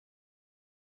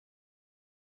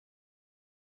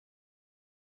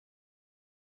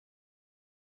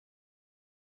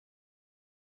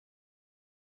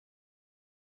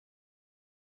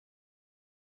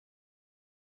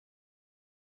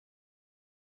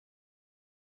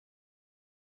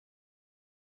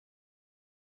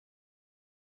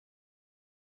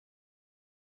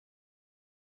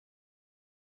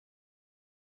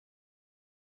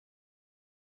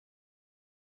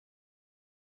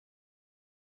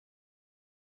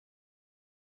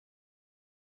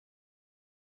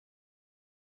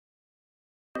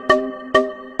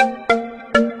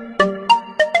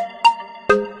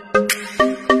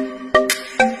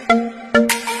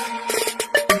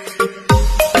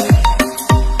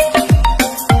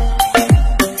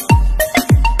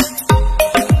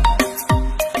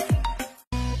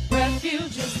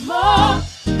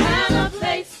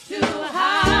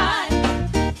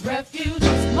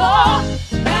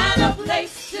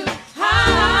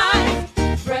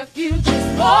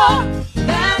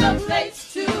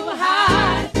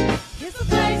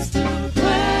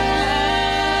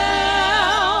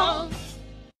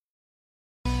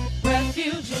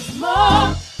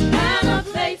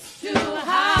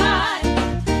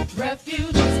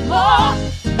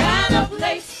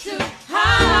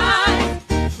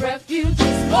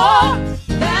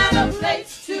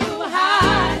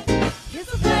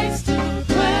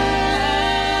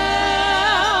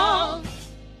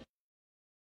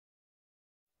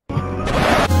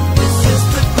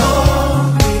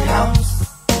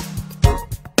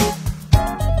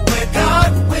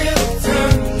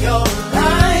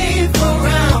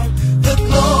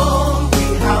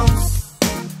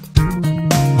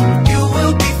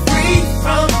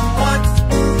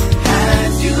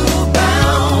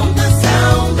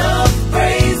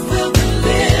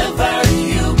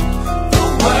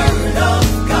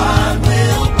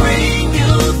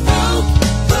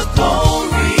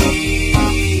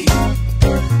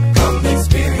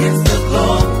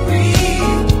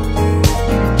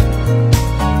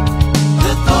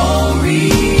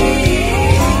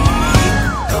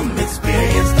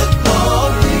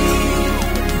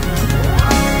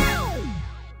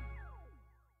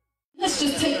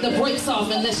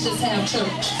and let's just have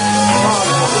church.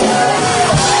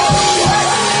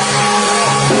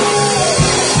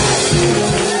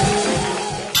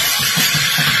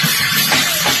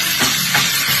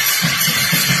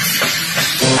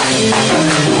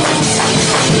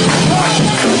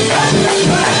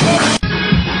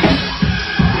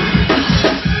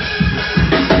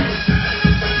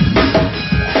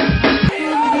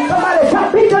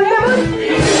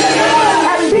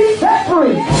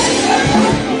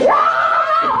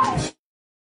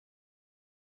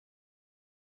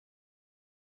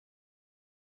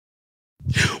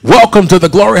 Welcome to the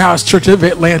Glory House Church of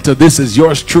Atlanta. This is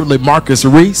yours truly, Marcus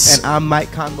Reese. And I'm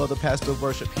Mike Conwell, the pastor of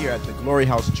worship here at the Glory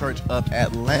House Church of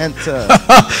Atlanta.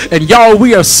 And y'all,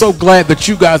 we are so glad that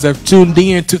you guys have tuned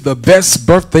in to the best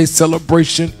birthday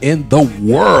celebration in the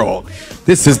world.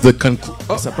 This is the conclusion.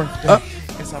 It's a birthday.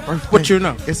 It's a birthday. What you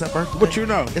know? It's a birthday. What you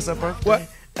know? It's a birthday. What?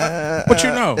 What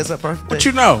you know? It's a birthday. What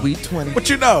you know? We 20. What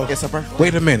you know? It's a birthday.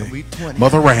 Wait a minute. We 20.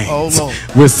 Mother Rain. Oh, Lord.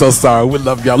 We're so sorry. We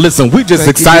love y'all. Listen, we just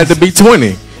Thank excited you, to be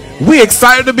 20. We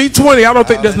excited to be 20. I don't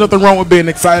think there's nothing wrong with being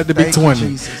excited to be Thank 20. you,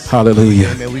 Jesus. Hallelujah.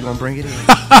 Amen. We're going to bring it in.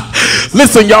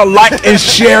 Listen, y'all, like and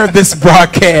share this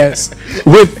broadcast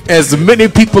with as many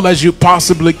people as you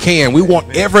possibly can. We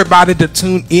want everybody to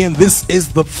tune in. This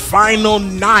is the final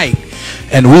night,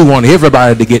 and we want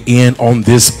everybody to get in on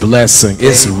this blessing.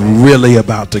 It's really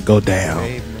about to go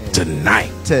down tonight.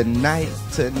 Tonight.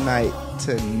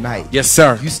 Yes,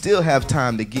 sir. You still have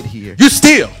time to get here. You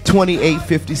still.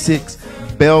 2856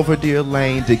 Belvedere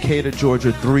Lane, Decatur,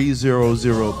 Georgia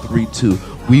 30032.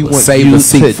 We'll save a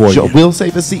seat for you. We'll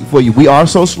save a seat for you. We are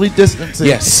socially distancing.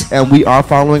 Yes. And we are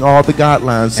following all the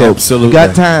guidelines. So absolutely. You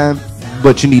got time,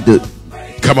 but you need to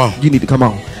come on. You need to come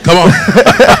on. Come on.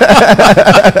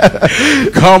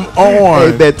 Come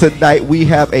on. Amen. Tonight we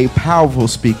have a powerful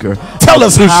speaker. Tell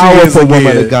us who she is again.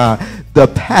 Woman of God. The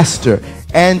pastor,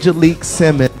 Angelic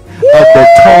Simmons of the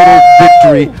Total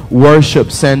Victory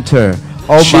Worship Center.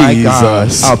 Oh my God,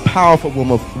 a powerful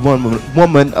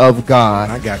woman of God.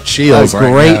 I got chills right now.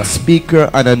 A great speaker,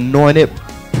 an anointed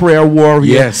prayer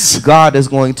warrior. Yes. God is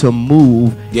going to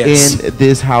move in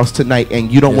this house tonight,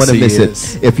 and you don't want to miss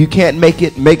it. If you can't make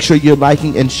it, make sure you're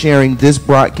liking and sharing this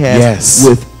broadcast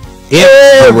with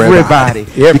everybody.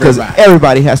 Because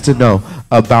everybody has to know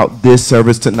about this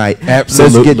service tonight.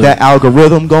 Absolutely. Let's get that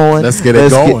algorithm going. Let's get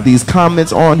it going. Let's get these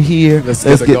comments on here. Let's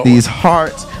get these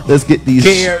hearts. Let's get these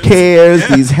cares,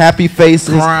 these happy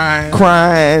faces, crying.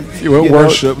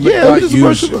 Worship. Worship.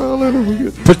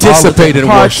 Participate in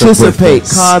worship. Participate,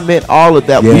 comment, all of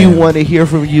that. We want to hear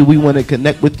from you. We want to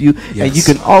connect with you. And you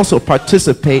can also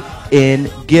participate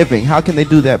in giving. How can they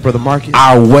do that, Brother Marcus?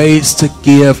 Our ways to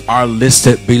give are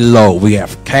listed below. We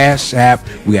have Cash App,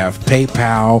 we have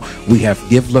PayPal, we have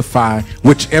Givelify,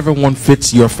 whichever one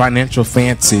fits your financial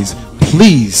fancies.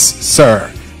 Please,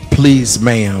 sir, please,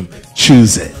 ma'am,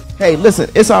 choose it. Hey, listen,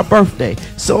 it's our birthday.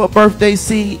 So a birthday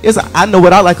seed is I know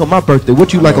what I like on my birthday.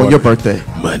 What you like on your birthday?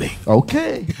 Money.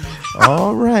 Okay.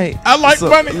 All right. I like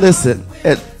money. Listen,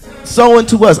 sowing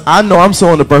to us. I know I'm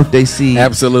sowing the birthday seed.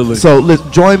 Absolutely. So let's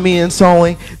join me in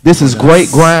sowing. This is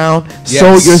great ground.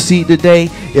 Sow your seed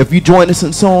today. If you join us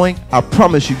in sowing, I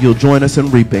promise you, you'll join us in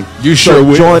reaping. You sure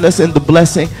will. Join us in the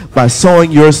blessing by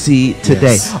sowing your seed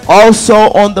today. Also,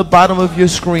 on the bottom of your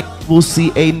screen, we'll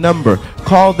see a number.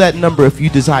 Call that number if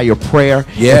you desire prayer,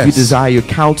 if you desire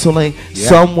counseling.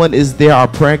 Someone is there. Our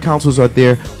prayer counselors are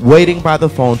there waiting by the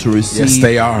phone to receive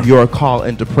your call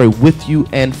and to pray with you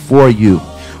and for you.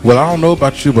 Well, I don't know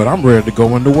about you, but I'm ready to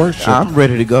go into worship. I'm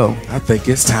ready to go. I think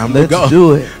it's time to go. Let's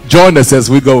do it. Join us as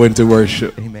we go into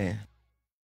worship. Amen.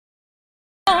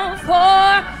 Don't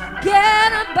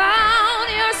forget about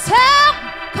yourself.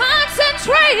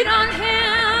 Concentrate on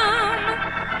Him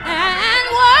and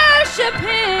worship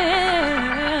Him.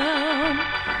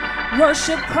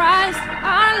 Worship Christ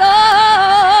our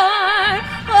Lord.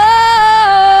 Oh,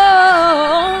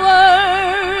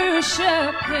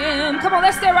 worship Him. Come on,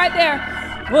 let's stay right there.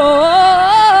 Oh,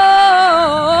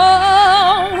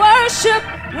 worship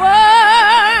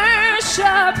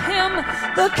Him,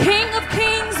 the King of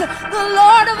Kings, the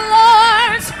Lord of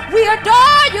Lords. We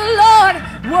adore you, Lord.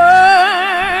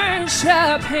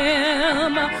 Worship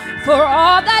Him for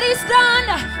all that He's done,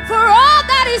 for all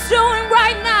that He's doing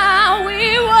right now.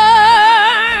 We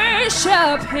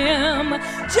worship Him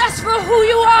just for who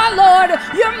you are, Lord.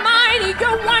 You're mighty,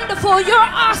 you're wonderful, you're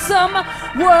awesome.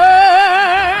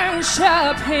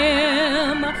 Worship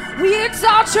Him. We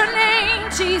exalt your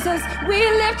name, Jesus. We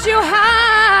lift you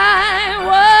high.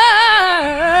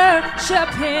 Worship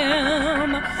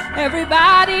Him.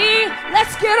 Everybody,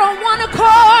 let's get on one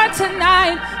accord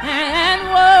tonight and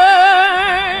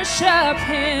worship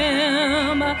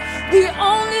him. The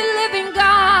only living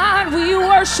God, we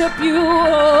worship you.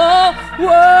 Oh,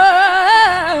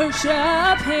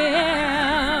 worship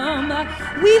him.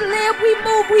 We live, we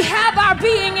move, we have our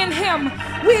being in him.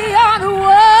 We ought to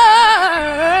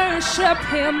worship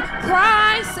him.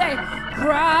 Christ, say,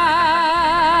 Christ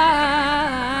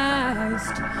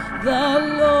the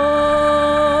Lord.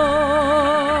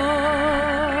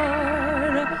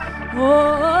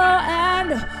 Oh,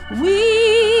 and we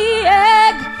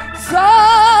exalt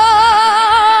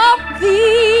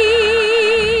thee.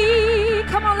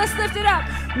 Come on, let's lift it up.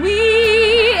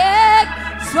 We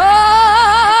exalt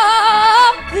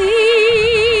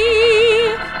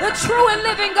thee, the true and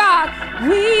living God.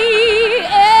 We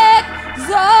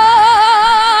exalt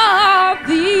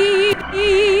thee,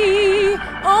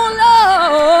 oh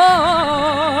Lord.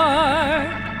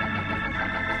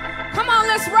 Come on,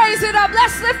 let's raise it up.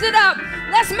 Let's lift it up.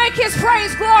 Let's make his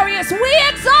praise glorious. We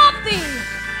exalt thee.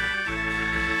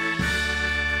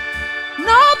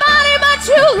 Nobody but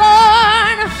you,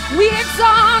 Lord. We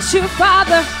exalt you,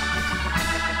 Father.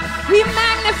 We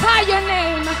magnify your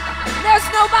name. There's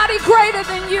nobody greater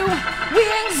than you. We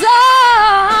exalt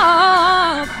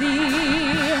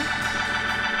thee.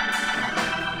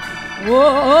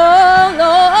 Oh,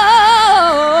 Lord.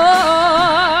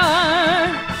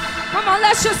 Come on,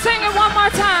 let's just sing it one more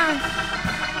time.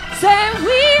 Say,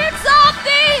 we exalt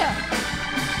thee.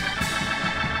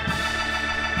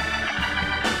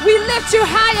 We lift you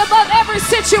high above every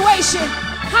situation,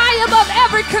 high above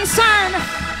every concern.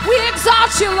 We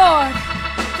exalt you, Lord.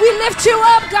 We lift you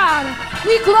up, God.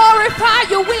 We glorify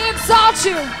you. We exalt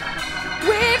you.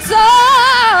 We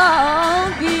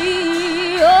exalt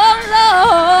thee, oh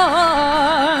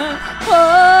Lord.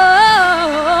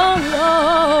 Oh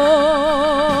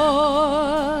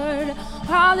Lord.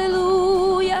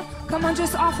 Hallelujah. Come on,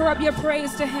 just offer up your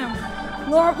praise to him.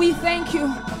 Lord, we thank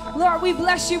you. Lord, we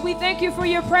bless you. We thank you for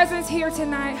your presence here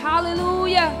tonight.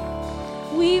 Hallelujah.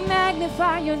 We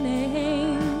magnify your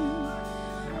name.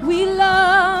 We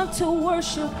love to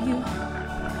worship you.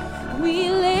 We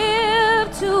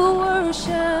live to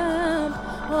worship.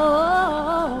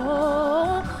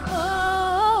 Oh,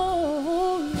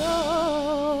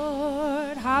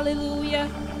 Lord. Hallelujah.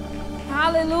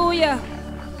 Hallelujah.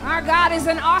 Our God is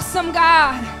an awesome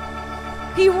God.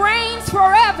 He reigns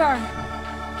forever.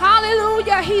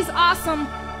 Hallelujah. He's awesome.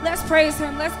 Let's praise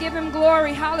him. Let's give him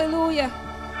glory. Hallelujah.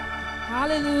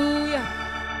 Hallelujah.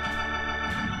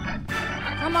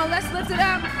 Come on, let's lift it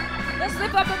up. Let's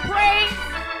lift up a praise.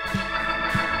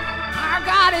 Our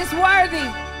God is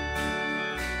worthy.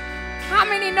 How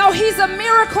many know he's a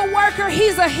miracle worker?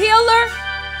 He's a healer.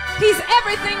 He's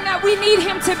everything that we need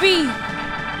him to be.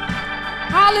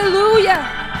 Hallelujah.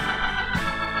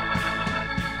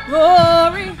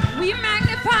 Glory. We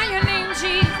magnify your name,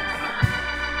 Jesus.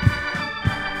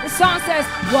 The song says,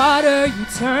 water you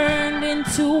turned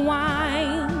into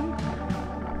wine.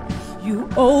 You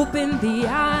opened the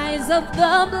eyes of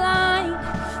the blind.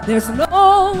 There's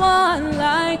no one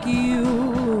like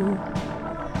you.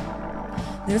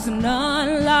 There's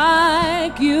none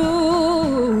like you.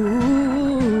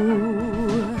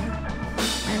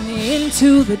 And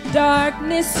into the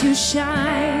darkness you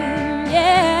shine,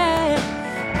 yeah.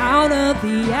 Out of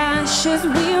the ashes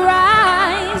we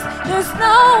rise. There's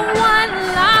no one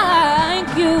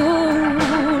like you,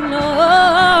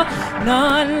 no,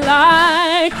 none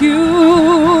like you.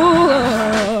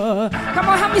 Come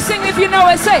on, help me sing if you know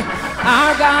it. Say,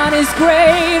 our God is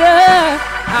greater,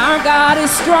 our God is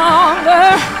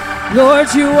stronger.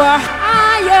 Lord, you are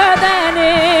higher than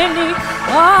any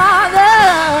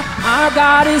other. Our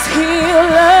God is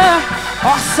healer,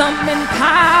 awesome in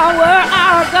power.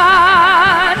 Our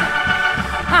God,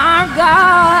 our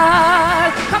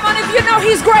God. Come on, if you know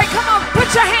he's great, come on, put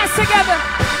your hands together.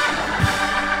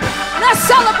 Let's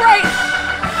celebrate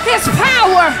his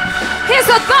power, his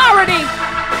authority.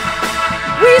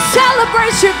 We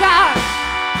celebrate you, God.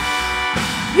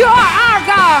 You are our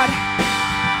God.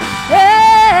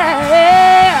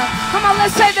 Yeah. Come on,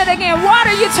 let's say that again.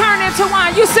 Water you turn into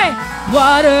wine. You sing,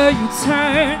 water you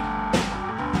turn.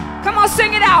 Come on,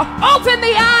 sing it out. Open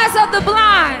the eyes of the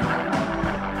blind.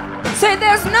 Say,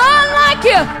 there's none like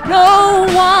you. No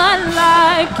one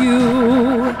like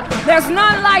you. There's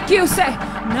none like you. Say,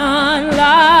 none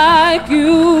like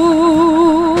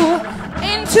you.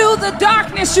 Into the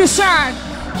darkness you shine.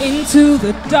 Into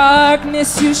the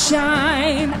darkness you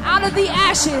shine. Out of the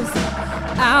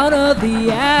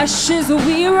ashes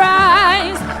we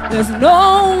rise. There's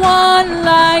no one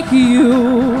like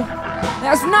you.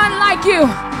 There's none like you.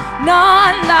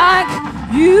 None like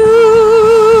you.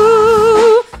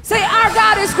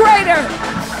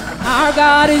 Our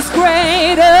God is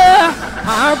greater.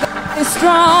 Our God is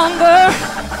stronger.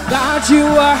 God, you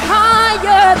are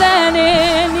higher than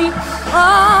any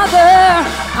other.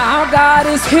 Our God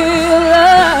is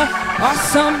healer,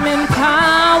 awesome in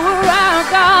power. Our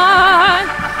God,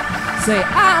 say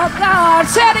our God.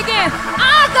 Say it again.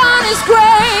 Our God is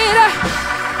greater.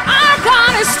 Our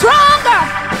God is stronger.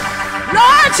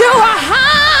 Lord, you are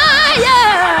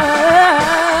higher.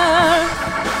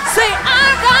 Say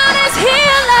our God is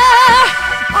healer,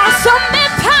 awesome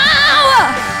in power.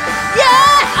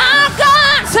 Yeah, our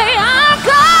God. Say our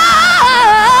God.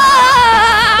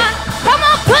 Come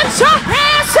on, put your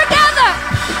hands together.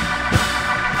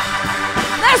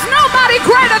 There's nobody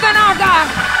greater than our God.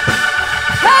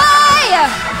 Hey,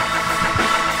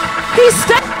 he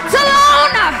stands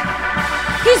alone.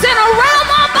 He's in a realm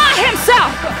all by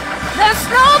himself. There's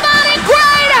nobody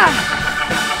greater.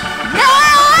 No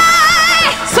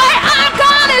way. Say our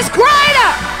God is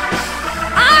greater.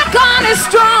 Our God is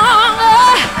stronger.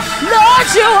 Lord,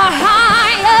 you are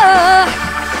higher.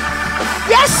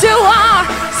 Yes, you are.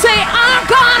 Say our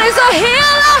God is a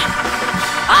healer,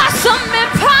 awesome in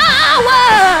power.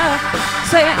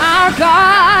 Say our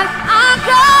God, our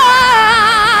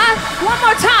God. One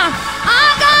more time.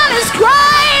 Our God is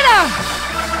greater.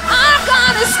 Our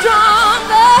God is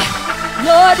stronger.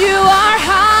 Lord, you are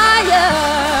higher.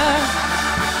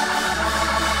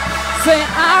 Say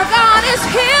our God is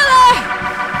healer,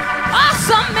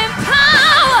 awesome in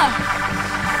power.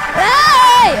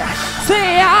 Hey,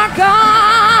 say our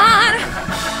God.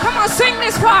 Come on, sing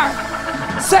this part.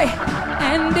 Say,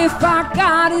 and if our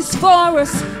God is for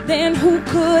us, then who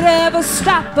could ever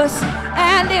stop us?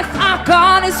 And if our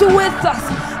God is with us,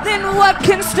 then what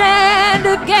can stand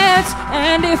against?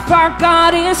 And if our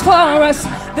God is for us,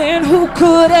 then who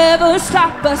could ever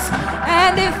stop us?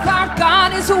 And if our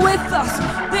God is with us,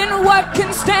 then what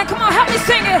can stand? Come on, help me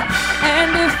sing it.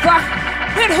 And if our,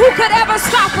 then who could ever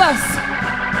stop us?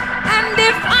 And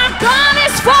if our God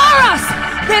is for us,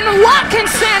 then what can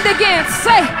stand against?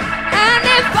 Say, and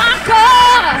if our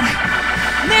God,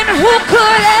 then who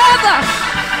could ever?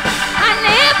 And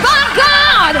if our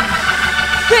God,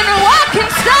 then what can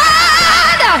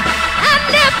stand? And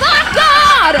if our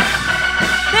God,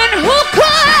 then who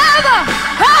could ever?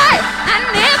 Hey, and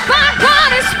if our God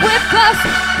is with us,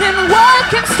 then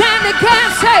what can stand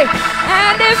against? Hey,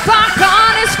 and if our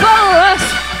God is for us,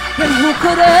 then who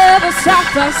could ever stop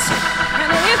us?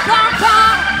 And if our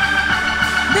God,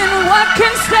 then what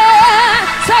can stand?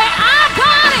 Say our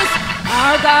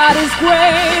God is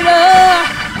greater,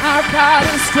 our God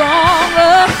is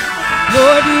stronger.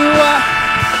 Lord, you are,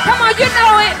 come on, you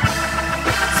know it.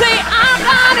 Say our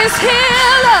God is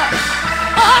healer,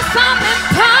 awesome in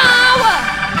power.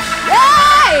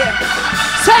 Yay!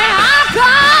 Say our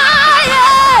God,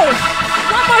 yay!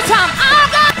 One more time. Our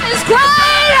God is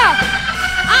greater,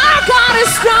 our God is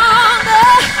stronger.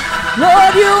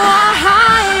 Lord, you are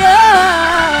higher.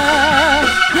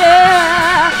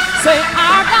 Yeah. Say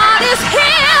our God is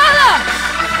healer,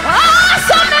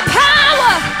 awesome in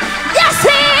power. Yes,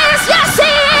 he is. Yes, he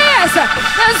is.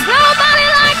 There's nobody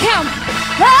like him.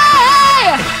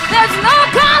 Hey, there's no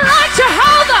God like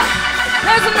Jehovah.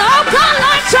 There's no God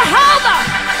like Jehovah.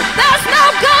 There's no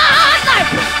God like,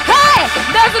 hey,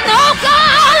 there's no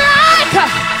God like.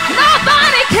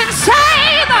 Nobody can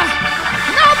save.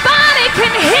 Nobody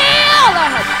can heal.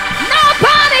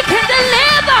 Nobody can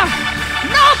deliver.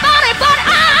 Nobody but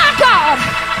our God.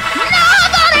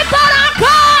 Nobody but our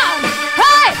God.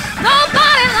 Hey,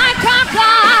 nobody like our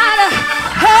God.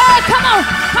 Hey, come on,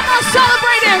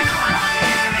 celebrate him.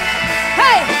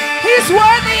 Hey, he's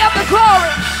worthy of the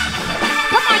glory.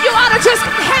 Come on, you ought to just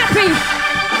be happy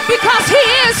because he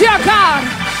is your God.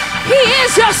 He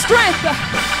is your strength.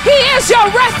 He is your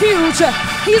refuge.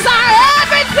 He's our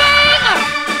everything.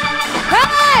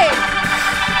 Hey,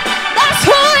 that's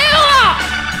who you are.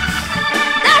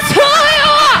 That's who you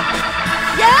are.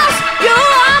 Yes, you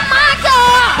are my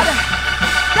God.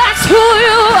 That's who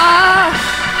you are.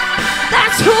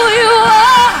 That's who you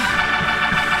are.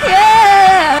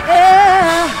 Yeah,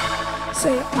 yeah.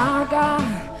 Say our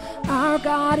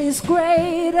God is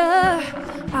greater.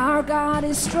 Our God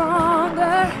is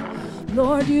stronger.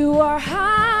 Lord, you are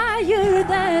higher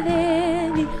than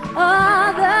any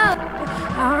other.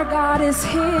 Our God is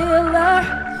healer,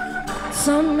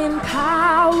 some in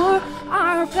power.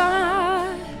 Our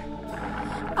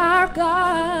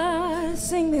God,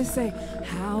 sing this, say,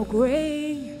 how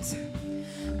great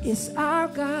is our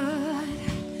God.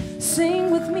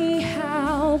 Sing with me,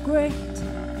 how great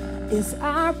is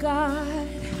our God.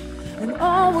 And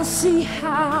all will see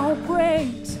how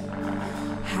great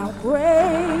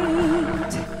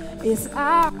is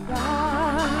our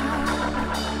God.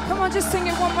 Come on, just sing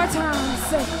it one more time.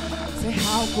 Say,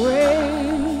 how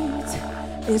great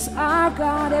is our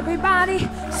God. Everybody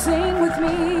sing with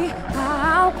me.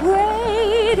 How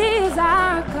great is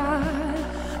our God.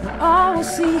 And all will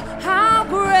see how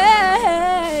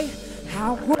great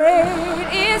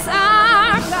is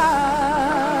our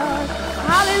God.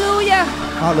 Hallelujah.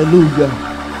 Hallelujah.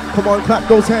 Come on, clap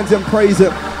those hands and praise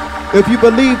him. If you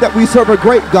believe that we serve a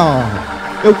great God,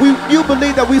 if you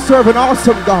believe that we serve an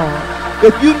awesome God,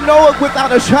 if you know it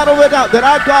without a shadow of a doubt that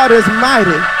our God is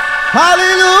mighty,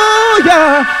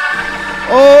 hallelujah.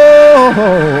 Oh.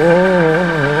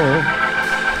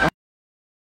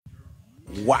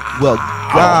 Wow. Well,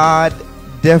 God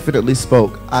definitely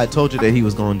spoke. I told you that he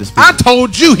was going to speak. I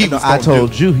told you he was going to. I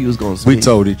told you he was going to speak. We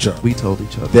told each other. We told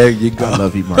each other. There you go. I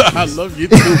love you, Marcus. I love you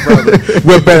too, brother.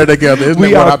 We're better together. Isn't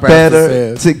We that what are our pastor better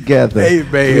says? together.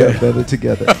 Amen. We are better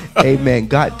together. Amen.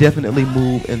 God definitely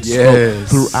moved and spoke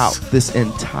throughout this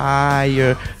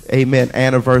entire, amen,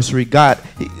 anniversary. God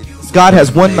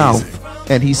has one mouth.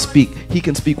 And he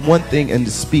can speak one thing and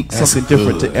speak something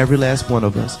different to every last one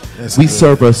of us. We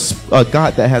serve a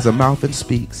God that has a mouth and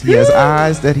speaks. He has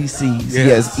eyes that he sees. He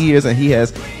has ears, and he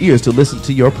has ears to listen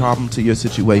to your problem, to your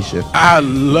situation. I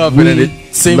love it, and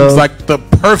it seems like the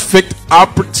perfect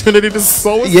opportunity to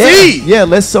sow a seed. Yeah,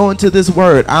 let's sow into this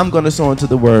word. I'm going to sow into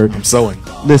the word. I'm sowing.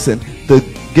 Listen, the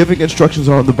giving instructions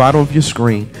are on the bottom of your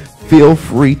screen. Feel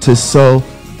free to sow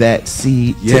that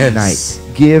seed tonight.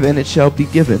 Give, and it shall be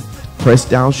given. Pressed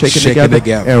down, shaken together,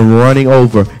 and running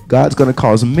over. God's going to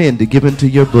cause men to give into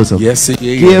your bosom. Yes,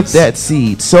 he is. Give that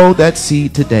seed. Sow that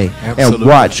seed today. Absolutely. And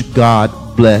watch God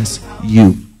bless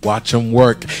you. Watch him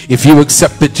work. If you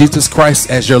accepted Jesus Christ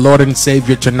as your Lord and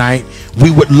Savior tonight, we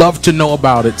would love to know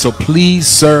about it. So please,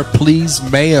 sir, please,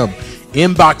 ma'am,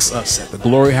 inbox us at the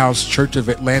Glory House Church of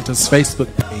Atlanta's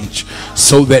Facebook page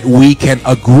so that we can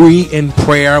agree in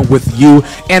prayer with you,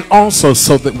 and also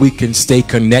so that we can stay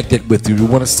connected with you. We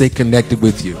want to stay connected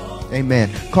with you. Amen.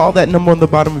 Call that number on the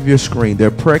bottom of your screen. There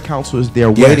are prayer counselors there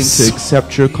waiting to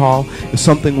accept your call. If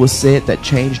something was said that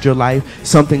changed your life,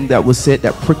 something that was said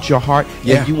that pricked your heart,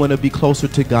 and you want to be closer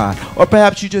to God, or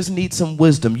perhaps you just need some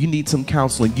wisdom, you need some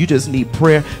counseling, you just need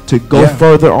prayer to go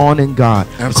further on in God.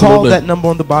 Call that number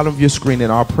on the bottom of your screen,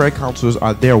 and our prayer counselors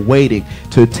are there waiting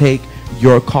to take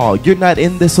your call. You're not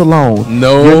in this alone.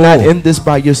 No. You're not in this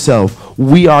by yourself.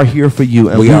 We are here for you,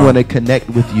 and we want to connect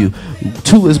with you.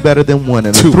 Two is better than one,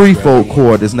 and a threefold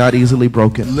cord is not easily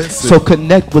broken. So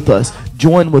connect with us,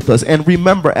 join with us, and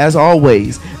remember, as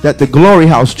always, that the Glory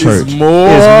House Church is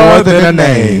more than a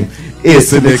name.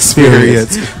 It's an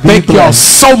experience. Thank y'all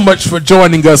so much for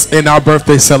joining us in our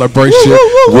birthday celebration.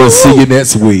 We'll see you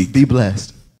next week. Be blessed.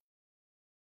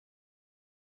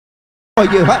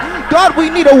 God,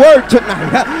 we need a word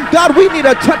tonight. God, we need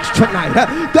a touch tonight.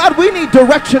 God, we need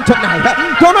direction tonight.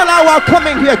 Don't allow our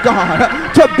coming here, God,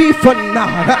 to be for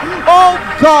naught. Oh,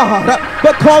 God,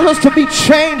 but cause us to be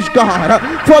changed, God,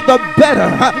 for the better,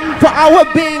 for our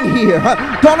being here.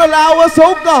 Don't allow us,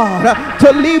 oh God,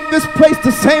 to leave this place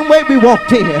the same way we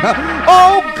walked in.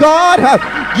 Oh, God,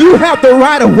 you have the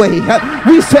right of way.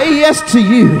 We say yes to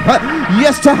you.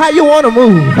 Yes to how you want to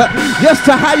move. Yes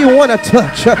to how you want to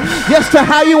touch. Yes to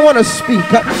how you want to speak.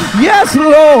 Yes,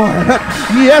 Lord.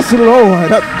 Yes,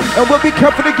 Lord. And we'll be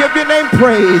careful to give your name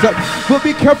praise. We'll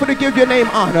be careful to give your name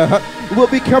honor. We'll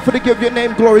be careful to give your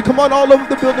name glory. Come on, all over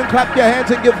the building, clap your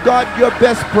hands and give God your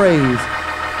best praise.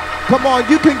 Come on,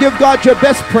 you can give God your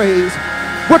best praise.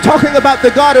 We're talking about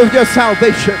the God of your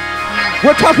salvation.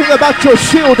 We're talking about your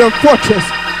shield and fortress.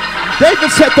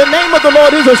 David said the name of the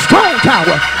Lord is a strong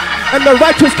tower, and the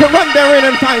righteous can run therein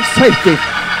and find safety.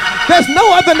 There's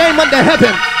no other name under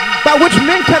heaven by which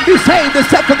men can be saved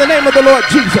except for the name of the Lord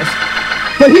Jesus.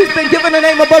 For he's been given a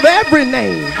name above every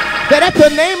name, that at the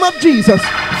name of Jesus,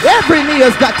 every knee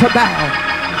has got to bow.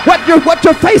 What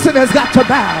you're facing has got to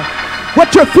bow.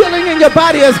 What you're feeling in your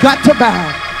body has got to bow.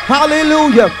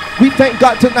 Hallelujah. We thank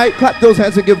God tonight. Clap those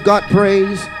hands and give God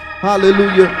praise.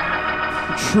 Hallelujah.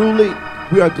 Truly,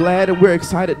 we are glad and we're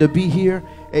excited to be here.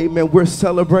 Amen. We're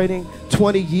celebrating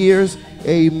 20 years.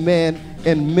 Amen.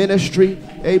 In ministry.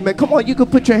 Amen. Come on, you can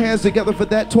put your hands together for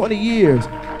that. 20 years.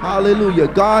 Hallelujah.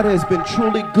 God has been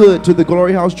truly good to the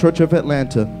Glory House Church of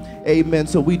Atlanta. Amen.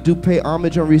 So we do pay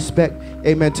homage and respect,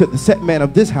 amen, to the set man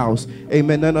of this house.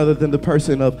 Amen. None other than the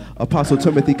person of Apostle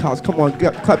Timothy Cox. Come on,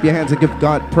 clap your hands and give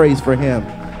God praise for him.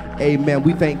 Amen.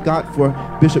 We thank God for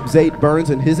Bishop Zaid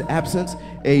Burns in his absence.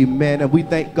 Amen. And we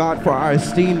thank God for our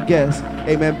esteemed guest.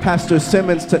 Amen. Pastor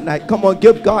Simmons tonight. Come on,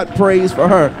 give God praise for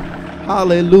her.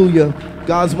 Hallelujah.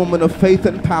 God's woman of faith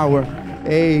and power.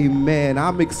 Amen.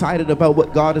 I'm excited about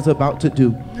what God is about to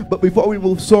do. But before we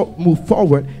move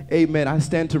forward, amen, I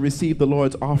stand to receive the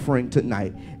Lord's offering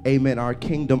tonight. Amen, our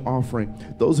kingdom offering.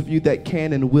 Those of you that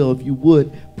can and will, if you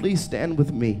would, please stand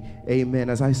with me. Amen,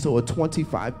 as I sow a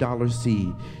 $25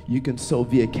 seed. You can sow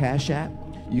via Cash App.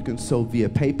 You can sow via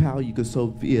PayPal. You can sow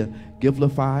via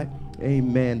Givelify.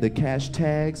 Amen. The cash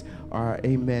tags are,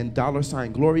 amen,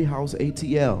 $ Glory House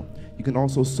ATL. You can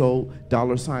also sow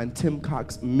 $ Tim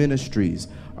Cox Ministries.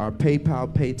 Our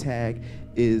PayPal pay tag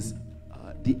is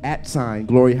the @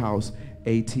 Glory House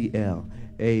ATL.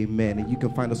 Amen. And you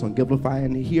can find us on Givelify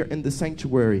and here in the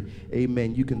sanctuary.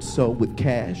 Amen. You can sow with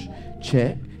cash,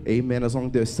 check. Amen. As long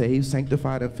as they're saved,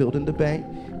 sanctified, and filled in the bank.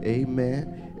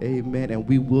 Amen. Amen. And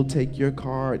we will take your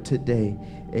card today.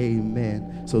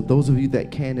 Amen. So those of you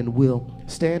that can and will,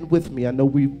 stand with me. I know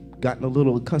we've gotten a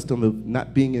little accustomed of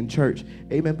not being in church.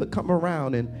 Amen. But come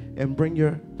around and bring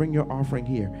your offering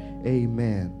here.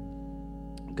 Amen.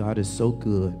 God is so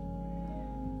good.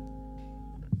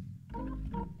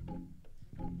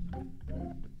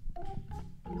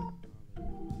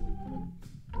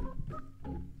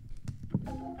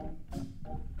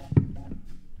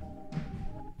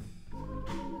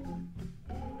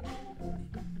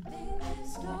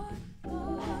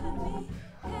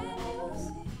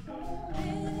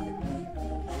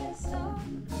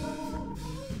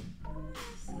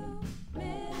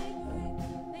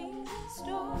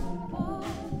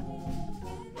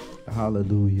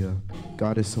 Hallelujah.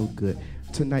 God is so good.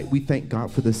 Tonight we thank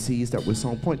God for the seeds that were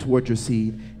sown. Point toward your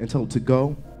seed and tell it to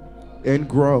go and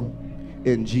grow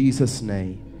in Jesus'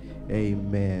 name.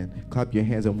 Amen. Clap your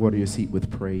hands and water your seat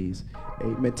with praise.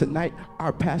 Amen. Tonight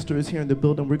our pastor is here in the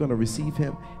building. We're going to receive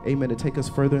him. Amen. To take us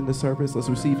further in the service. Let's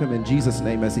receive him in Jesus'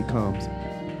 name as he comes.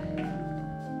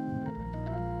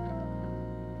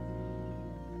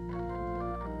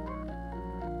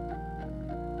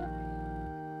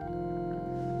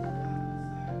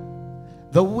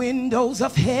 The windows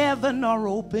of heaven are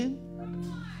open.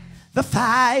 The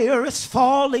fire is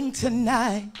falling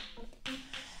tonight.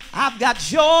 I've got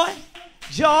joy,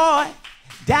 joy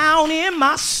down in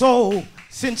my soul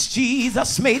since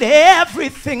Jesus made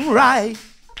everything right.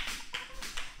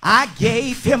 I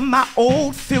gave him my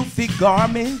old filthy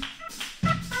garment.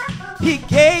 He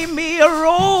gave me a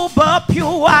robe of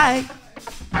pure white.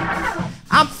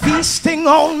 I'm feasting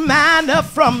on manna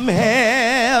from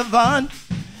heaven.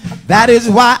 That is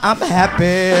why I'm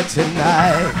happy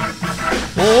tonight.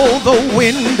 Oh, the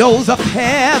windows of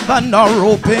heaven are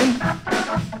open.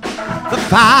 The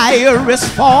fire is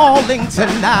falling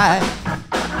tonight.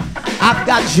 I've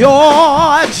got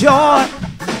joy, joy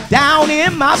down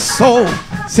in my soul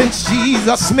since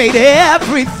Jesus made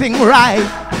everything right.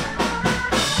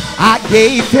 I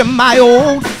gave him my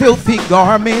old filthy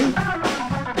garment.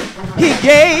 He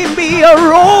gave me a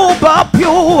robe of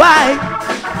pure white.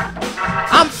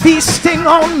 I'm feasting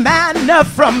on manna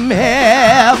from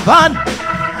heaven.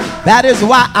 That is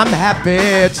why I'm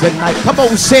happy tonight. Come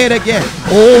on, say it again.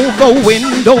 Oh, the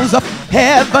windows of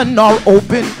heaven are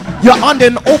open. You're under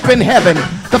an open heaven.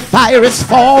 The fire is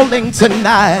falling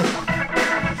tonight.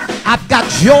 I've got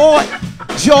joy,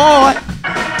 joy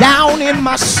down in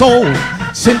my soul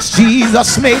since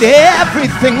Jesus made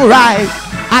everything right.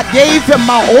 I gave him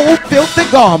my old filthy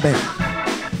garment.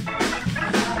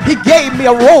 He gave me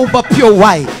a robe of pure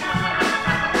white.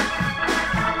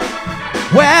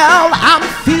 Well, I'm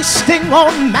feasting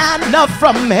on manna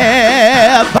from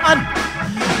heaven.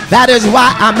 That is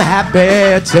why I'm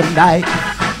happy tonight.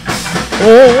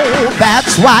 Oh,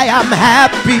 that's why I'm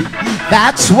happy.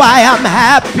 That's why I'm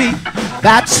happy.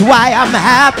 That's why I'm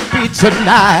happy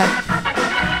tonight.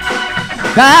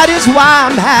 That is why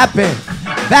I'm happy.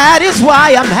 That is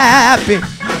why I'm happy.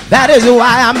 That is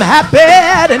why I'm happy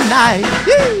tonight.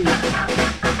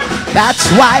 That's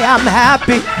why I'm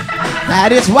happy.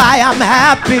 That is why I'm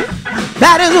happy.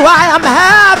 That is why I'm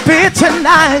happy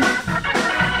tonight.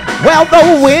 Well,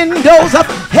 the windows of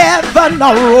heaven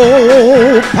are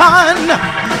open.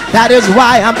 That is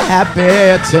why I'm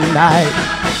happy tonight.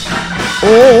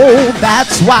 Oh,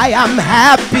 that's why I'm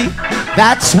happy.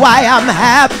 That's why I'm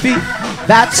happy.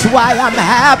 That's why I'm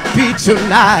happy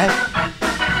tonight.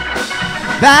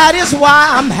 That is why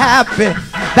I'm happy.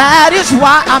 That is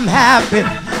why I'm happy.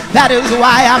 That is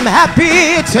why I'm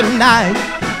happy tonight.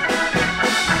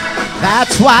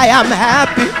 That's why I'm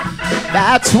happy.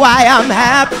 That's why I'm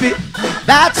happy.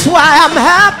 That's why I'm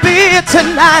happy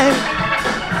tonight.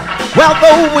 Well,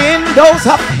 the windows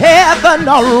of heaven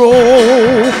are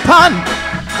open.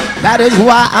 That is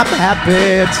why I'm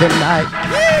happy tonight.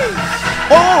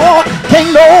 Oh,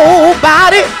 can't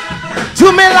nobody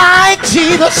do me like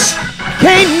Jesus.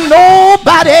 Can't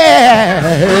nobody,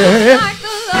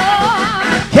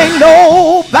 can't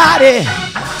nobody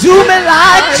do me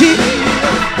like Jesus.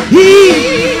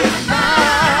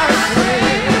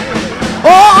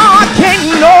 Oh, can't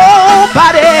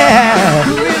nobody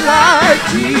do me like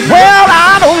Jesus. Well,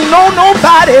 I don't know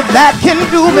nobody that can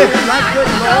do me like the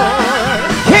Lord.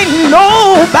 Can't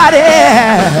nobody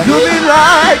do me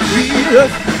like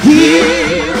Jesus.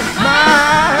 He's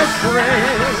my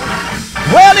friend.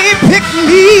 Well, he picked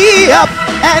me up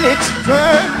and it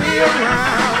turned me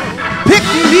around. Picked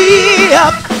me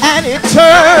up and it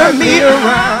turned me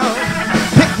around.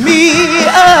 Picked me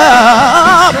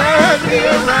up, turned me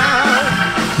around.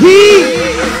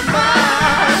 He's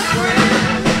my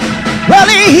friend. Well,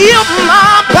 he healed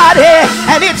my body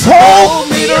and it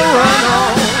told me to run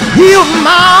on. Healed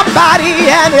my body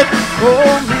and it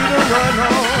told me to run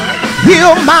on.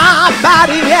 Healed my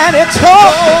body and it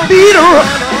told me to run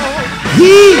on.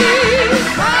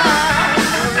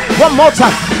 One more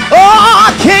time. Oh,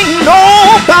 can't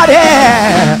nobody,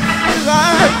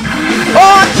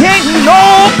 oh, can't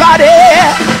nobody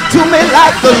do me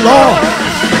like the Lord.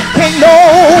 Can't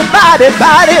nobody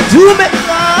do me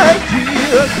like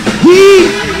Jesus.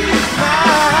 He's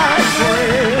my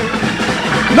friend.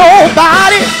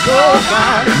 Nobody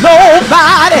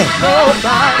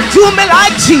do me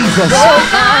like Jesus.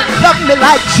 Love me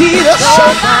like Jesus.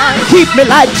 Keep me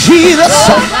like Jesus.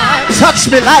 Touch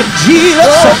me like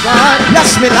Jesus.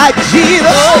 Bless me like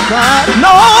Jesus.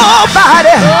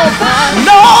 Nobody.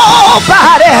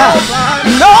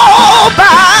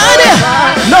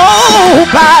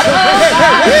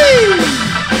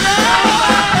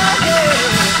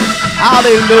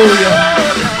 Hallelujah.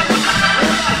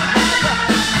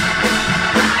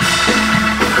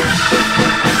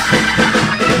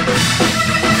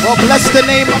 Well, bless the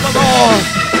name of the Lord.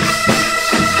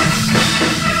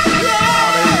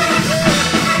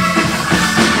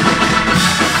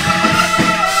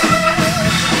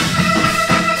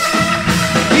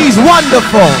 He's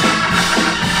wonderful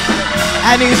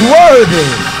and he's worthy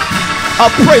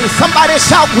of praise. Somebody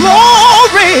shout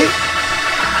glory.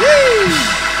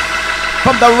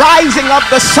 From the rising of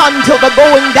the sun till the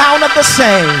going down of the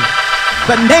same,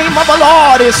 the name of the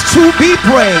Lord is to be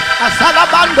praised.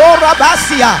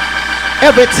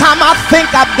 Every time I think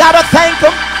I've got to thank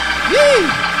him.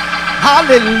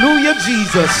 Hallelujah,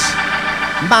 Jesus.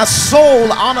 My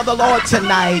soul honor the Lord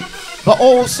tonight. The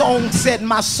old song said,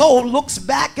 my soul looks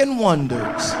back and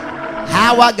wonders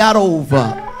how I got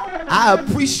over. I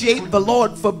appreciate the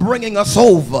Lord for bringing us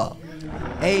over,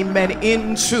 amen,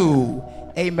 into,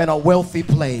 amen, a wealthy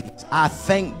place. I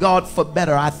thank God for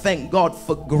better. I thank God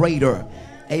for greater.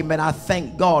 Amen. I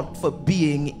thank God for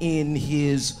being in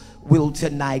his will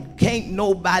tonight. Can't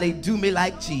nobody do me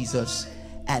like Jesus,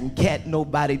 and can't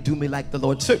nobody do me like the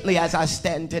Lord. Certainly as I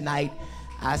stand tonight,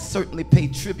 I certainly pay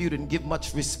tribute and give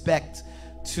much respect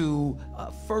to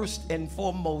first and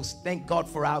foremost, thank God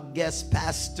for our guest,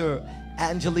 Pastor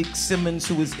Angelic Simmons,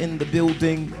 who is in the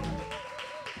building.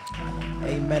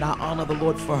 Amen. I honor the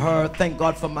Lord for her. Thank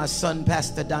God for my son,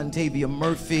 Pastor Dontavia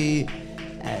Murphy,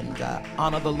 and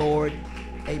honor the Lord.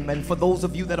 Amen. For those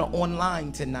of you that are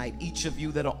online tonight, each of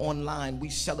you that are online, we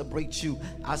celebrate you.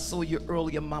 I saw you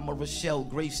earlier, Mama Rochelle.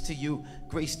 Grace to you.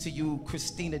 Grace to you,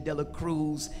 Christina Dela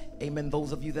Cruz. Amen.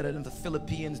 Those of you that are in the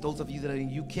Philippines, those of you that are in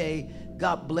UK,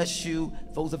 God bless you.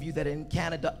 Those of you that are in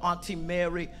Canada, Auntie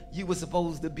Mary, you were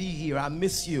supposed to be here. I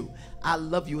miss you. I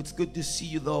love you. It's good to see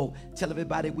you, though. Tell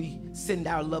everybody we send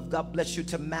our love. God bless you,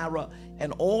 Tamara,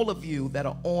 and all of you that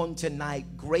are on tonight.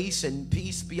 Grace and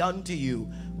peace be unto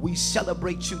you. We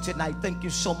celebrate you tonight. Thank you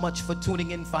so much for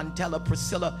tuning in, Fontella,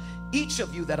 Priscilla. Each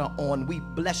of you that are on, we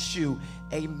bless you.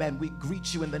 Amen. We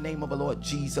greet you in the name of the Lord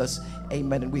Jesus.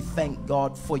 Amen. And we thank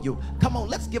God for you. Come on,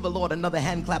 let's give the Lord another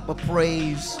hand clap of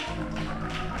praise.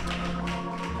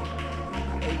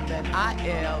 Amen. I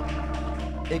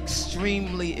am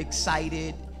extremely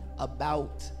excited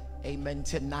about, amen,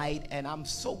 tonight. And I'm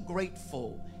so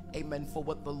grateful, amen, for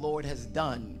what the Lord has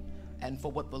done and for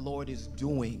what the Lord is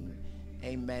doing.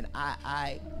 Amen.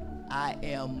 I'm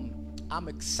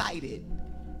excited,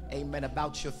 amen,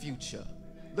 about your future.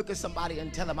 Look at somebody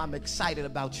and tell them, I'm excited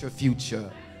about your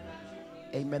future.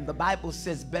 Amen. The Bible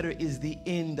says better is the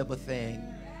end of a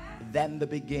thing than the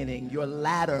beginning. Your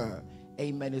latter,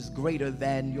 amen, is greater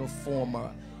than your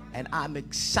former. And I'm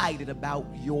excited about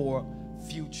your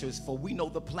futures, for we know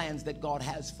the plans that God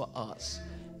has for us.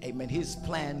 Amen. His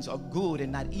plans are good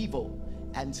and not evil,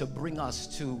 and to bring us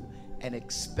to an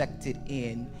expected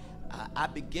end. I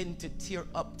begin to tear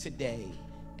up today,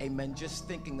 amen, just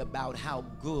thinking about how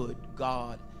good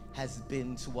God has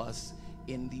been to us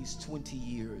in these 20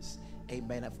 years.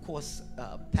 Amen. Of course,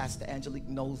 Pastor Angelique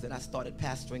knows that I started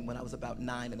pastoring when I was about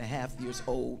 9.5 years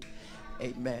old.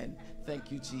 Amen.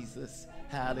 Thank you, Jesus.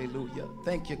 Hallelujah.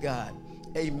 Thank you, God.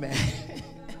 Amen.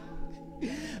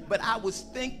 But I was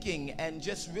thinking and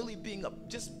just really being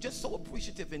just so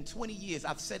appreciative. In 20 years,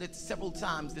 I've said it several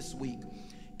times this week.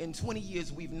 In 20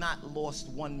 years, we've not lost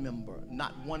one member,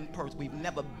 not one person. We've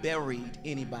never buried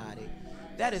anybody.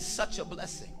 That is such a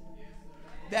blessing.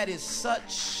 That is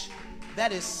such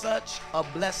a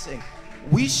blessing.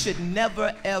 We should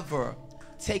never, ever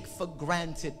take for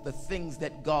granted the things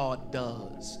that God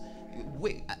does.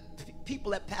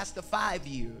 People that pastored 5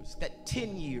 years, that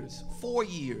 10 years, 4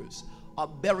 years are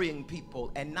burying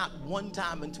people, and not one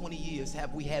time in 20 years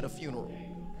have we had a funeral.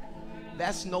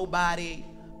 That's nobody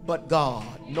but God.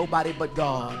 Nobody but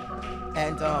God.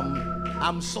 And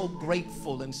I'm so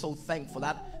grateful and so thankful.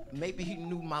 Maybe he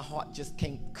knew my heart just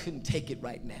couldn't take it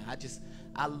right now.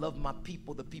 I love my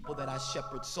people, the people that I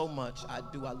shepherd so much. I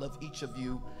do. I love each of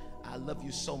you. I love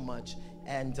you so much.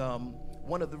 And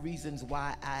one of the reasons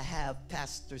why I have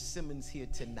Pastor Simmons here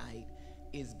tonight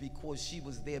is because she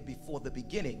was there before the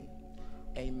beginning.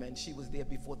 Amen. She was there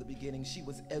before the beginning. She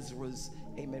was Ezra's,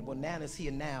 amen. Well, Nana's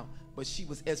here now, but she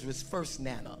was Ezra's first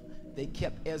Nana. They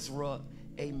kept Ezra,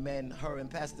 amen, her and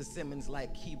Pastor Simmons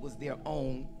like he was their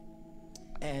own.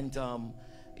 And,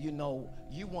 you know,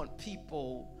 you want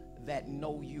people that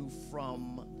know you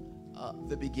from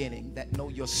the beginning, that know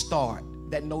your start,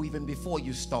 that know even before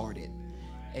you started.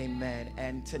 Amen.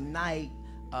 And tonight,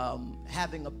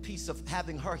 having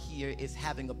her here is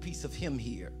having a piece of him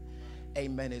here.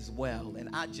 Amen as well.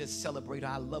 And I just celebrate her.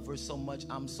 I love her so much.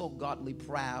 I'm so godly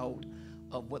proud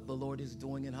of what the Lord is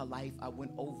doing in her life. I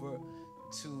went over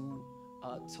to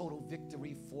Total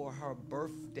Victory for her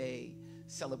birthday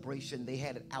celebration. They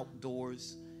had it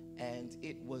outdoors, and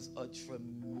it was a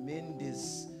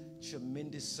tremendous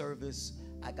service.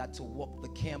 I got to walk the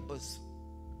campus,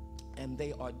 and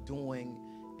they are doing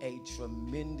a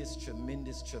tremendous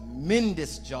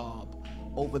job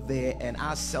over there, and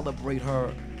I celebrate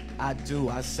her. I do.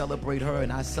 I celebrate her,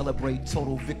 and I celebrate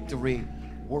Total Victory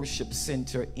Worship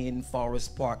Center in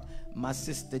Forest Park. My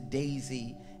sister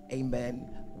Daisy, amen,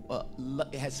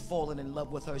 has fallen in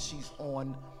love with her. She's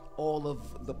on all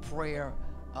of the prayer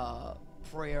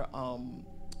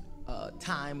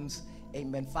times,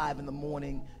 amen. 5 in the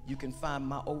morning. You can find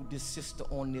my oldest sister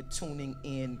on there tuning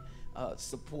in,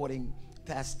 supporting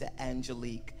Pastor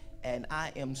Angelique. And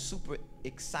I am super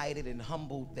excited and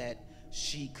humbled that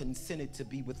she consented to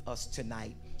be with us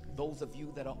tonight. Those of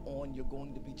you that are on, you're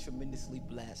going to be tremendously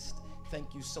blessed.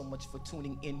 Thank you so much for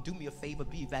tuning in. Do me a favor,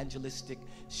 be evangelistic.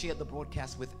 Share the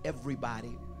broadcast with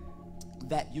everybody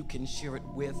that you can share it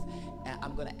with. And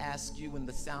I'm going to ask you in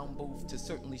the sound booth to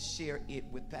certainly share it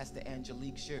with Pastor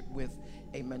Angelique, share it with,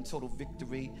 amen, Total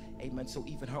Victory, amen, so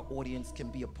even her audience can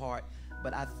be a part.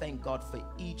 But I thank God for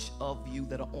each of you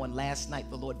that are on. Last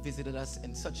night, the Lord visited us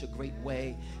in such a great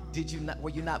way. Were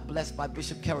you not blessed by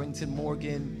Bishop Carrington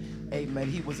Morgan? Amen.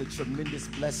 He was a tremendous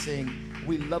blessing.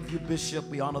 We love you, Bishop.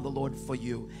 We honor the Lord for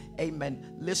you. Amen.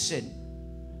 Listen.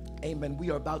 Amen. We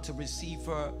are about to receive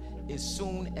her as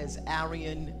soon as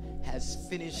Arian has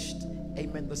finished,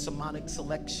 amen, the sermonic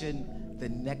selection. The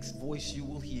next voice you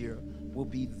will hear will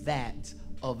be that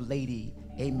of Lady,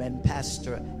 amen,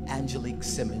 Pastor Angelic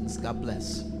Simmons. God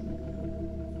bless.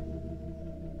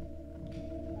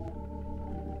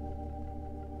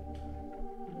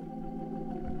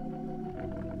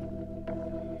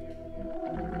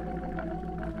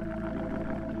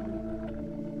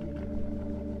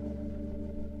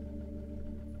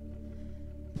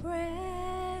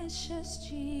 Precious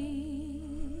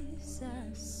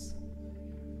Jesus,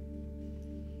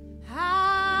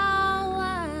 how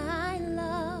I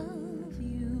love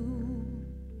you,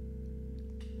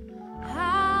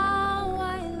 how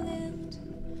I lift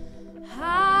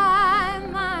high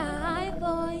my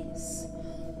voice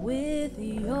with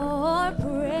your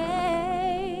praise,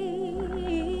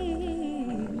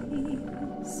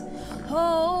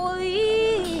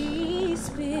 Holy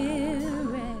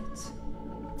Spirit.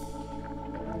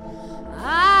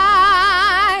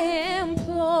 I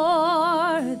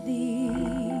implore thee,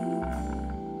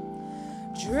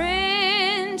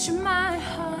 drench my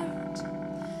heart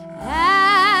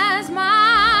as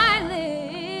my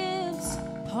lips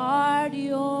part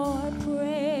your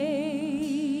praise.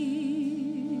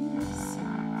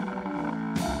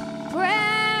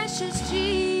 Precious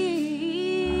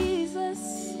Jesus,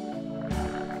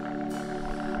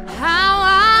 how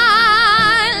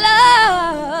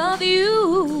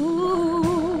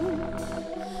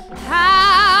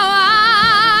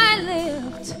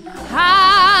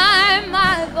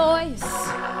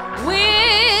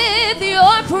with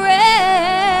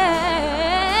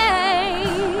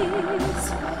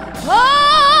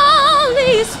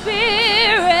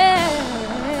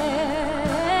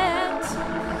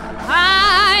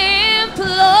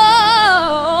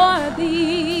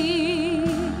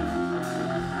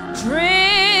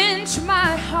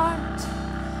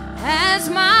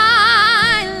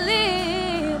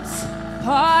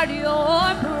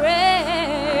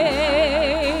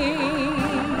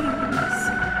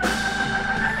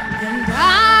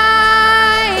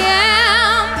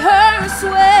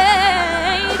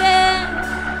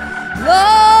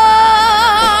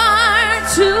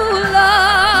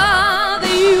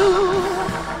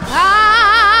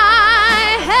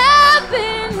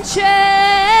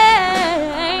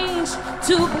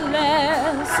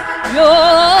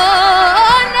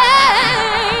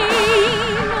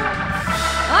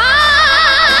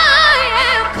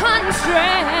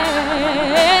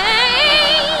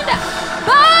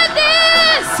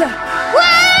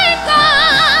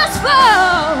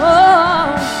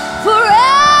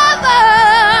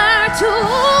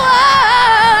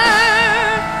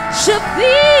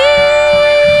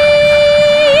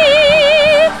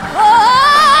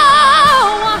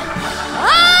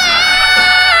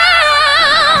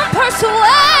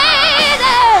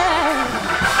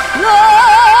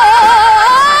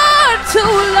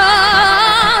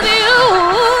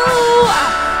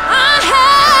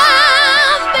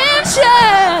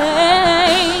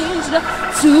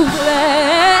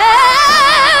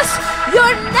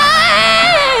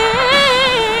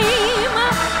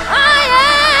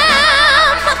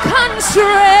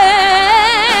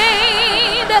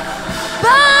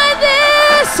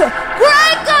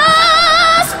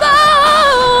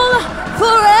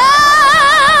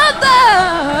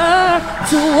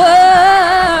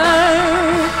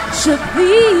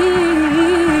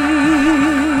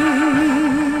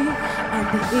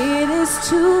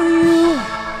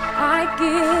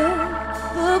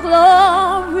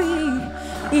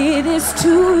It is to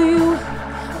you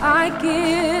I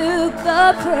give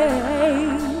the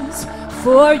praise,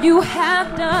 for you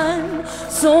have done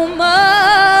so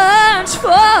much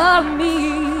for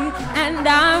me, and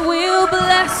I will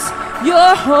bless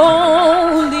your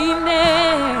holy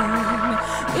name.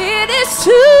 It is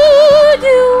to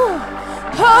you,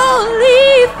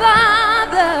 Holy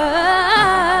Father,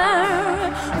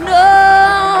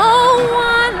 no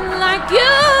one like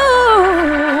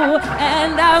you,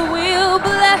 and I will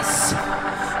bless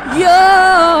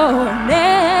your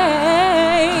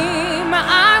name.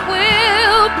 I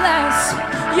will bless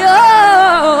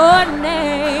your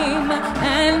name,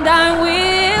 and I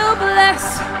will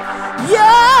bless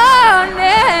your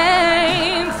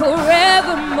name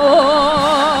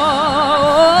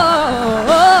forevermore.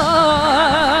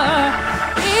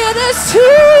 It is to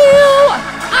you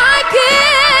I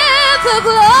give the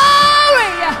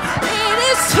glory. It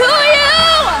is to you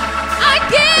I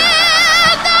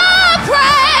give the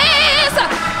praise,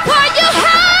 for you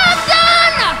have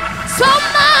done so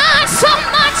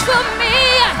much for me,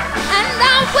 and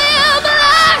I will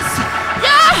bless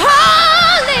your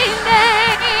holy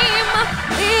name.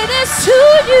 It is to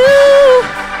you,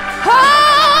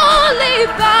 Holy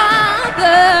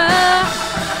Father,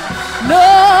 no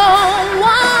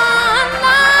one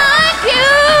like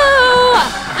you,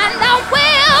 and I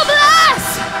will bless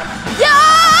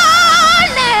your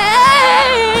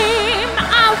name.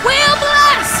 I will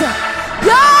bless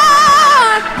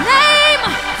your name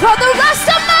for the rest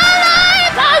of my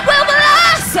life. I will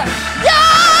bless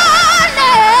your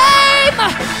name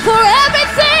for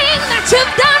everything that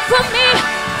you've done for me,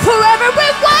 for every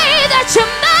way that you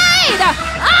made.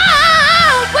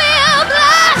 I will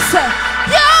bless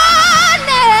your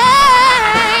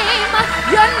name.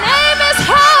 Your name is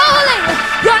holy.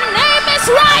 Your name is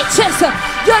righteous.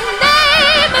 Your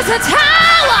name is a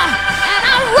tower, and I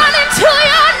run into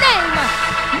your name.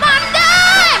 My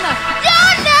name, your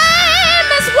name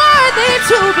is worthy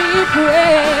to be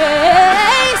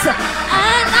praised,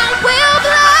 and I will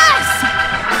bless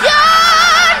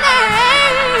your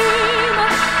name.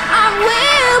 I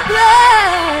will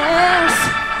bless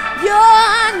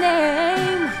your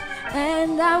name,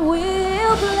 and I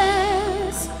will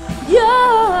bless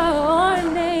your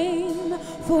name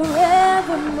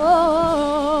forevermore.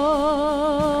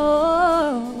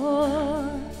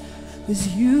 'Cause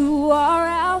you are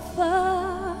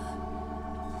Alpha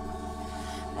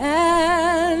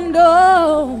and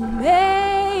Omega.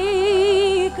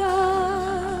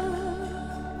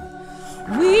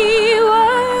 We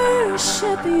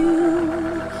worship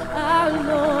you, our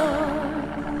Lord.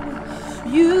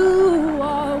 You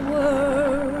are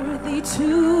worthy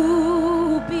to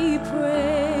be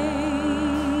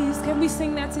praised. Can we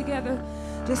sing that together?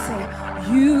 Just say,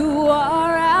 you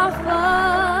are Alpha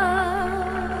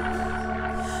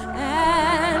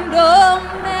and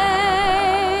Omega.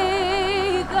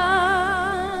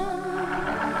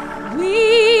 We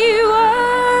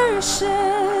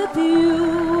worship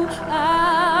you,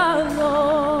 our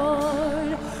Lord.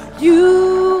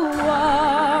 You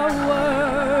are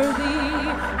worthy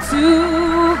to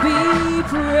be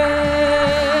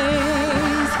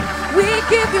praised. We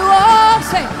give you all,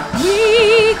 say, we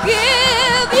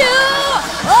give you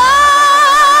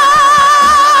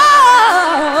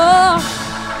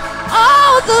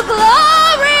all the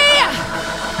glory.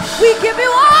 We give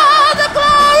you all the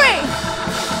glory.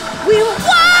 We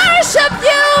worship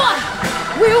you.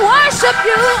 We worship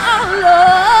you, our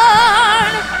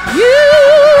Lord. You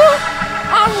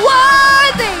are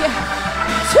worthy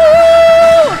to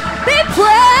be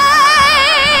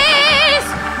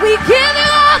praised. We give you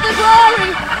all the glory.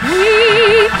 We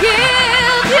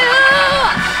give you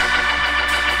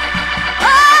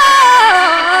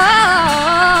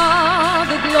all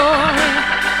the glory.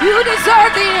 You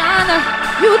deserve the honor.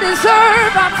 You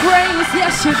deserve our praise.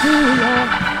 Yes, you do, Lord.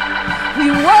 We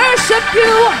worship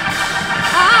you,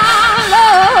 our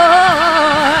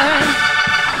Lord.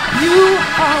 You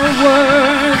are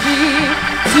worthy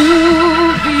to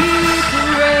be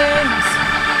praised.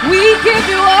 We give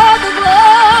you all the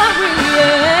glory,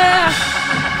 yeah.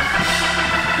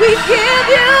 We give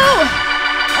you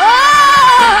all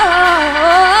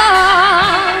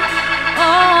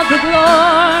the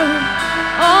glory,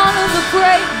 all of the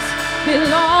praise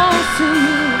belongs to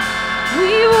you.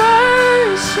 We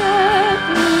worship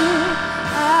you,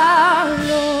 our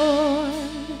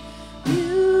Lord.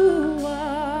 You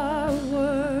are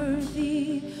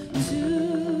worthy to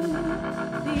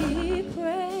be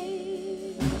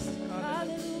praised.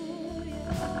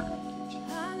 Hallelujah.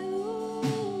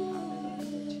 Hallelujah.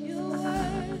 You're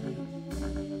worthy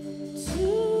to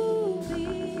be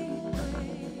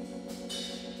praised.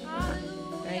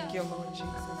 Hallelujah. Thank Thank you, Lord Jesus.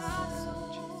 Yes,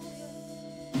 Lord Jesus.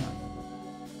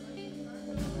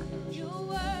 You're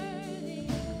worthy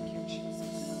Thank you,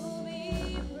 Jesus. to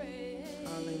be praised.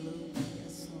 Hallelujah.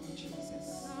 Yes, Lord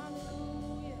Jesus.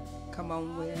 Hallelujah. Come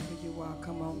on, wherever you are,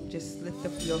 come on. Just lift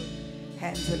up your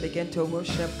hands and begin to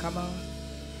worship. Come on.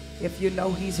 If you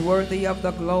know he's worthy of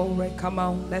the glory, come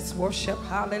on, let's worship.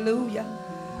 Hallelujah.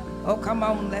 Oh, come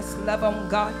on, let's love on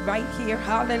God right here.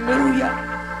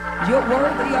 Hallelujah. You're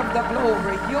worthy of the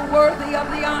glory. You're worthy of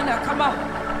the honor. Come on.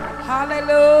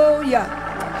 Hallelujah.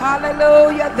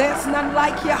 Hallelujah. There's none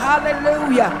like you.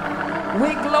 Hallelujah.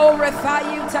 We glorify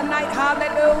you tonight.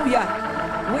 Hallelujah.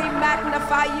 We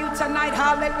magnify you tonight.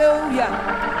 Hallelujah.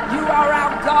 You are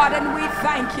our God and we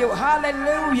thank you.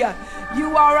 Hallelujah.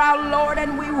 You are our Lord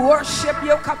and we worship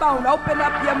you. Come on, open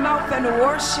up your mouth and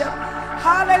worship.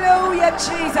 Hallelujah,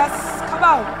 Jesus. Come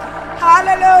on.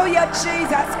 Hallelujah,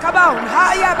 Jesus. Come on.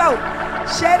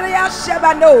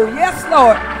 Yes,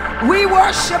 Lord. We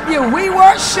worship you. We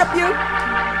worship you.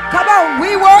 Come on.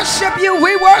 We worship you.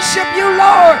 We worship you,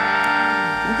 Lord.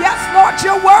 Yes, Lord.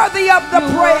 You're worthy of the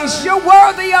praise. You're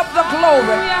worthy of the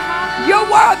glory. You're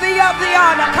worthy of the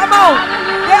honor. Come on.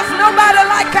 There's nobody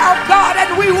like our God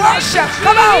and we worship.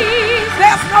 Come on.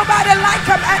 There's nobody like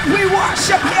him and we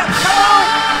worship him. Come on.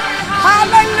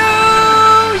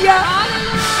 Hallelujah.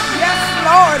 Yes,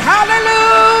 Lord.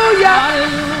 Hallelujah.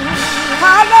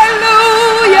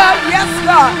 Hallelujah. Yes,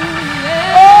 God.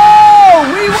 Oh,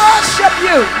 we worship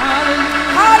you.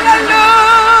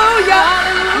 Hallelujah.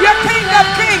 You're King of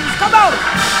Kings. Come on.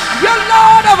 You're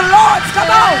Lord of Lords. Come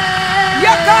on.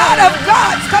 You're God of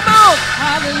gods. Come on.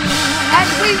 And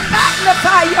we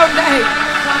magnify your name.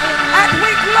 And we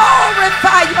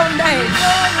glorify your name.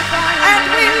 And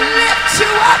we lift you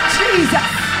up, Jesus.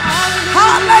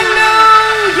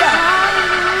 Hallelujah.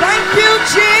 Thank you,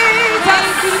 Jesus.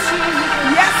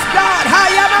 Yes, God.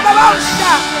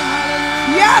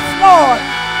 Yes, Lord.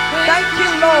 Thank you,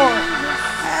 Lord.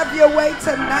 Have your way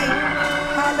tonight.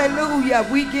 Hallelujah.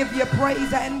 We give you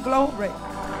praise and glory.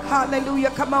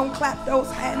 Hallelujah. Come on, clap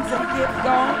those hands and give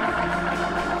God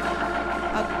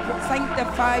a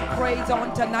sanctified praise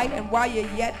on tonight. And while you're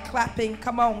yet clapping,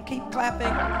 come on, keep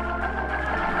clapping.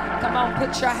 Come on,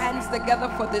 put your hands together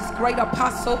for this great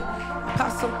apostle,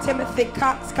 Apostle Timothy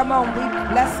Cox. Come on, we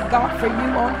bless God for you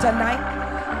on tonight.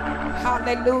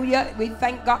 Hallelujah. We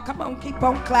thank God. Come on, keep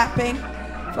on clapping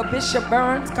for Bishop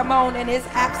Burns. Come on, in his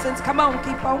absence. Come on,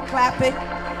 keep on clapping.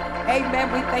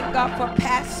 Amen. We thank God for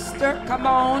Pastor. Come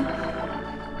on.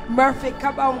 Murphy,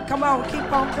 come on,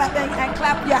 keep on clapping and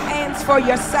clap your hands for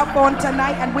yourself on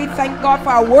tonight. And we thank God for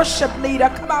our worship leader.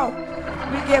 Come on.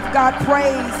 We give God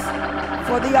praise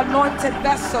for the anointed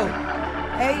vessel.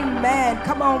 Amen.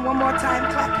 Come on, one more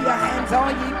time. Clap your hands,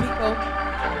 all ye people,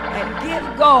 and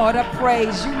give God a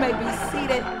praise. You may be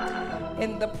seated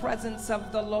in the presence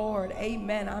of the Lord.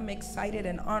 Amen. I'm excited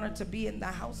and honored to be in the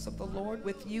house of the Lord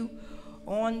with you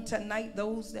on tonight.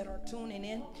 Those that are tuning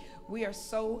in, we are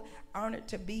so honored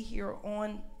to be here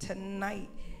on tonight.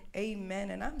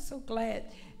 Amen. And I'm so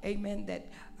glad, amen, that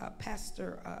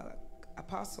Pastor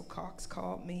Apostle Cox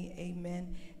called me.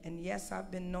 Amen. And yes,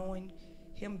 I've been knowing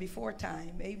him before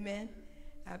time. Amen.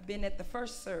 I've been at the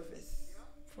first service.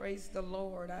 Praise the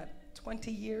Lord.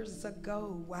 20 years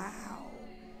ago. Wow.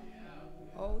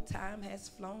 Oh, time has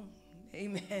flown.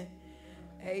 Amen.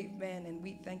 Amen. And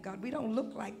we thank God. We don't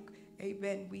look like,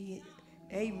 amen,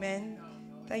 amen.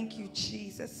 Thank you,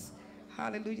 Jesus.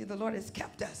 Hallelujah. The Lord has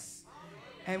kept us.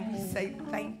 And we say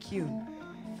thank you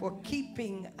for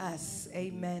keeping us.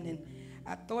 Amen. And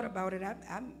I thought about it.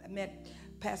 I met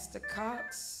Pastor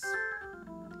Cox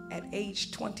at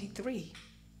age 23.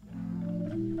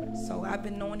 So I've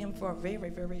been knowing him for a very,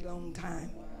 very long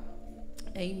time.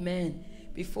 Amen.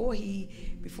 Before he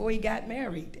got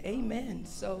married. Amen.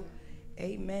 So,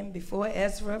 amen. Before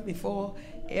Ezra, before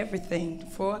everything,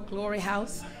 before Glory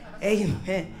House.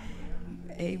 Amen.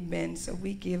 Amen. So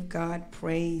we give God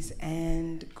praise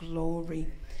and glory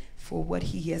for what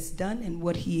he has done and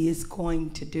what he is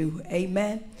going to do.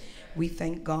 Amen. We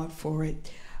thank God for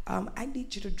it. I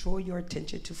need you to draw your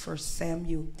attention to 1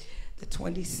 Samuel, the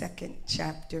 22nd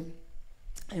chapter.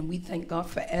 And we thank God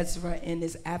for Ezra in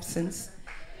his absence.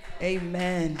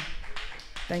 Amen.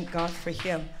 Thank God for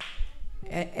him.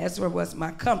 Ezra was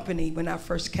my company when I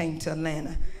first came to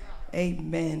Atlanta.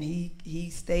 Amen. He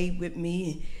stayed with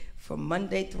me from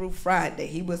Monday through Friday.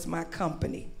 He was my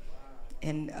company.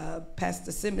 And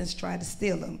Pastor Simmons tried to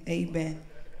steal him. Amen.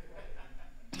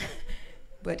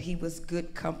 But he was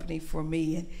good company for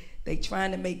me. And they trying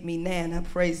to make me Nana.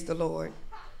 Praise the Lord.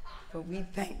 But we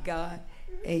thank God.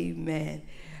 Amen.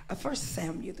 1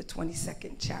 Samuel, the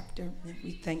 22nd chapter. And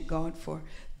we thank God for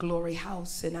Glory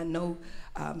House. And I know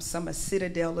some of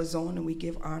Citadel is on, and we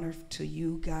give honor to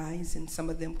you guys. And some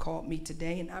of them called me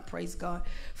today, and I praise God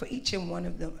for each and one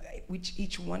of them,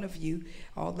 each one of you,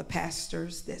 all the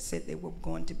pastors that said they were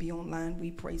going to be online.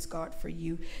 We praise God for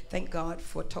you. Thank God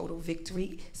for total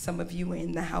victory. Some of you are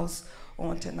in the house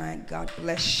on tonight. God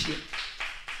bless you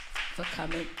for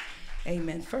coming.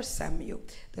 Amen. 1 Samuel,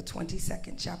 the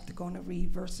 22nd chapter, going to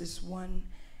read verses 1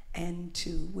 and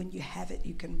 2. When you have it,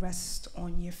 you can rest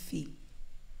on your feet.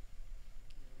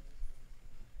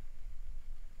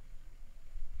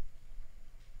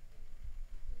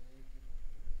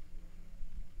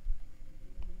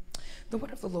 The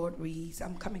word of the Lord reads,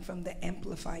 I'm coming from the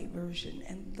Amplified Version,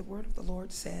 and the word of the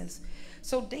Lord says,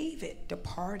 so David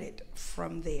departed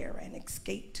from there and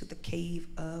escaped to the cave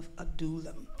of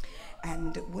Adullam.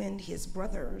 And when his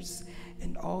brothers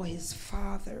and all his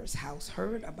father's house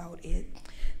heard about it,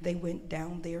 they went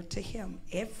down there to him,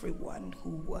 everyone who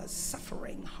was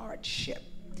suffering hardship,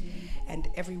 and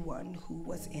everyone who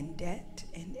was in debt,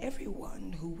 and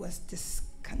everyone who was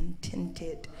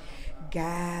discontented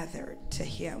gathered to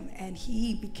him, and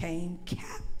he became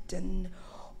captain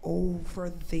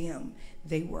over them.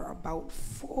 They were about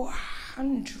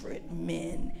 400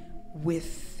 men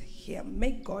with him.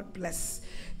 May God bless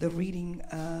the reading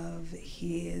of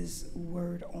his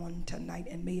word on tonight,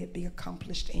 and may it be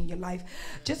accomplished in your life.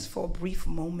 Just for a brief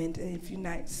moment, if you're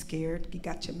not scared, you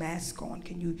got your mask on,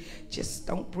 can you just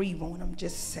don't breathe on them,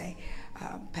 just say,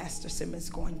 Pastor Simmons is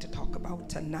going to talk about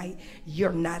tonight,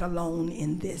 you're not alone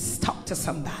in this. Talk to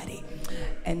somebody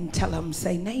and tell them,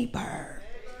 say, neighbor,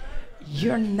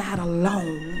 you're not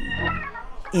alone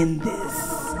in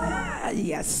this.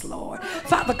 Yes, Lord.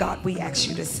 Father God, we ask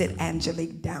you to sit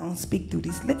Angelic down, speak through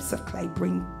these lips of clay,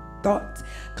 bring thoughts,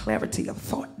 clarity of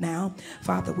thought now.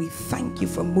 Father, we thank you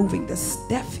for moving the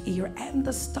deaf ear and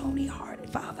the stony hearted,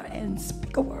 Father, and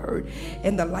speak a word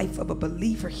in the life of a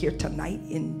believer here tonight.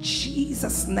 In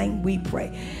Jesus' name we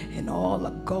pray. And all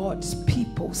of God's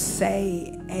people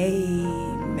say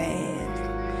amen.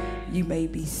 You may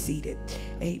be seated.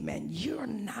 Amen. You're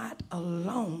not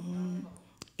alone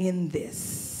in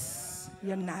this.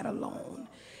 You're not alone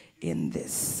in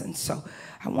this. And so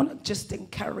I want to just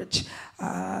encourage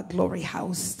Glory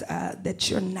House that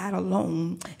you're not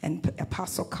alone, and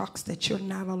Apostle Cox, that you're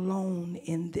not alone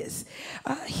in this.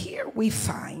 Here we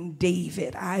find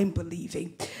David. I'm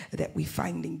believing that we're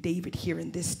finding David here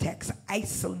in this text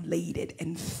isolated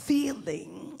and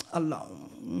feeling alone.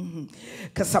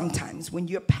 Because sometimes when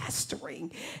you're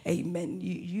pastoring, amen,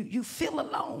 you feel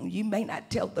alone. You may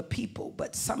not tell the people,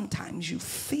 but sometimes you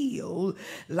feel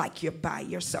like you're by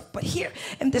yourself. But here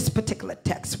in this particular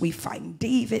text, we find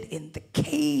David in the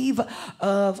cave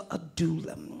of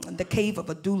Adullam. The cave of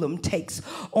Adullam takes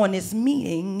on its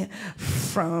meaning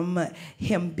from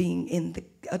him being in the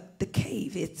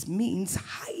cave. It means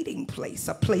hiding place,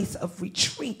 a place of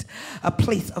retreat, a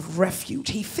place of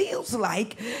refuge. He feels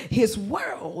like his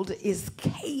world is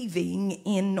caving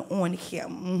in on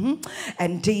him.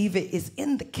 And David is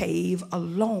in the cave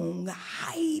alone,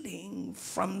 hiding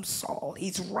from Saul.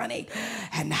 He's running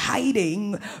and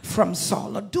hiding from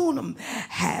Saul. Adullam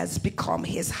has become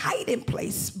his hiding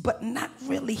place, but not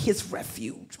really his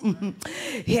refuge.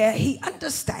 Yeah, he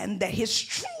understands that his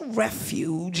true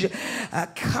refuge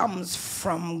comes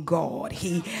from God.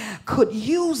 He could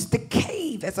use the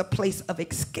cave as a place of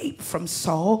escape from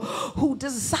Saul, who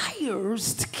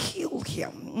desires to kill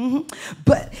him.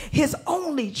 But his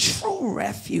only true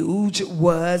refuge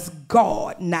was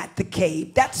God, not the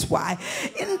cave. That's why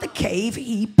in the cave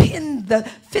he penned the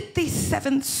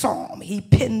 57th Psalm. He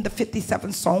penned the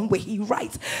 57th Psalm where he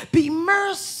writes, be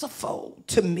merciful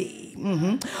to me.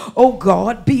 Oh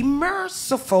God, be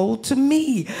merciful to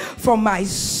me, for my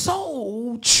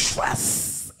soul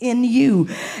trusts in you,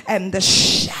 and the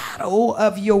shadow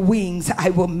of your wings I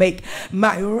will make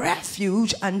my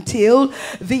refuge until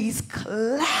these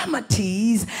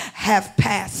calamities have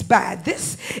passed by.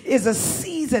 This is a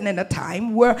season and a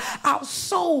time where our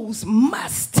souls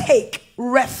must take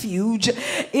refuge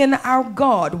in our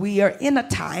God. We are in a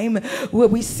time where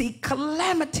we see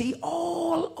calamity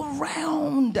all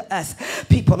around us.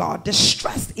 People are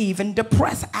distressed, even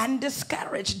depressed and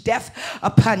discouraged. Death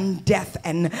upon death,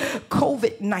 and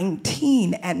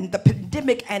COVID-19 and the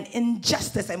pandemic and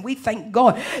injustice. And we thank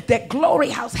God that Glory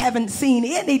House haven't seen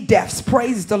any deaths.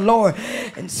 Praise the Lord.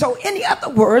 And so in other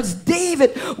words,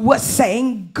 David was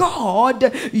saying,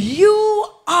 God, you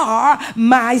are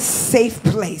my safe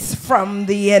place from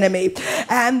the enemy.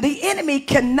 And the enemy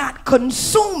cannot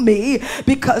consume me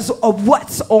because of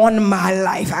what's on my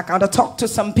life. I gotta talk to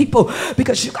some people,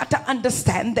 because you got to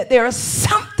understand that there is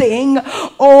something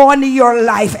on your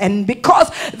life. And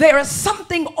because there is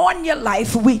something on your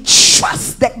life, we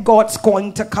trust that God's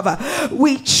going to cover.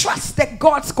 We trust that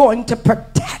God's going to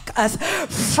protect us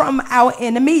from our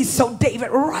enemies. So David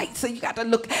writes, so you got to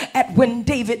look at when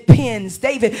David pens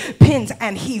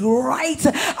and he writes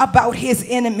about his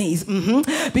enemies,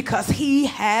 because he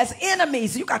has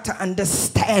enemies. You got to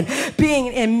understand, being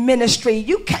in ministry,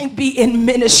 you can't be in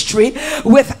ministry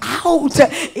without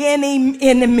any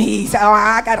enemies. Oh,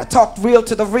 I got to talk real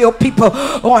to the real people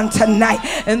on tonight.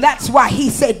 And that's why he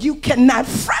said you cannot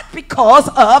fret because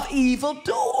of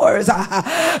evildoers,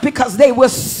 because they will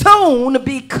soon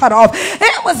be cut off.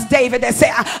 It was David that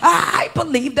said, I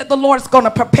believe that the Lord's going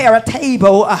to prepare a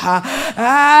table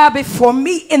before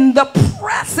me in the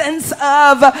presence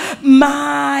of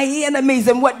my enemies.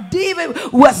 And what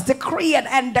David was decreeing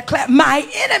and declared, my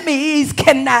enemies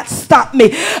cannot stop me.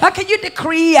 Can you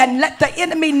decree and let the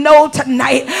enemy know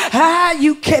tonight,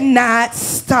 you cannot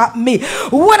stop me.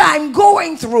 What I'm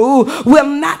going through will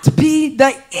not be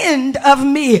the end of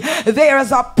me. There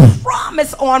is a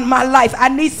promise on my life. I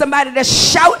need somebody to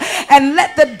shout and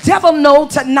let the devil know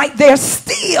tonight, there's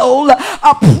still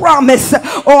a promise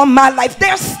on my life.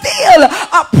 There's still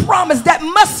a promise that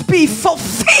must be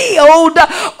fulfilled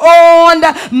on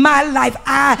my life.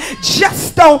 I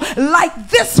just don't like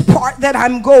this part that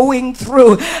I'm going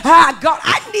through. God,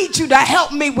 I need you to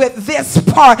help me with this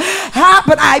part.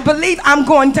 But I believe I'm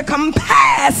going to come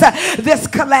past this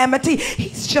calamity.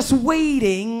 He's just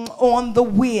waiting on the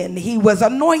wind he was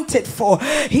anointed for.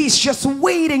 He's just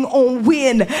waiting on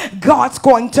when God's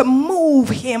going to move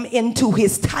him into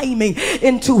his timing,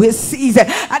 into his season.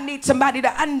 I need somebody to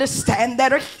understand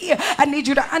that are here. I need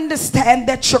you to understand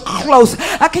that you're close.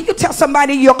 Can you tell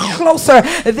somebody you're closer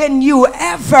than you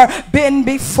ever been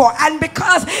before? And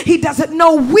because he doesn't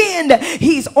know when,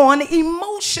 he's on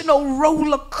emotional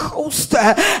roller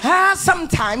coaster.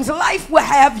 Sometimes life will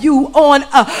have you on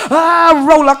a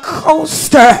roller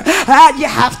coaster. You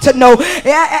have to know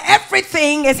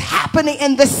everything is happening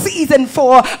in the season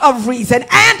for a reason,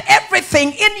 and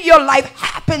everything in your life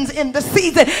happens in the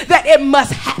season that it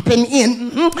must happen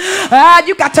in.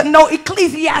 You got to know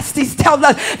Ecclesiastes tells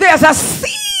us there's a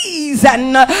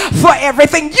season for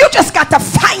everything. You just got to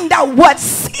find out what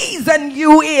season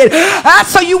you in,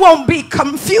 so you won't be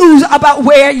confused about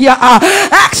where you are.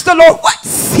 Ask the Lord, what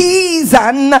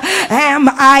season am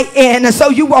I in? So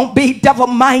you won't be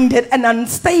double-minded and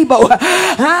unstable.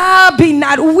 Be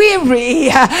not weary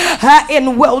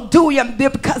in well-doing,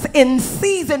 because in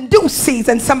season, due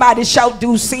season, somebody shall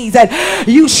do season,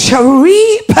 you shall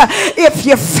reap if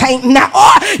you faint not.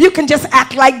 Or you can just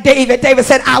act like David. David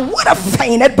said, I would have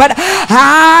fainted, but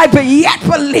I yet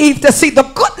believe to see the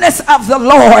goodness of the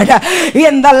Lord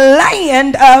in the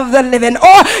land of the living.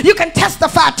 Or you can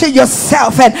testify to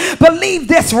yourself and believe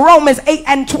this, Romans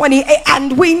 8:28,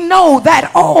 and we know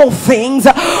that all things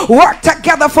work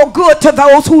together for good to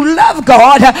those who love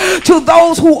God, to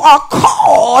those who are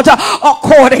called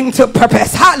according to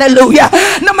purpose. Hallelujah.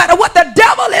 No matter what the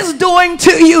devil is doing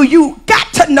to you, you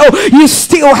got to know you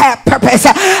still have purpose.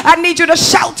 I need you to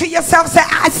shout to yourself, say,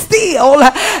 I still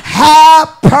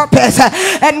have purpose,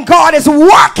 and God is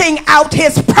working out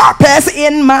his purpose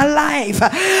in my life.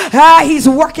 He's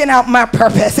working out my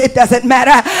purpose. It doesn't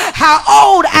matter how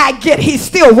old I get, he's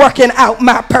still working out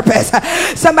my purpose.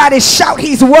 Somebody shout,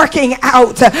 he's working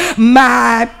out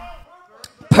my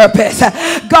purpose.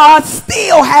 God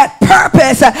still had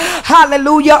purpose,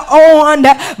 hallelujah, on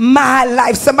my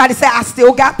life. Somebody say, I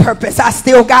still got purpose. I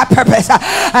still got purpose.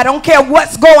 I don't care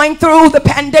what's going through the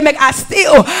pandemic, I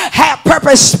still have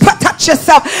purpose. Touch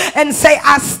yourself and say,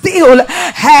 I still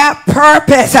have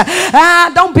purpose.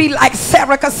 Don't be like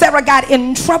Sarah, because Sarah got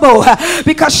in trouble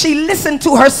because she listened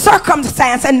to her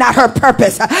circumstance and not her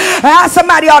purpose.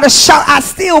 Somebody ought to shout, I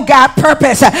still got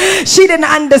purpose. She didn't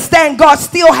understand God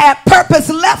still had purpose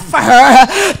left for her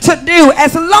to do.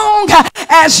 As long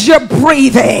as you're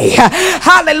breathing,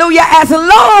 hallelujah, as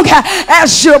long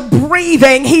as you're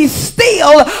breathing, he's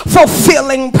still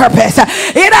fulfilling purpose.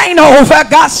 It ain't over.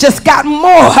 God's just got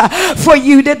more for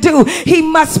you to do. He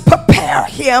must prepare prepare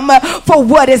him for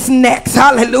what is next.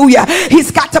 Hallelujah.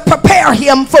 He's got to prepare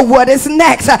him for what is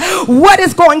next. What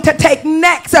is going to take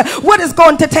next? What is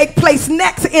going to take place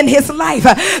next in his life?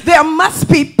 There must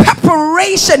be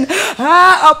preparation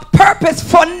of purpose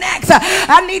for next.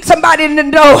 I need somebody to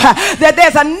know that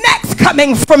there's a next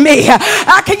coming for me.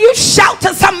 Can you shout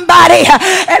to somebody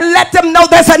and let them know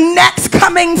there's a next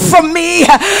coming for me?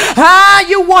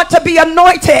 You want to be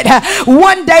anointed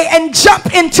one day and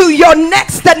jump into your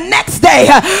next the next day,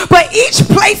 but each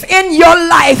place in your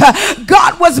life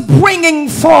God was bringing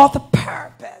forth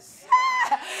purpose.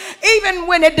 Even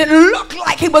when it didn't look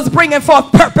like he was bringing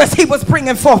forth purpose, he was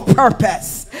bringing forth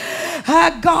purpose.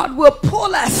 God will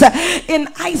pull us in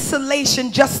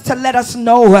isolation just to let us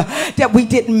know that we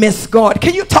didn't miss God.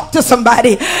 Can you talk to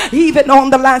somebody even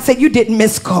on the line? Say, you didn't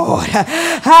miss God.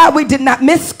 We did not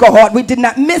miss God. We did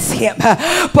not miss him,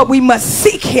 but we must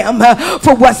seek him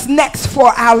for what's next for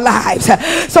our lives.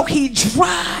 So he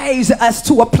drives us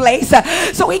to a place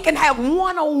so he can have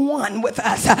one-on-one with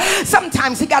us.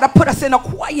 Sometimes he got to put us in a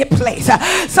quiet place.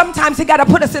 Sometimes he got to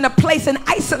put us in a place and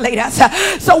isolate us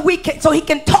so he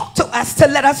can talk to us to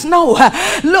let us know,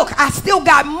 look, I still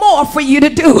got more for you to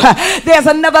do. There's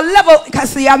another level,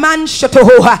 because the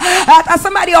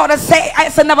somebody ought to say,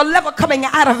 it's another level coming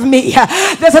out of me.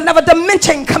 There's another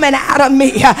dimension coming out of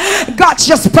me. God's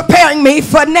just preparing me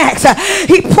for next.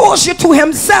 He pulls you to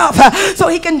himself so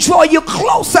he can draw you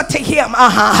closer to him.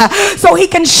 So he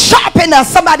can sharpen us.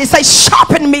 Somebody say,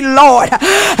 sharpen me, Lord.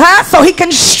 So he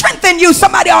can strengthen you.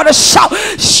 Somebody ought to shout,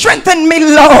 strengthen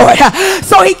me, Lord.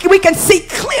 So we can see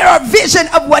clearer vision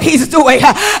of what he's doing.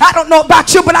 I don't know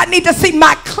about you, but I need to see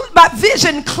my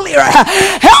vision clearer.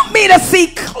 Help me to see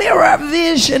clearer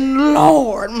vision,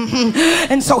 Lord.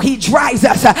 And so he drives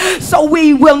us so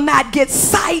we will not get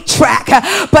sidetracked,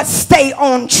 but stay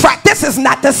on track. This is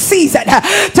not the season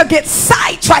to get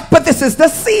sidetracked, but this is the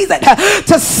season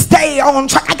to stay on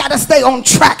track. I gotta stay on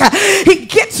track. He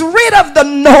gets rid of the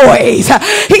noise.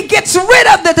 He gets rid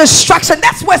of the distraction.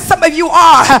 That's where some of you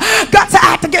are. God said,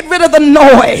 I had to get rid of the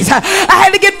noise. I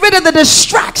had to get rid of the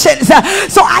distractions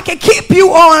so I can keep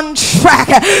you on track.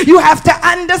 You have to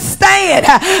understand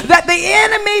that the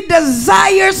enemy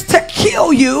desires to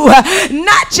kill you,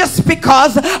 not just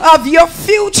because of your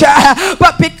future,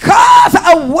 but because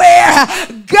of where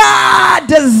God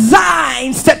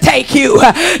designs to take you.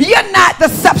 You're not the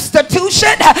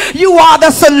substitution, you are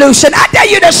the solution. I dare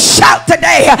you to shout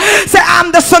today, say,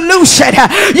 I'm the solution.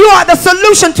 You are the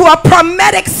solution to a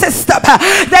prophetic system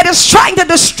that is trying to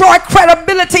destroy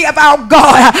credibility of our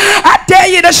God. I dare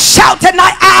you to shout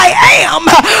tonight, I am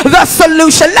the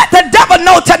solution. Let the devil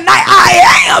know tonight, I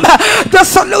am the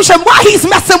solution. Why he's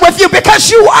messing with you?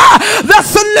 Because you are the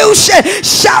solution.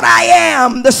 Shout, I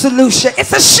am the solution.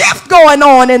 It's a shift going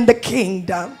on in the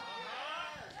kingdom,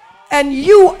 and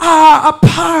you are a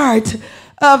part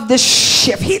of the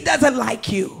shift. He doesn't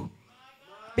like you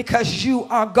because you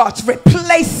are God's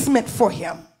replacement for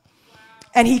him,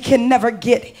 and he can never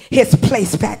get his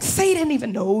place back. Satan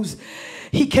even knows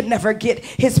he can never get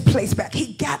his place back.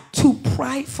 He got too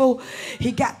prideful.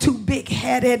 He got too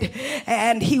big-headed,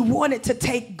 and he wanted to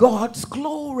take God's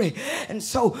glory. And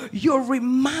so you're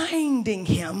reminding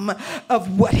him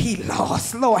of what he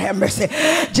lost. Lord have mercy.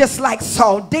 Just like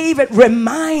Saul, David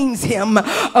reminds him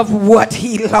of what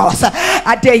he lost.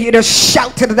 I dare you to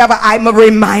shout to the devil, I'm a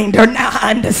reminder. Now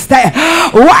I understand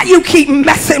why you keep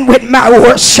messing with my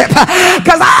worship,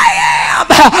 because I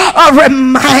am a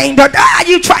reminder. Are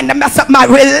you trying to mess up my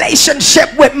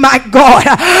relationship with my God?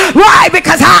 Why?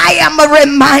 Because I am a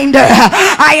reminder.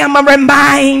 I am a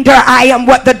reminder. I am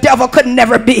what the devil could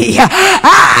never be.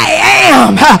 I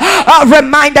am a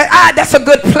reminder. That's a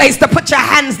good place to put your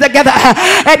hands together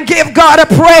and give God a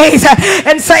praise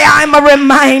and say, I'm a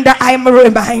reminder. I am a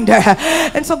reminder.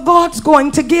 And so God's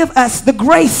going to give us the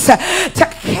grace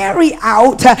to carry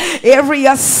out every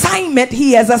assignment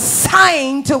he has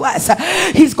assigned to us.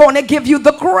 He's going to give you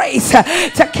the grace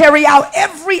to carry out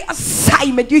every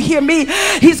assignment. You hear me?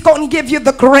 He's going to give you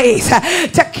the grace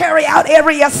to carry out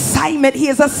every assignment he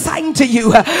has assigned to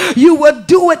you. You will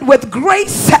do it with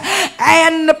grace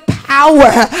and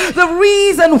power. The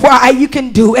reason why you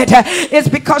can do it is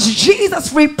because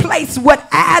Jesus replaced what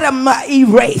Adam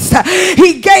erased.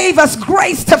 He gave us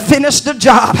grace to finish the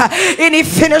job. Any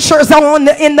finishers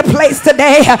in the place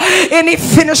today? Any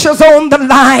finishers on the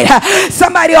line?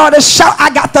 Somebody ought to shout,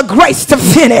 I got the grace to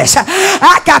finish.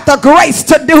 I got the grace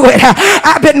to do it.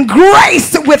 I've been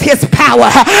graced with his power.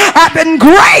 I've been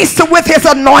graced with his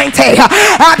anointing.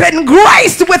 I've been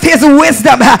graced with his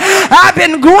wisdom. I've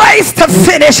been graced to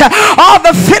finish All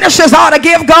the finishers ought to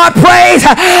give God praise.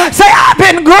 Say, I've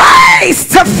been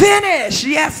graced to finish.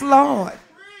 Yes, Lord.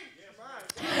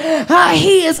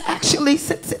 He is actually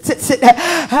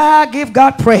give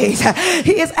God praise.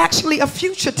 He is actually a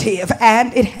fugitive,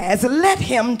 and it has led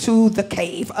him to the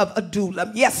cave of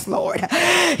Adullam. Yes, Lord.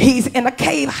 He's in a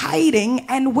cave hiding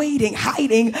and waiting,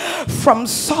 hiding from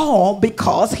Saul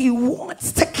because he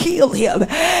wants to kill him,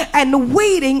 and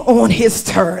waiting on his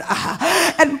turn.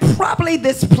 And probably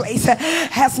this place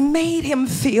has made him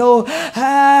feel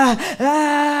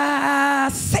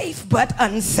safe but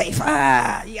unsafe.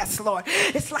 Yes, Lord.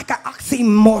 It's like an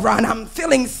oxymoron. I'm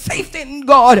feeling safe in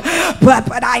God,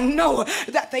 but I know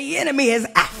that the enemy is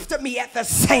after me at the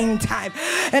same time.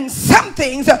 And some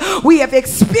things we have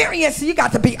experienced, you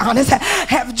got to be honest,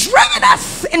 have driven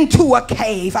us into a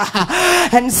cave.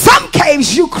 And some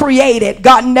caves you created,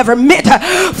 God never meant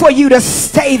for you to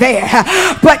stay there.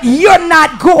 But you're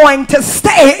not going to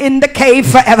stay in the cave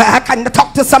forever. I can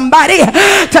talk to somebody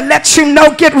to let you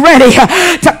know, get ready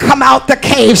to come out the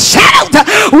cave. Shout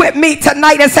with me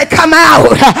tonight and say, come out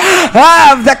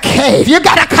of the cave. You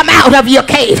got to come out of your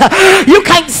cave. You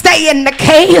can't stay in the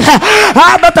cave.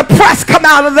 But the press come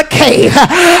out of the cave.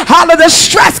 All of the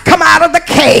stress come out of the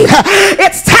cave.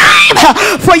 It's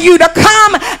time for you to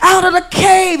come out of the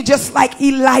cave, just like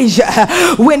Elijah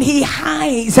when he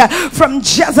hides from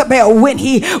Jezebel,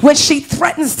 when she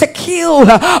threatens to kill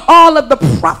all of the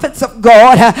prophets of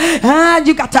God.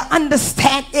 You got to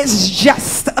understand it's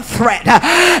just a threat.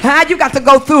 You got to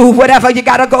go through whatever you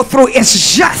got to go through.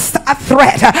 It's just a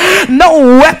threat.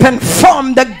 No weapon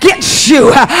formed against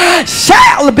you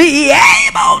shall be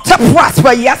able to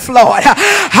prosper. Yes, Lord.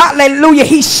 Hallelujah.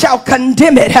 He shall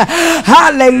condemn it.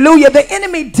 Hallelujah. The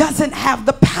enemy doesn't have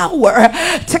the power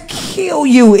to kill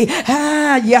you.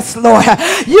 Yes, Lord.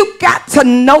 You got to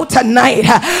know tonight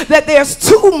that there's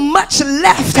too much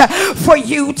left for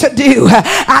you to do.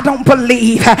 I don't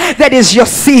believe that is your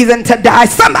season to die.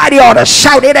 Somebody ought to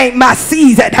shout, it ain't my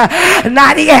season.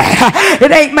 Not yet.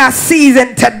 It ain't my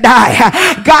season to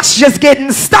die. God's just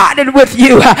getting started with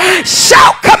you.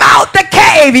 Shout, come out the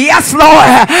cave. Yes, Lord.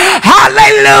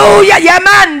 Hallelujah.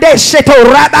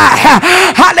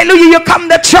 Hallelujah. You come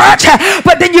to church,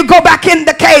 but then you go back in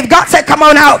the cave. God said, come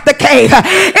on out the cave.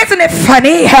 Isn't it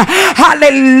funny?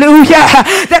 Hallelujah.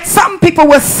 That some people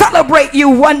will celebrate you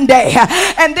one day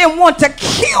and then want to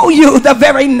kill you the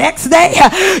very next day.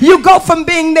 You go from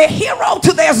being their hero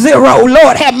to their zero.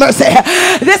 Lord have mercy.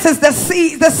 This is the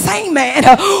same man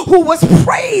who was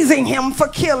praising him for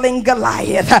killing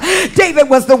Goliath. David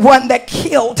was the one that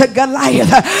killed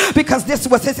Goliath because this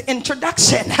was his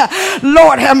introduction.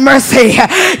 Lord have mercy.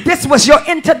 This was your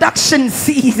introduction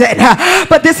season,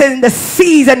 but this is the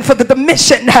season for the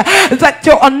mission that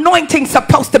your anointing's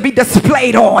supposed to be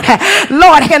displayed on.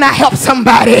 Lord, can I help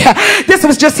somebody? This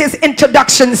was just his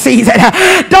introduction season.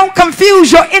 Don't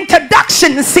confuse your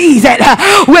introduction season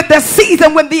with the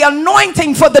season when the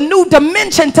anointing for the new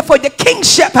dimension for the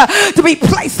kingship to be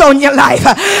placed on your life.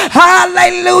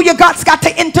 Hallelujah. God's got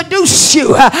to introduce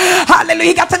you. Hallelujah.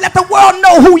 You got to let the world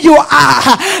know who you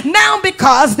are. Now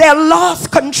because they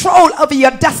lost control of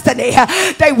your destiny,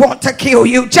 they want to kill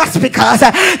you. Just because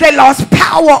they lost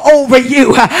power over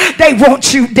you, they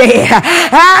want you dead.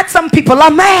 Some people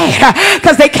are mad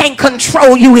because they can't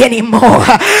control you anymore.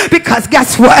 Because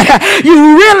guess what?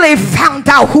 You really found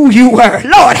out who you were.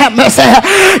 Lord have mercy.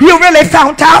 You really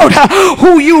found out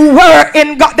who you were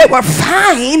in God. They were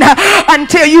fine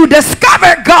until you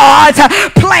discovered God's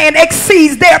plan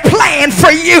exceeds their plan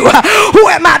for you. Who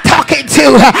am I talking to?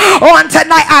 On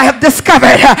tonight, I have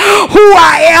discovered who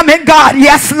I am in God.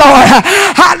 Yes, Lord.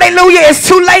 Hallelujah. It's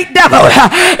too late, devil.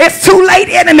 It's too late,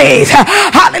 enemies.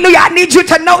 Hallelujah. I need you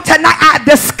to know tonight I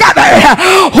discovered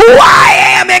who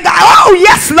I am in God. Oh,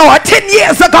 yes, Lord. 10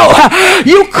 years ago,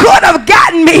 you could have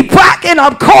gotten me back in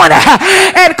a corner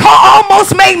and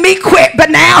almost made me quit. But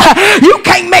now, you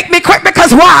can't make me quit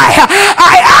because why?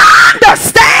 I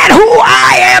understand who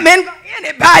I am in God.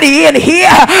 Anybody in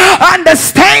here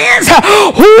understands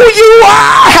who you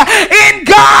are in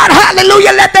God?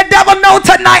 Hallelujah. Let the devil know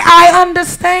tonight, I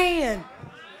understand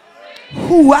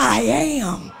who I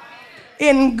am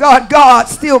in God. God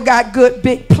still got good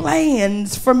big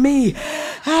plans for me.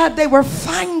 They were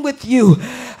fine with you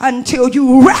until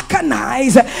you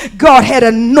recognize God had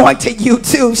anointed you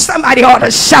too. Somebody ought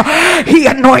to shout, he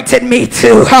anointed me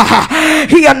too.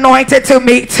 He anointed to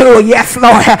me too. Yes,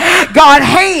 Lord. God's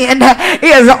hand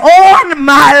is on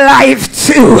my life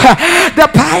too. The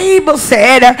Bible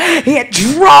said it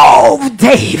drove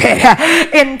David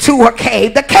into a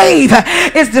cave. The cave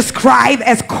is described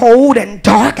as cold and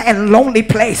dark and lonely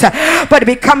place, but it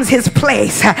becomes his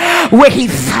place where he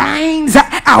finds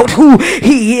out who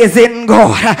he is in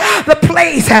God. The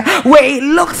place where it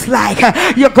looks like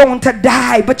you're going to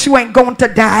die, but you ain't going to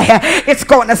die. It's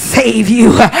going to save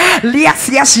you. Yes,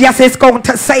 yes, yes, it's going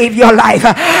to save your life.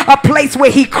 A place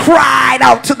where he cried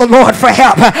out to the Lord for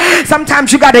help.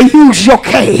 Sometimes you got to use your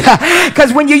cave,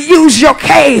 because when you use your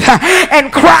cave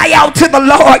and cry out to the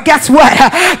Lord, guess what?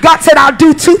 God said, I'll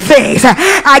do two things.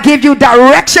 I give you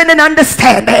direction and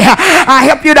understanding. I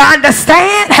help you to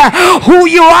understand who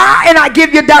you are, and I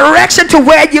give you direction to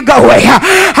where you're going.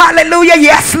 Hallelujah.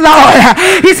 Yes,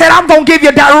 Lord. He said, I'm going to give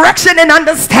you direction and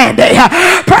understanding.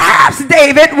 Perhaps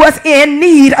David was in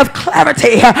need of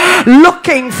clarity,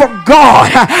 looking for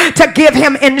God to give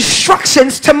him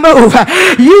instructions to move.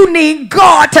 You need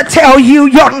God to tell you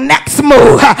your next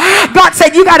move. God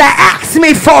said, you got to ask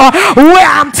me for where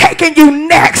I'm taking you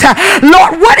next.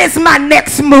 Lord, what is my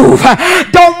next move?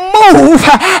 Don't move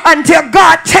until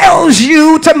God tells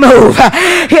you to move.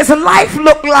 His life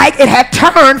looked like it had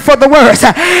turned for the worse.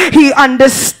 He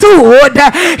understood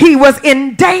he was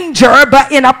in danger,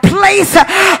 but in a place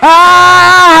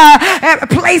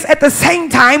at the same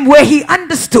time where he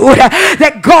understood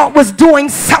that God was doing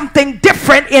something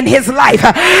different in his life.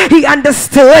 He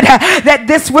understood that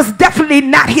this was definitely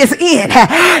not his end.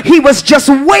 He was just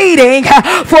waiting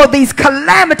for these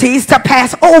calamities to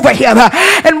pass over him.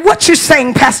 And what you're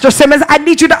saying, Pastor Simmons, I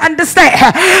need you to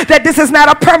understand that this is not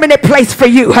a permanent place for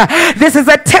you. This is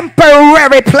a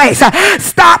temporary place.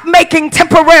 Stop making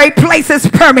temporary places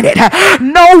permanent.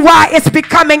 Know why it's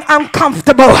becoming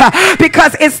uncomfortable,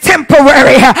 because it's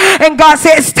temporary. And God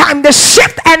says it's time to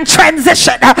shift and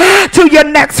transition to your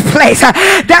next place.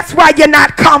 That's why you're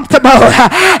not comfortable.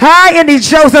 And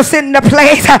Joseph's in the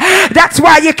place. That's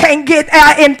why you can't get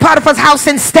in Potiphar's house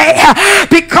and stay,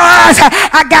 because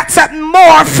I got something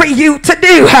more for you to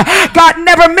do. God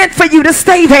never meant for you to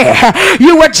stay there.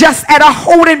 You were just at a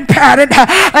holding pattern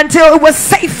until it was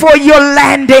safe for your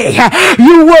landing.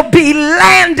 You will be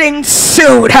landing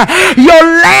soon. Your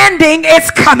landing is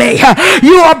coming.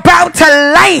 You're about to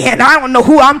land. I don't know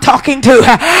who I'm talking to,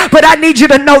 but I need you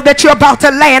to know that you're about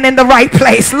to land in the right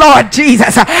place. Lord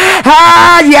Jesus.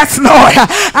 Yes, Lord.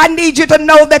 I need you to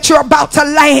know that you're about to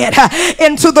land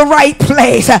into the right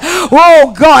place.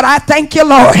 Oh God, I thank you,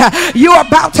 Lord. You're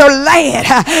about to land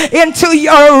into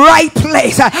your right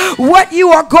place. What you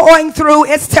are going through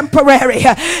is temporary.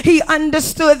 He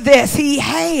understood this. He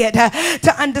had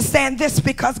to understand this,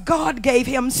 because God gave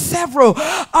him several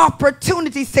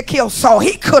opportunities to kill Saul.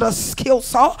 He could have killed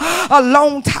Saul a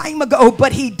long time ago,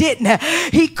 but he didn't.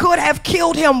 He could have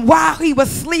killed him while he was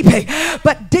sleeping,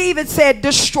 but David said,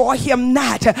 destroy him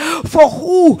not. For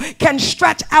who can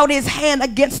stretch out his hand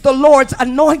against the Lord's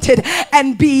anointed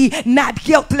and be not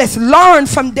guiltless? Learn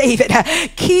from David.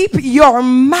 Keep your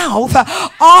mouth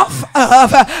off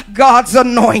of God's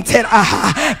anointed.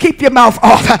 Keep your mouth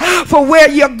off. For where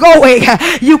you're going,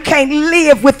 you can't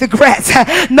live with regrets.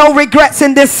 No regrets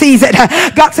in this season.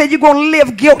 God said you're going to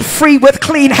live guilt-free with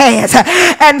clean hands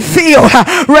and feel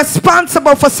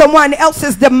responsible for someone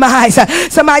else's demise.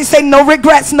 Somebody say, no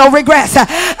regrets, no regrets.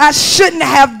 I shouldn't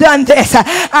have done this.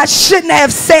 I shouldn't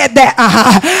have said that.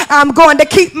 I'm going to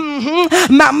keep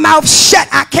my mouth shut.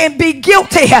 I can't be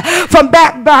guilty from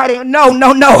backbiting. No.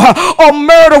 Or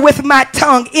murder with my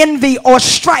tongue, envy or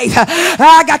strife.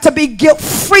 I got to be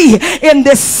guilt-free in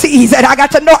this season. I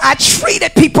got to know I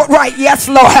treated people right. Yes,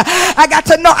 Lord. I got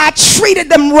to know I treated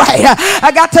them right.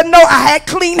 I got to know I had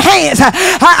clean hands.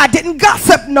 I didn't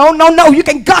gossip. No. You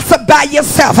can gossip by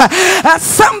yourself.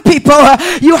 Some people,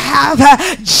 you have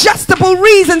justifiable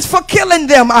reasons for killing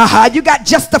them. You got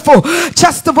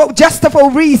justifiable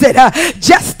reason,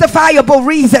 justifiable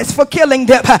reasons for killing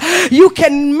them. You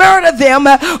can murder them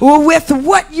with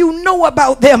what you know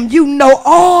about them. You know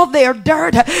all their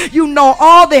dirt. You know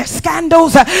all their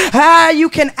scandals. You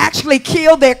can actually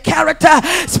kill their character,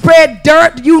 spread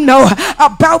dirt, you know,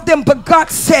 about them. But God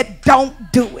said,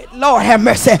 don't do it. Lord have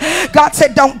mercy. God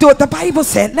said, don't do it. The Bible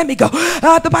said, let me go.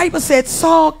 The Bible said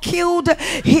Saul killed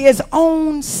his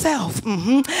own self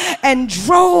and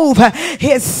drove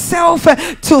himself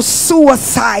to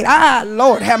suicide. tonight. Ah,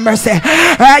 Lord have mercy.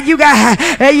 You got,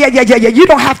 you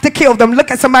don't have to kill them.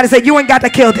 Look at somebody and say, you ain't got to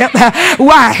kill them.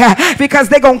 Why? Because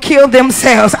they're going to kill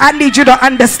themselves. I need you to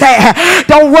understand.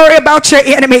 Don't worry about your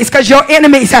enemies, because your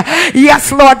enemies,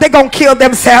 yes, Lord, they're going to kill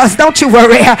themselves. Don't you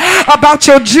worry about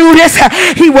your Judas.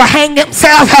 He will hang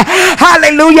himself.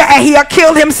 Hallelujah. And he'll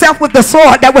kill himself with the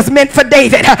sword that was meant for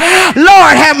David.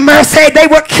 Lord have mercy. They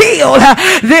will kill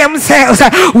themselves.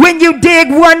 When you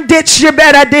dig one ditch, you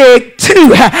better dig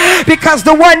two, because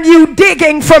the one you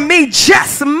digging for me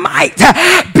just might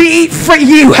be for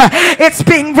you. It's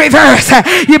being reversed.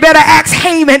 You better ask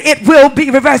Haman. It will be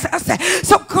reversed.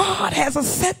 So God has a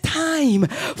set time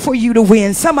for you to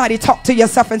win. Somebody talk to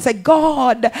yourself and say,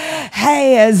 God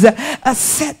has a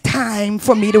set time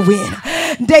for me to win.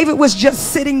 David was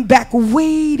just sitting back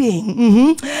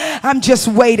waiting. I'm just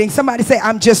waiting. Somebody say,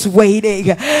 I'm just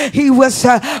waiting. He was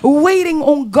waiting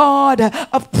on God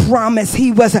of promise.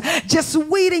 He was just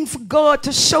waiting for God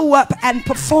to show up and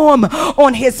perform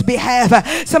on his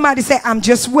behalf. Somebody say, I'm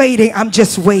just waiting. I'm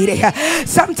just waiting.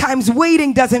 Sometimes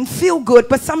waiting doesn't feel good,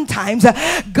 but sometimes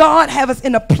God has us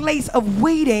in a place of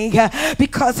waiting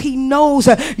because he knows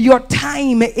your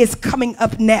time is coming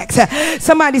up next.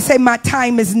 Somebody say, my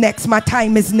time is next. My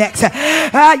time is next.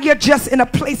 You're just in a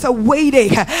place of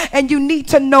waiting, and you need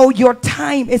to know your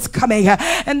time is coming.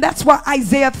 And that's why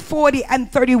Isaiah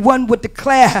 40:31 would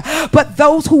declare, but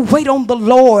those who wait on the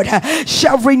Lord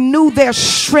shall renew their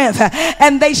strength,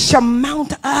 and they shall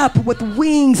mount up with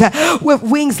wings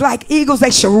like eagles.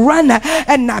 They shall run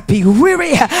and not be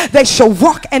weary. They shall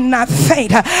walk and not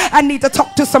faint. I need to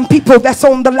talk to some people that's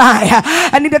on the line.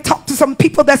 I need to talk to some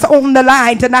people that's on the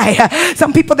line tonight.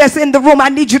 Some people that's in the room. I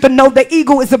need you to know the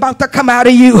eagle is about to come out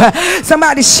of you.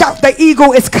 Somebody shout, the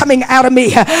eagle is coming out of me.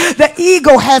 The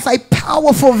eagle has a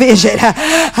powerful vision.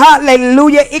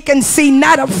 Hallelujah. It can see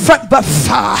not up front but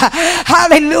far.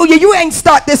 Hallelujah. You ain't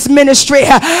start this ministry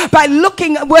by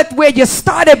looking at where you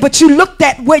started, but you looked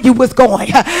at where you was going.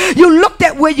 You looked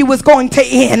at where you was going to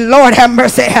end. Lord have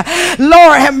mercy.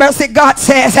 Lord have mercy. God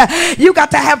says you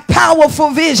got to have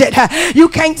powerful vision. You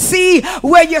can't see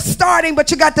where you're starting,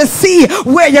 but you got to see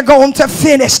where you're going to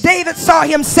finish. David saw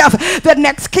himself the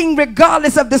next king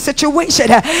regardless of the situation.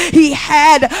 He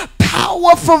had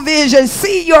powerful vision.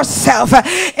 See yourself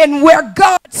in where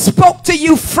God spoke to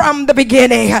you from the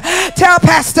beginning. Tell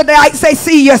Pastor tonight, say,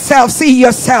 see yourself, see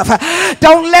yourself.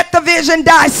 Don't let the vision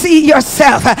die. See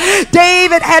yourself.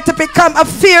 David had to become a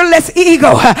fearless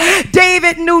eagle.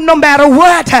 David knew no matter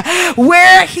what,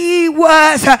 where he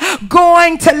was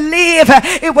going to live,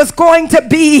 it was going to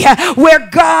be where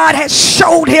God had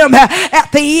showed him at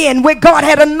the end, where God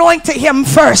had anointed him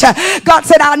first. God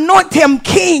said, I anoint him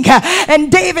king, and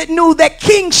David knew that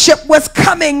kingship was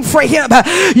coming for him.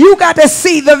 You got to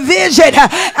see the vision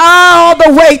all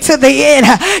the way to the end.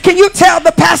 Can you tell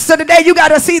the pastor today, you got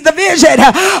to see the vision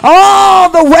all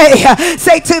the way,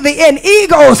 say, to the end.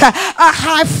 Eagles are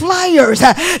high flyers.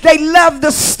 They love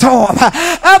the storm.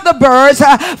 Other birds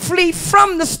flee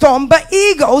from the storm, but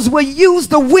eagles will use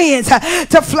the winds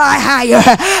to fly higher.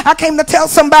 I came to tell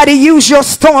somebody, use your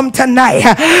storm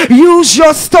tonight. Use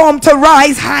your storm to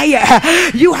rise higher.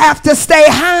 You have to stay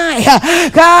high.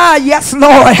 God, yes,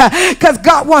 Lord, because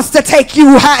God wants to take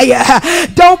you higher.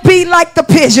 Don't be like the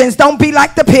pigeons. Don't be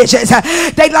like the pigeons.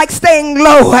 They like staying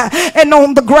low and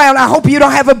on the ground. I hope you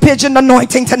don't have a pigeon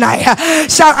anointing tonight.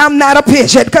 Shout, I'm not a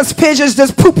pigeon, because pigeons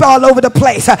just poop all over the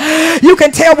place. You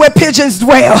can tell where pigeons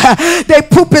dwell. Their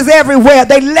poop is everywhere.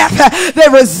 They left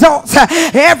their results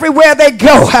everywhere they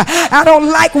go. I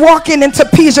don't like walking into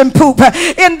pigeon poop.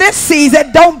 In this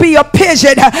season, don't be a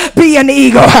pigeon, be an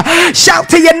eagle. Shout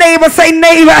to your neighbor, say,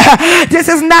 neighbor, this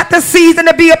is not the season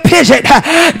to be a pigeon.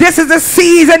 This is the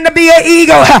season to be an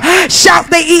eagle. Shout,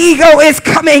 the eagle is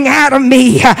coming out of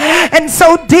me. And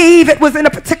so David was in a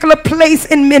particular place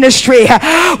in ministry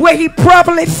where he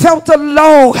probably felt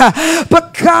alone,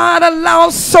 but God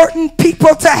allowed certain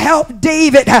people to help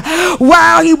David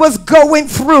while he was going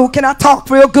through. Can I talk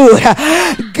real good?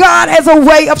 God has a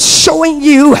way of showing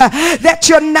you that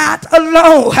you're not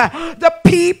alone. The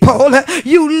people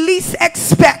you least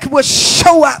expect will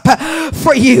show up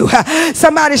for you.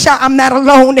 Somebody shout, I'm not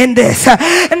alone in this.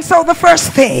 And so the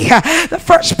first thing, the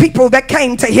first people that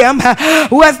came to him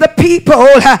was the people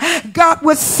God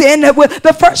would send.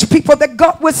 The first people that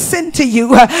God would send to you,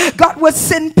 God would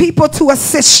send people to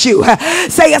assist you.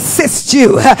 Say, assist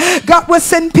you. God will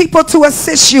send people to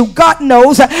assist you. God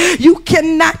knows you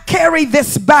cannot carry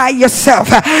this by yourself.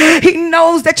 He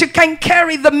knows that you can't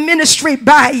carry the ministry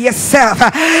by yourself.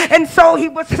 And so he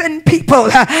will send people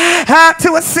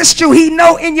to assist you. He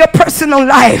know in your personal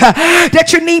life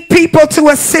that you need people to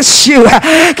assist you.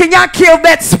 Can y'all kill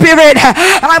that spirit?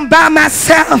 I'm by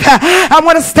myself. I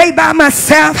want to stay by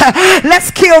myself.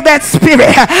 Let's kill that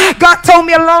spirit. God told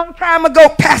me a long time ago,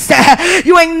 Pastor,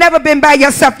 you ain't never been by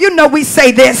yourself. You know we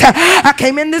say this. I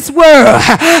came in this world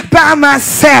by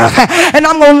myself and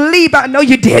I'm going to leave. I know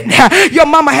you didn't. Your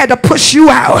mama had to push you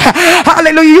out.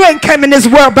 Hallelujah. You ain't came in this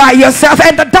world by yourself,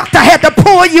 and the doctor had to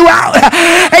pull you out,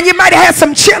 and you might have had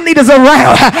some cheerleaders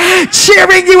around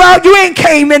cheering you out. You ain't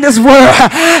came in this world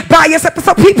by yourself.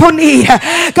 So people need,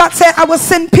 God said, I will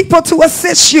send people to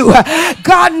assist you.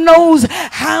 God knows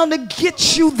how to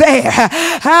get you there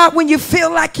when you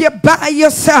feel like you're by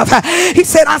yourself. He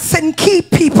said, I send key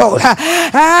people.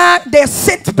 They're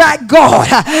sent by God.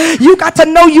 You got to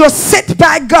know you're sent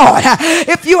by God.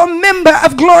 If you're a member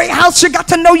of Glory House, you got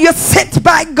to know you're sent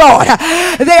by God.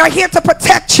 They are here to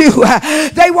protect you.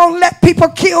 They won't let people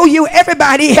kill you.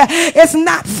 Everybody is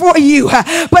not for you,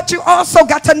 but you also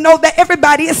got to know that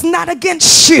everybody is not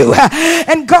against you.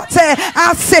 And God said,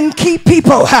 I'll send key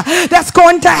people that's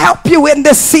going to help you in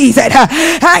this season.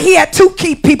 He had two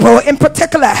key people in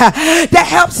particular that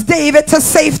helps David to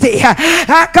safety.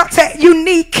 God said, you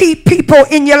need key people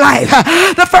in your life.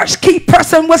 The first key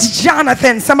person was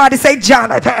Jonathan. Somebody say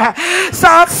Jonathan,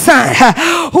 Saul's son,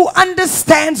 who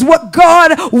understands what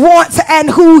God wants and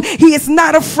who he is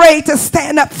not afraid to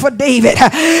stand up for David.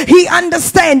 He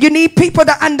understands. You need people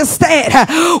to understand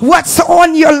what's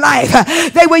on your life.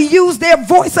 They will use their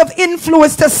voice of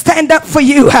influence to stand up for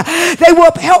you. They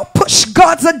will help push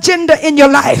God's agenda in your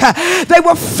life. They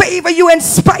will favor you in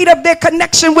spite of their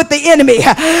connection with the enemy.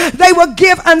 They will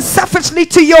give unselfishly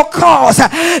to your cause.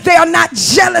 They are not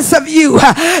jealous of you.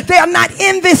 They are not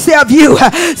envious of you.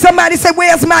 Somebody say,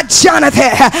 where's my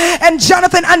Jonathan? And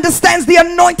Jonathan understands the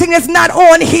anointing is not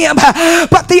on him,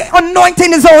 but the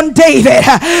anointing is on David.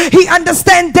 He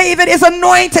understands David is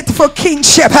anointed for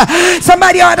kingship.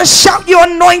 Somebody ought to shout, you're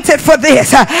anointed for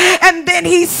this. And then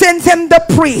he sends him the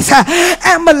priest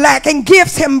Amalek and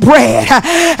gives him bread,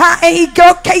 and he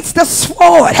locates the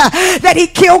sword that he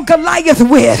killed Goliath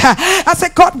with. I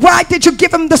said, God, why did you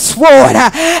give him the sword,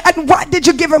 and why did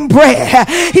you give him bread?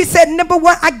 He said, number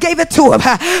one, I gave it to him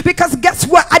because guess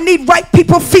what? I need right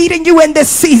people feeding you in this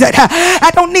season.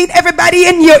 I don't need everybody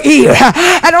in your ear.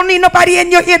 I don't need nobody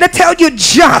in your ear to tell you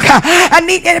junk. I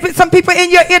need some people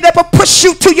in your ear that will push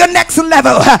you to your next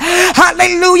level.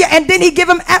 Hallelujah. And then he give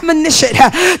him admonition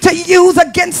to use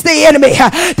against the enemy.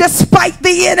 Despite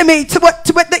the enemy, to what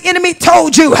the enemy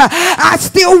told you, I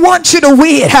still want you to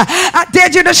win. I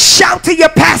dare you to shout to your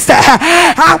pastor,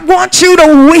 I want you to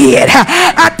win.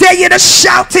 I dare you to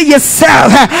shout to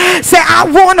yourself, say, I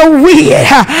want to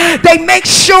win. They make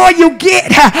sure you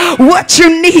get what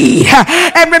you need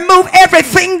and remove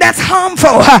everything that's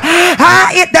harmful,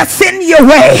 that's in your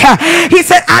way. He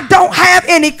said, I don't have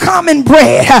any common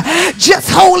bread, just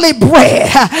holy bread.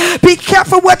 Be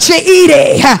careful what you're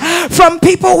eating from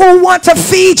people who want to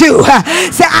feed you.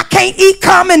 Say, I can't eat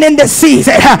common in this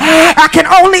season. I can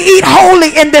only eat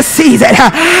holy in this season.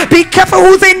 Be careful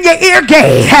who's in your ear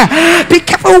gate. Be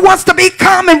careful who wants to be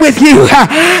common with you,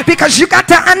 because you got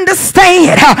to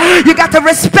understand, you got to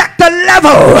respect the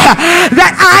level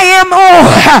that I am on.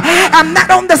 I'm not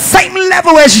on the same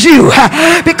level as you,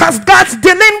 because God's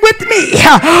dealing with me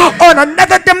on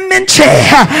another dimension.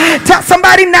 Tell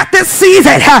somebody, not this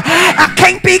season. I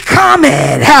can't be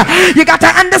common. You got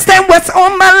to understand what's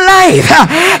on my life.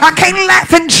 I can't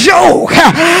laugh and joke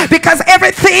because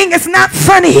everything is not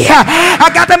funny. I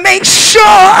got to make sure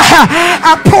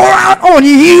I pour out on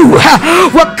you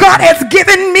what God has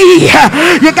given me.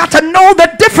 You got to know the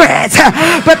difference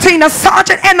between a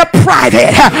sergeant and a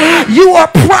private. You are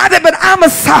private, but I'm a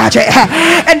sergeant.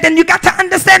 And then you got to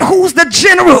understand who's the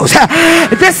generals.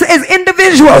 This is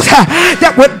individuals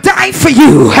that would die for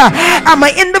you. I'm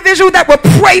an individual that will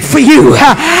pray for you.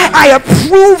 I have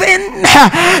proven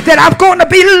that I'm going to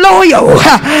be loyal.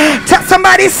 Tell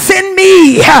somebody, send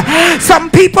me some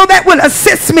people that will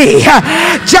assist me.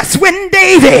 Just when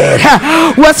David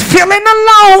was feeling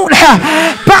alone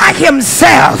by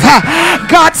himself,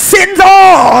 God sends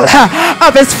all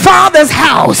of his father's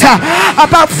house,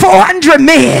 about 400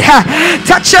 men.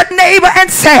 Touch your neighbor and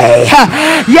say,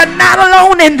 you're not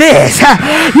alone in this.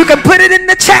 You can put it in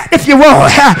the chat if you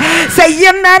want. Say,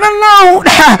 you're not alone.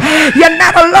 You're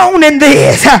not alone in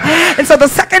this. And so the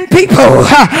second people,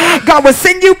 God will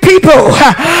send you people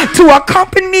to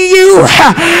accompany you.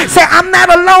 Say, I'm not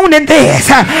alone in this.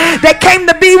 They came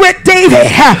to be with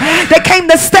David. They came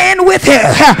to stand with him.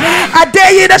 I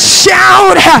dare you to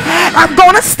shout, I'm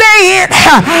going to stand.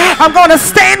 I'm going to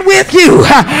stand with you.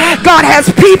 God has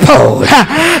there's people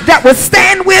that will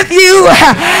stand with you.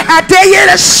 I dare you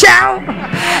to shout,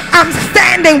 I'm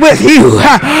standing with you.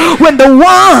 When the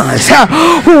ones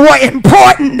who were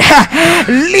important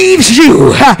leaves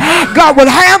you, God will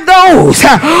have those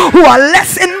who are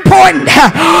less important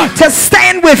to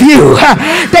stand with you.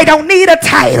 They don't need a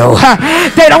title.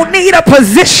 They don't need a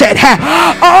position.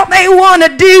 All they want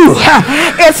to do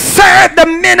is serve the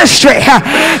ministry.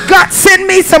 God, send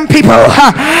me some people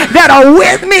that are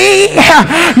with me.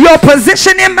 Your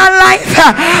position in my life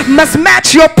must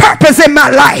match your purpose in my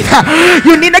life.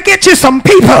 You need to get you some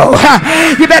people.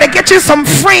 You better get you some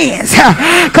friends,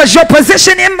 because your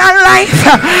position in my life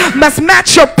must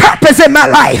match your purpose in my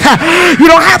life. You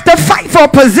don't have to fight for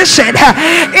a position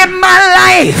in my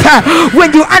life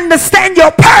when you understand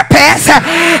your purpose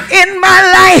in my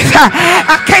life.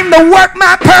 I came to work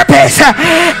my purpose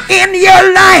in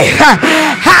your life.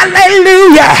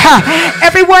 Hallelujah.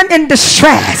 Everyone in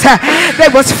distress, they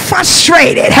was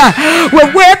frustrated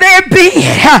with where they've been.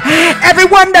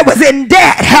 Everyone that was in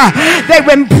debt, they've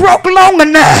been broke long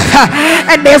enough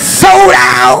and they're sold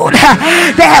out.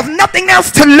 They have nothing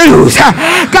else to lose.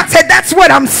 God said, that's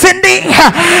what I'm sending,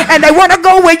 and they want to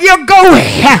go where you're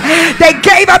going. They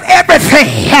gave up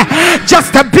everything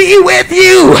just to be with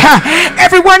you.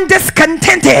 Everyone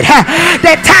discontented,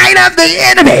 they're tired of the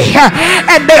enemy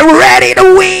and they're ready to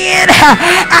win.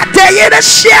 I dare you to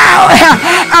shout,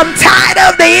 I'm tired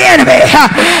of the enemy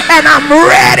and I'm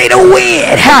ready to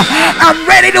win. I'm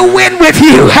ready to win with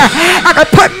you. I can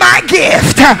put my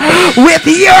gift with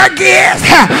your gift,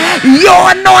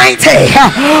 your anointing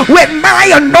with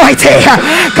my anointing,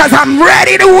 because I'm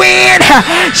ready to win.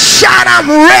 Shout, I'm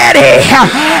ready.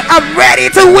 I'm ready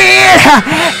to win.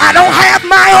 I don't have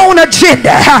my own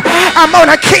agenda. I'm on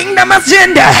a kingdom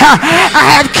agenda. I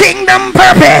have kingdom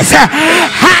purpose.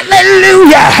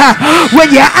 Hallelujah.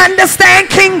 When you understand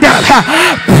kingdom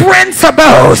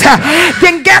principles,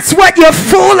 then guess what you're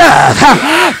full of?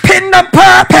 Kingdom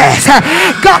purpose.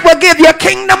 God will give you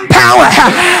kingdom power.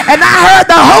 And I heard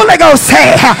the Holy Ghost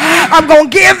say, I'm going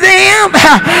to give them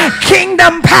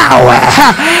kingdom power.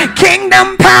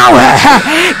 Kingdom power.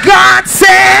 God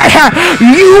said,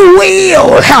 you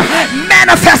will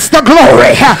manifest the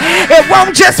glory. It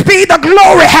won't just be the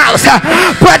glory house,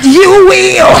 but you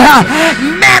will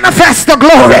manifest the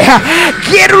glory.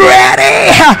 Get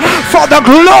ready for the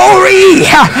glory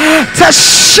to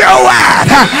show up.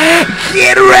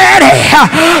 Get ready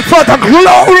for the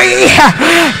glory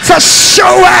to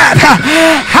show up.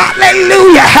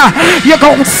 Hallelujah. You're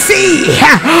going to see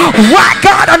why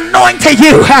God anointed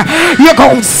you. You're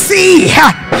going to see.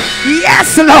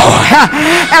 Yes, Lord.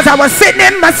 As I was sitting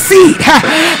in my seat,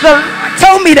 the Lord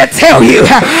told me to tell you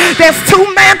there's two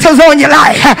mantles on your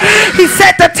life. He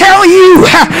said to tell you,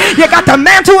 you got the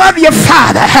mantle of your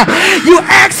father. You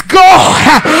ask God,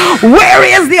 where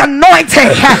is the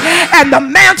anointing and the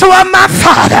mantle of my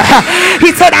father? He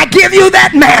said, I give you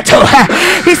that mantle.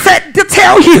 He said to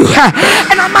tell you,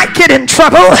 and I might get in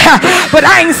trouble, but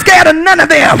I ain't scared of none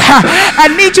of them. I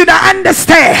need you to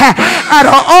understand, out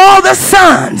of all the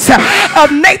sons of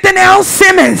Nathan L.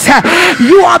 Simmons,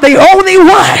 you are the only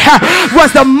one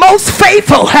was the most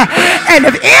faithful. And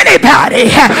if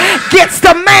anybody gets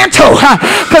the mantle,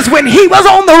 because when he was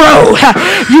on the road,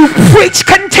 you preached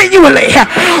continually.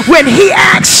 When he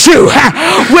asked you,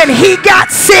 when he got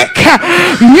sick,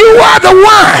 you are the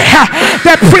one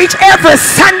that preached every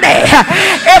Sunday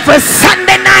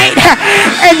night,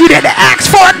 and you didn't ask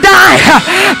for a dime.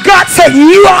 God said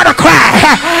you ought to cry,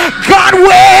 God,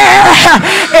 where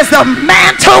is the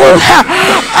mantle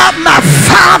of my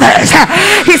fathers?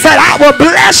 He said, I will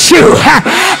bless you.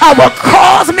 I will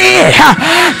cause men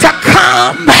to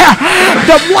come,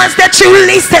 the ones that you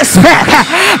least expect.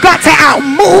 God said, I'll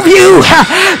move you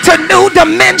to new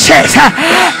dimensions.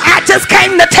 I just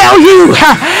came to tell you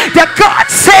that God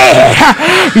said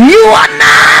you are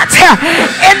not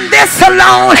in this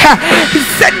alone. He's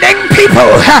sending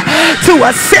people to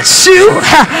assist you,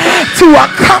 to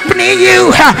accompany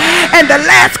you. And the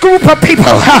last group of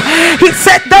people, he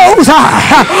said, those are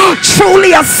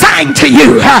truly assigned to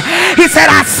you. He said,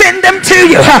 I send them to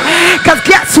you, because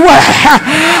guess what?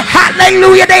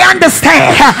 Hallelujah. They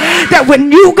understand that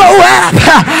when you go up,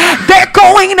 they're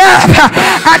going up.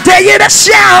 I dare you to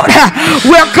shout,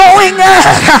 we're going up.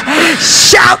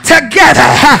 Shout together.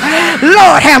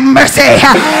 Lord have mercy.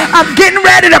 I'm getting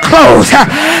ready to close.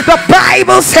 The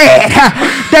Bible said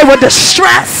they were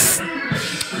distressed.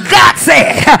 God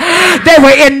said they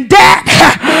were in debt.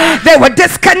 They were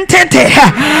discontented.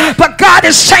 But God God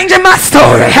is changing my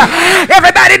story.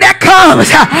 Everybody that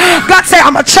comes, God say,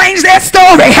 I'm going to change their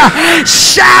story.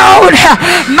 Shout,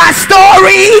 my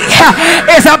story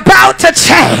is about to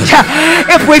change.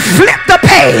 If we flip the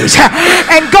page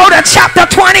and go to chapter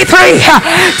 23,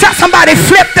 tell somebody,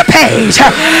 flip the page.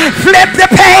 Flip the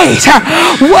page.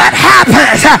 What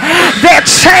happens? Their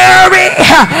cherry,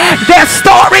 their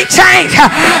story changed.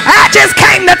 I just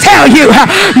came to tell you,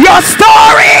 your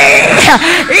story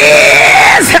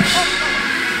is...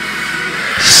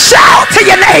 Shout to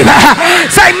your neighbor.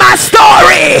 Say, my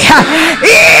story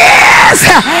is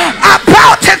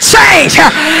about to change.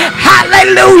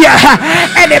 Hallelujah.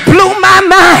 And it blew my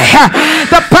mind.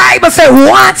 The Bible said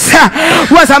once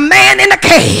was a man in a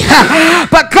cave,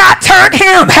 but God turned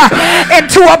him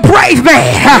into a brave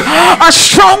man, a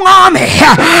strong army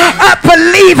of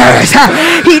believers.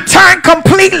 He turned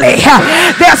completely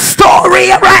their story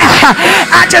around.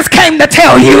 I just came to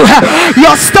tell you,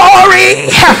 your story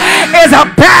is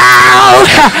about,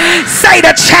 say,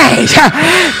 the change.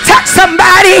 Touch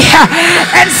somebody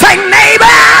and say,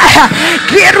 neighbor,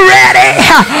 get ready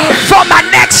for my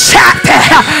next chapter.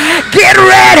 Get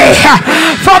ready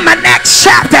for my next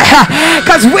chapter.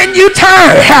 Because when you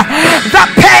turn the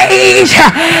page,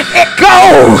 it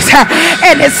goes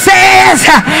and it says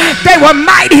they were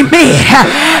mighty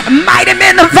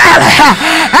men of valor.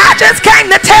 I just came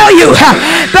to tell you,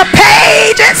 the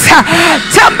pages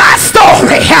to my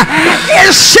story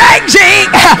is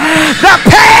changing. The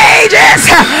pages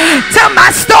to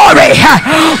my story.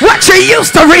 What you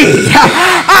used to read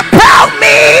about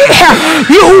me,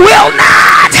 you will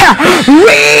not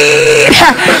read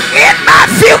in my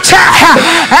future.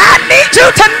 I need you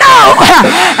to know.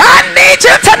 I need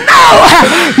you to know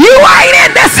you ain't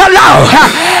in this alone.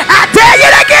 I dare you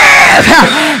to give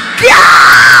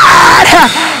God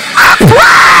a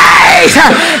praise.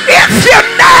 If you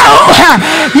know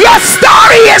your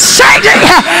story is changing,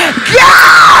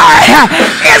 God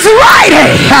is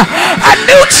writing a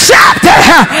new chapter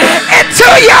into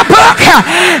your book.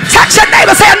 Touch your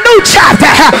neighbor, say, a new chapter.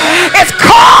 It's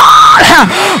called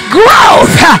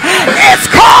growth. It's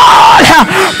called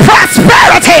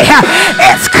prosperity.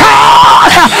 It's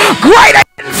called greater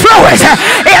influence.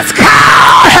 It's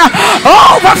called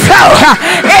overflow.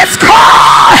 It's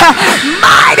called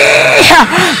mighty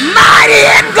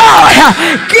in God.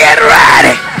 Get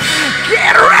ready.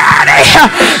 Get ready.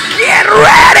 Get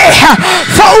ready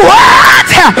for what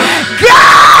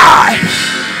God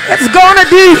is gonna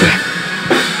do.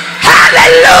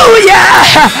 Hallelujah.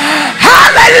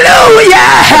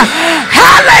 Hallelujah.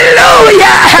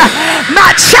 Hallelujah.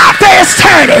 My chapter is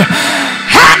turning.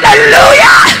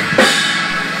 Hallelujah.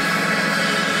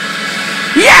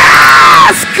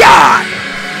 Yes, God.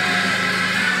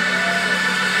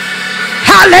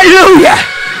 Hallelujah.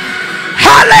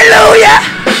 Hallelujah.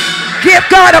 Give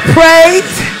God a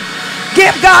praise.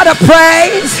 Give God a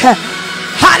praise.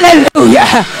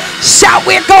 Hallelujah. Shout,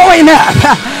 we're going up.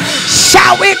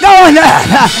 Shout, we're going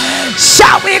up.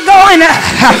 Shout, we're going up.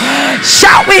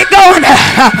 Shout, we're going up.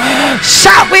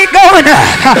 Shout, we're going up.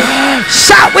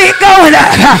 Shout, we're going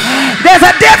up. There's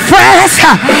a difference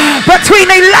between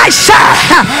Elisha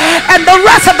and the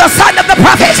rest of the son of the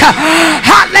prophet.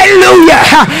 Hallelujah.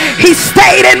 He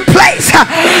stayed in place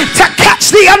to catch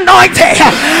the anointing.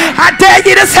 I dare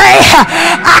you to say,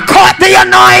 I caught the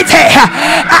anointing.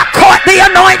 I caught the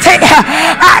anointing.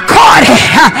 I caught it.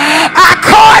 I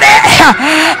caught it.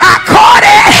 I caught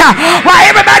it. While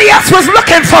everybody else was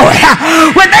looking for it.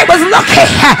 When they was looking,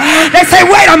 they say,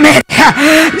 wait a minute,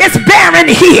 it's barren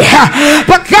here.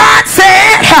 But God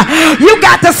said, you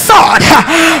got the sword.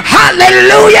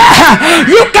 Hallelujah.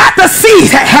 You got the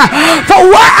season for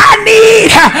what I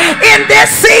need in this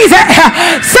season.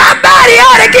 Somebody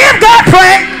ought to give God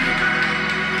praise.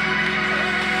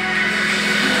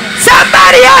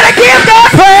 Somebody ought to give God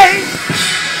praise.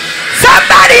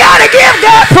 Somebody ought to give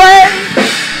God praise.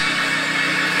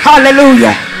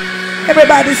 Hallelujah.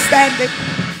 Everybody standing.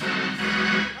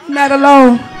 I'm not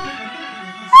alone.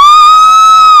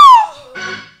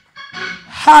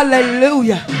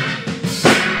 Hallelujah.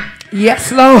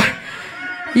 Yes, Lord.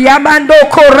 Yamando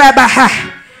korabaha.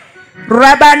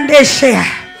 Rabandeshe.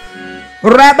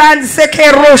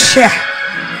 Rabanseke roshe.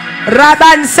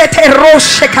 Rabansete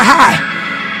roshe kahai.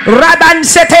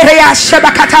 Rabansete reashe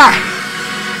bakata.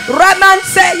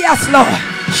 Rabanse, yes, Lord.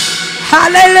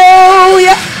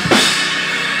 Hallelujah.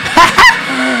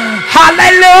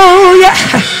 Hallelujah.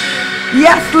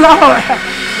 Yes, Lord.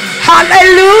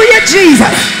 Hallelujah,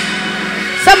 Jesus.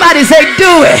 Somebody say,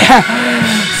 do it.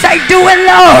 Say, do it,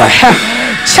 Lord.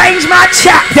 change my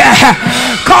chapter.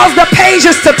 Cause the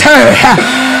pages to turn.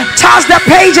 Cause the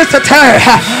pages to turn.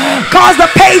 Cause the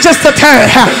pages to turn.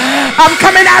 I'm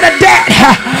coming out of debt.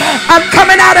 I'm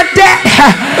coming out of debt.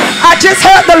 I just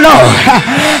heard the Lord.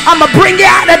 I'm going to bring you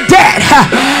out of debt.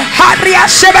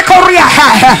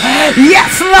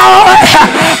 Yes, Lord.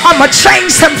 I'm going to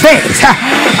change some things.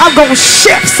 I'm going to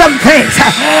shift some things.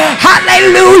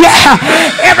 Hallelujah.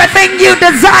 Everything you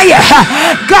desire,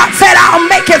 God said, I'll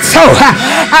make it so.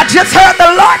 I just heard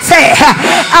the Lord say,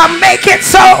 I'll make it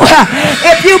so.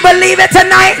 If you believe it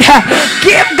tonight,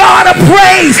 give God a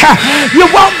praise. You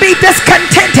won't be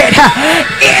discontented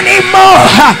anymore.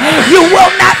 You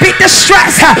will not be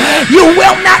distressed. You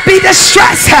will not be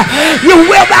distressed. You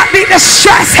will not be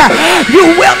distressed.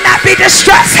 You will not be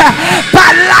distressed by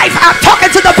life. I'm talking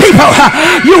to the people.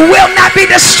 You will not be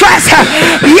distressed.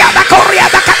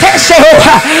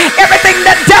 Everything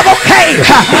the devil came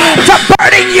to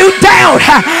burden you down,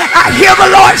 I hear the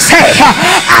Lord say,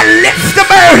 I lift the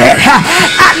burden.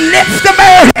 I lift the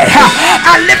burden.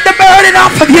 I lift the burden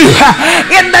off of you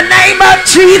in the name of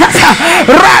Jesus.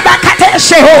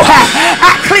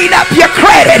 I clean up your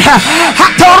credit.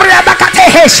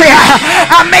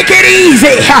 I make it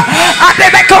easy. I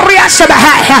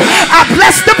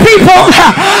bless the people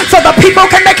so the people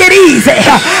can make it easy.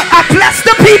 I bless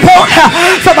the people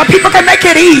so the people can make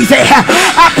it easy.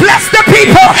 I bless the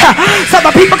people so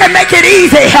the people can make it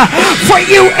easy for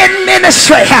you in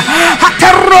ministry.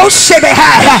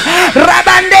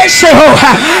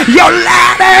 Your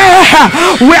ladder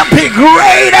will be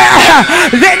greater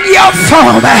than your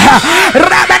form.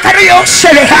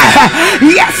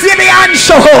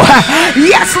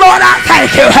 Yes, Lord, I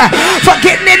thank you for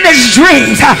getting in these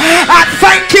dreams. I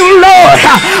thank you, Lord,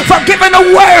 for giving a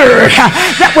word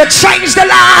that will change the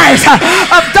lives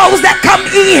of those that come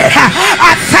in.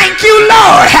 I thank you,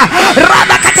 Lord.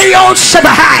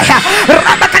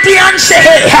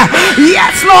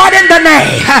 Yes, Lord, in the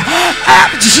name of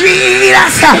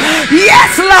Jesus.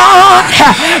 Yes, Lord.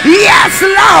 Yes,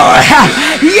 Lord.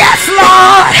 Yes,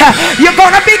 Lord. You're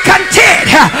going to be content.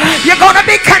 You're going to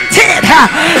be content.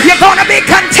 You're going to be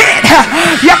content.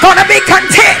 You're going to be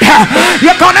content.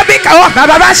 You're going to be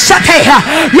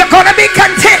you're going to be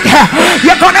content.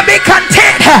 You're going to be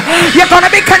content. You're going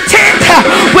to be content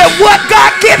with what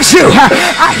God gives you.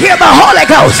 I hear the Holy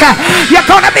Ghost. You're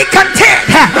going to be content.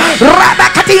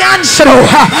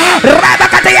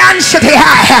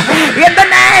 In the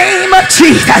name of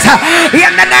Jesus.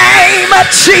 In the name of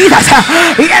Jesus.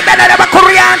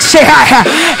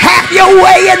 Have your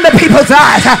way in the people's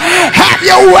lives. Have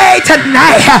your way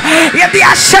tonight.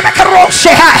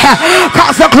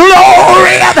 Cause the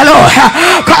glory of the Lord.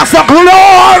 Cause the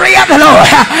glory of the Lord.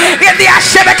 In the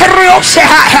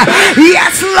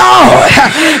yes, Lord.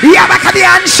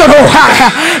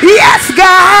 Yes,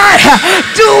 God.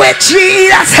 Do it,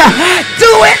 Jesus.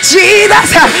 Do it,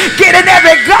 Jesus. Get in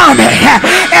every garment,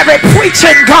 every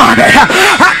preaching garment.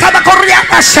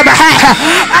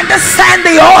 Understand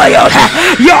the oil.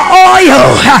 Your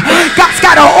oil. God's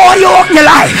got an oil on your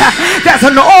life. There's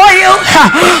an oil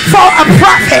for a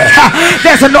prophet.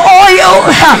 There's an oil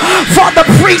for the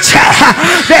preacher.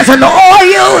 There's an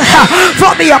oil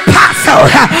for the apostle.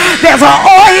 There's an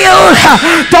oil.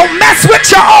 Don't mess with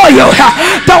your oil.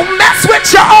 Don't mess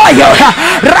with your oil.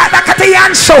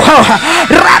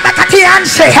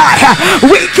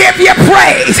 We give you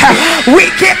praise. We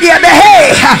give you the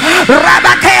hey.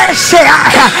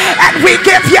 And we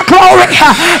give you glory.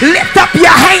 Lift up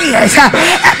your hands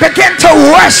and begin to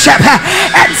worship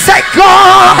and say,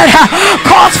 God,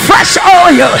 cause fresh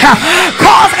oil.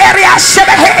 Cause area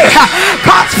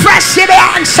cause fresh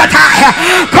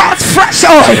cause fresh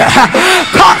oil.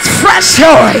 Cause fresh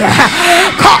oil.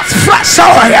 Cause fresh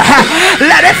oil.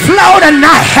 Let it flow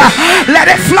tonight. Let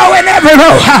it flow in every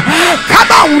room.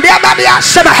 Come on, let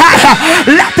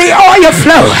the oil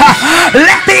flow.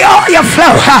 Let the oil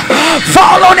flow.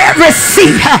 Fall on every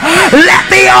seat. Let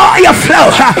the oil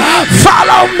flow. Fall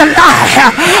on the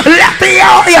line. Let the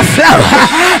oil flow.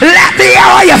 Let the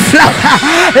oil flow.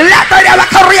 Let the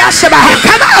oil flow.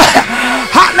 Come on.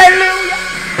 Hallelujah.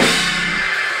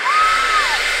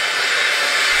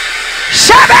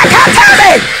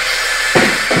 Shabakatari.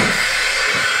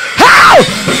 How?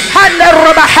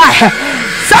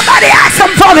 Somebody ask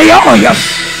him for the oil.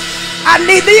 I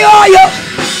need the oil.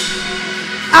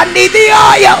 I need the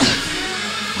oil.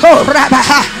 Oh, Rabbi.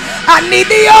 I need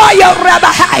the oil,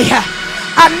 Rabbi.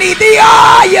 I need the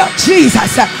oil,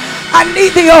 Jesus. I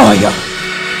need the oil.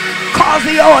 Cause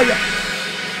the oil.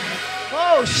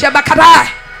 Oh, Shabakabai.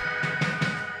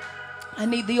 I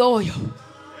need the oil.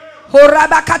 Oh,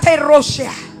 Rabakate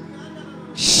Roshia.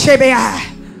 Shebea.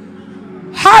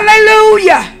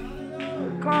 Hallelujah.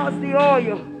 Cause the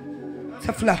oil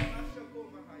to flow.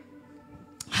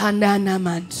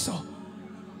 Hananamanso.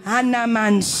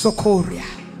 Anamanso Korea.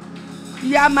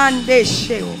 Yamande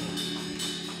Sheo.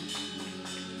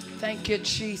 Thank you,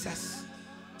 Jesus.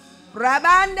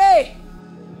 Rabande.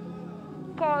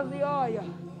 Cause the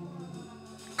oil.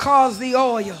 Cause the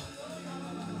oil.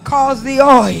 Cause the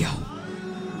oil.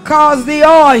 Cause the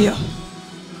oil.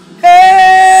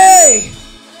 Hey!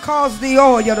 Cause the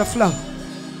oil to flow.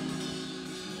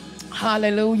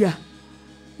 Hallelujah.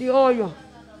 The oil.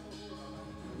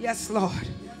 Yes, Lord.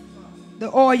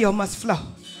 The oil must flow.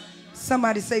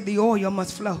 Somebody say the oil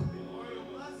must flow.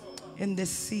 In this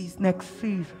season, next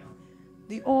season,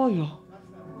 the oil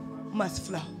must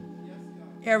flow.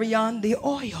 Ariane, the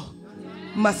oil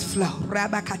must flow.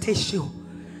 Rabakateshu.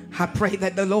 I pray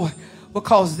that the Lord will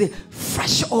cause the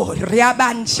fresh oil.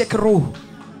 Riaban shekru.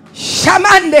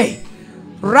 Shamande.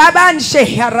 Raban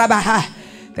sheharabaha.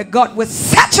 That God will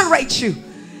saturate you.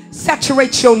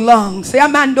 Saturate your lungs.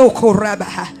 Yamando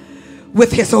korabaha.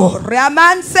 With his oil.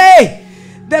 Raman say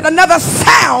that another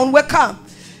sound will come.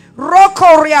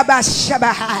 Roko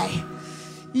riabashabahai.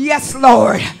 Yes,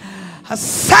 Lord. A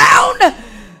sound,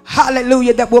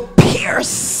 hallelujah, that will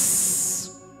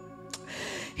pierce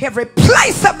every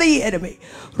place of the enemy.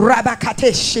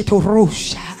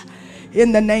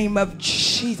 In the name of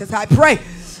Jesus, I pray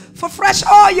for fresh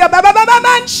oil.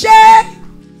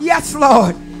 Yes,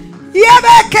 Lord.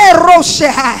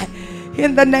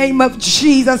 In the name of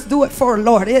Jesus, do it for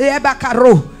Lord.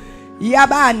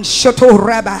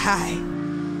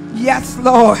 Yes,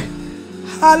 Lord.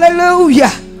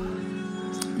 Hallelujah.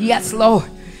 Yes, Lord.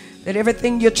 That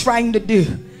everything you're trying to do,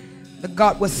 that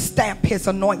God will stamp his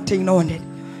anointing on it.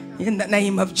 In the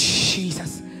name of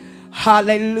Jesus.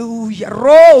 Hallelujah.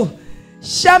 Ro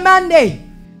Shamande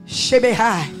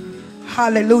Shebehai.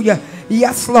 Hallelujah.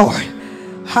 Yes, Lord.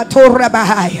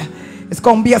 Hatorabahai. It's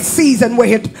going to be a season where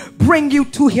he'll bring you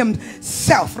to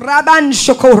himself. Raban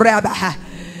Shokorabahai.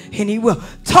 And he will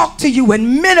talk to you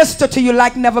and minister to you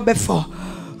like never before.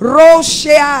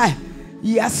 Roshai.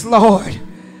 Yes, Lord.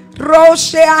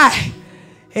 Roshai.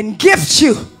 And gift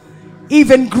you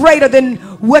even greater than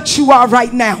what you are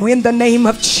right now. In the name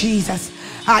of Jesus,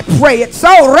 I pray it so.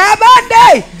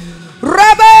 Rabande.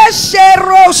 Rabashe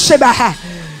Roshebahai.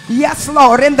 Yes,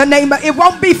 Lord. In the name of, it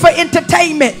won't be for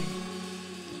entertainment,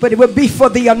 but it will be for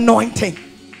the anointing.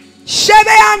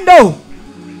 Shebeando.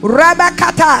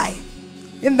 Rabakatai.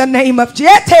 In the name of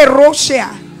Jete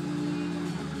Roshia.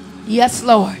 Yes,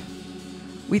 Lord.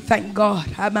 We thank God.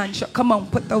 Come on,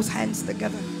 put those hands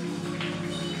together.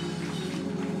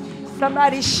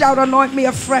 Somebody shout, anoint me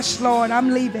afresh, Lord.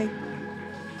 I'm leaving.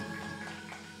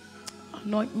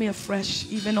 Anoint me afresh,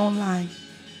 even online.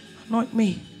 Anoint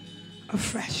me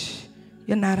afresh.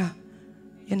 You're not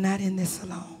in this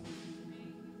alone.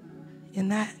 You're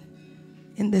not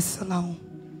in this alone.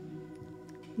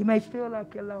 You may feel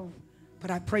like you're alone, but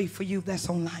I pray for you that's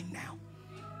online now.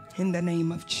 In the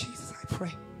name of Jesus, I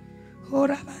pray.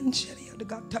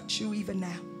 God touch you even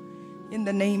now. In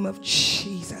the name of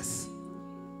Jesus.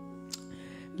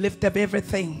 Lift up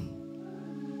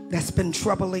everything that's been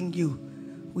troubling you.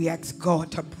 We ask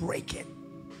God to break it,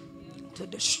 to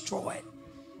destroy it.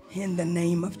 In the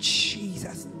name of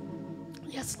Jesus.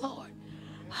 Yes, Lord.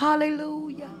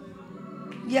 Hallelujah.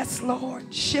 Yes,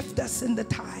 Lord. Shift us in the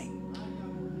time.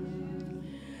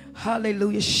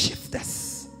 Hallelujah. Shift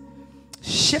us.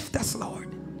 Shift us,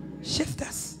 Lord. Shift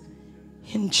us.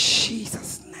 In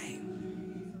Jesus'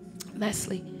 name.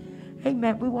 Leslie.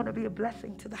 Amen. We want to be a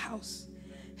blessing to the house.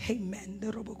 Amen.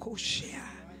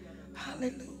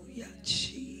 Hallelujah.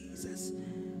 Jesus.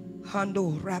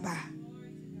 Hando Rabbi.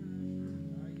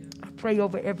 I pray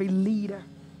over every leader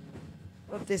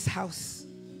of this house.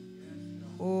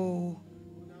 Oh,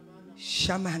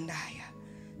 Shamandaya.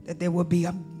 That there will be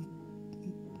a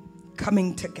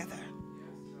coming together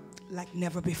like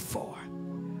never before.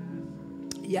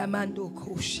 Yamando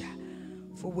Kosha.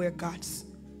 For where God's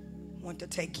want to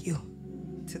take you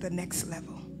to the next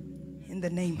level. In the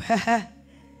name of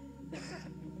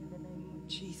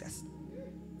Jesus.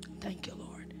 Thank you,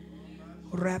 Lord.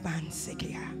 Rabban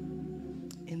Sekia.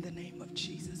 In the name of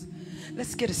Jesus.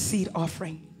 Let's get a seed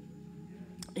offering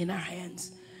in our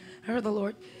hands. I heard the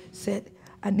Lord said,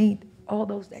 I need all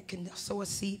those that can sow a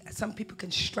seed. Some people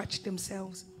can stretch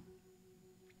themselves.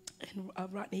 And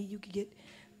Rodney, you can get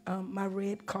my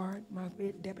red card, my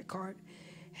red debit card,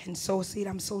 and sow a seed.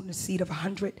 I'm sowing a seed of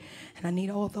 100, and I need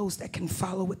all those that can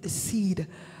follow with the seed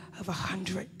of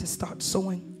 100 to start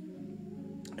sowing.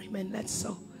 Amen. Let's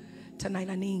sow tonight.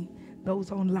 I need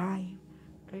those online.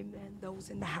 Amen. Those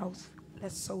in the house.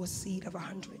 Let's sow a seed of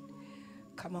 100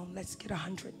 Come on, let's get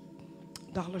 $100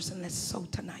 and let's sow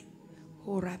tonight.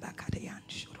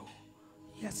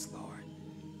 Yes, Lord.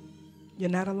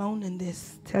 You're not alone in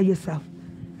this. Tell yourself,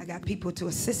 I got people to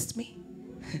assist me,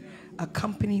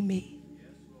 accompany me,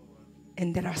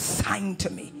 and that are assigned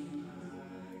to me.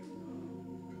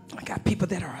 I got people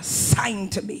that are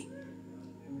assigned to me.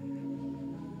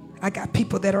 I got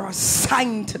people that are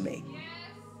assigned to me.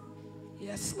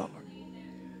 Yes, Lord.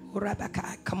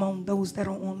 Come on, those that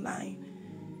are online.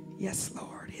 Yes,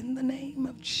 Lord. In the name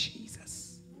of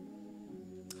Jesus.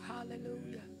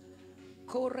 Hallelujah.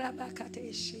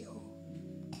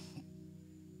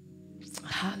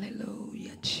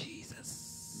 Hallelujah,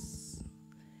 Jesus.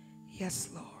 Yes,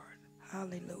 Lord.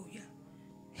 Hallelujah.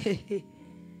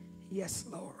 Yes,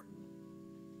 Lord.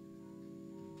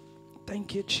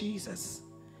 Thank you, Jesus.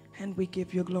 And we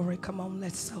give you glory. Come on,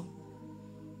 let's sow.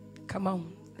 Come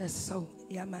on, let's sow.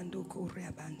 You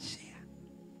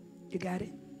got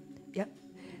it? Yep.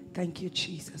 Thank you,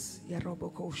 Jesus.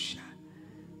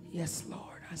 Yes,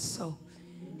 Lord. I sow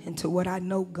into what I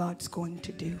know God's going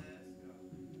to do.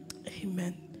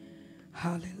 Amen.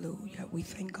 Hallelujah. We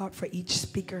thank God for each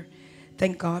speaker.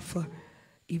 Thank God for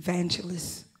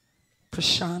Evangelist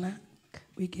Prashana.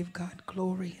 We give God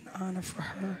glory and honor for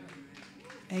her.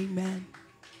 Amen.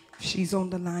 If she's on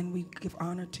the line, we give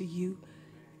honor to you.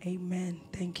 Amen.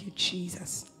 Thank you,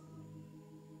 Jesus.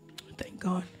 Thank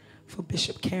God for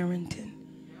Bishop Carrington.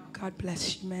 God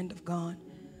bless you, man of God.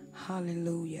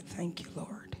 Hallelujah. Thank you,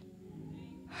 Lord.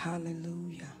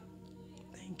 Hallelujah.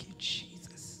 Thank you,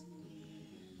 Jesus.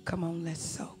 Come on, let's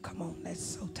sow. Come on, let's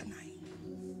sow tonight.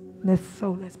 Let's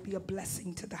sow. Let's be a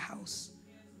blessing to the house.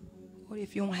 Or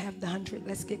if you don't have the 100,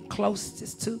 let's get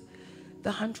closest to the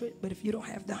 100. But if you don't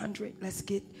have the 100, let's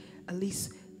get at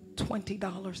least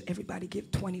 $20. Everybody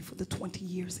give 20 for the 20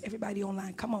 years. Everybody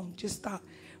online, come on, just start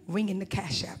ringing the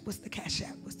Cash App. What's the Cash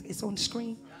App? It's on the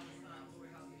screen.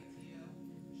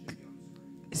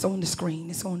 It's on the screen.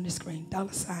 It's on the screen.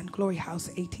 $ Glory House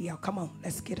ATL. Come on,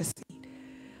 let's get a seed.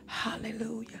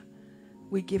 Hallelujah.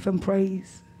 We give him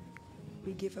praise.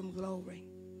 We give him glory.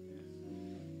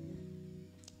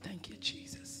 Thank you,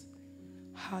 Jesus.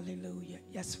 Hallelujah.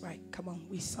 Yes, right. Come on,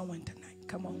 we sowing tonight.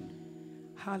 Come on.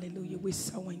 Hallelujah. We're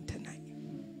sowing tonight.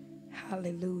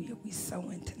 Hallelujah. We're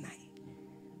sowing tonight.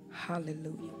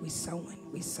 Hallelujah. We're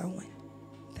sowing. We're sowing.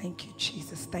 Thank you,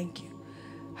 Jesus. Thank you.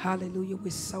 Hallelujah. We're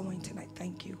sowing tonight.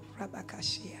 Thank you.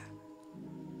 Rabakashia.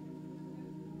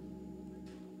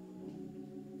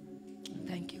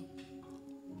 Thank you.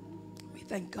 We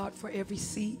thank God for every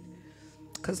seed.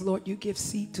 Because, Lord, you give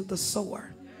seed to the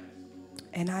sower.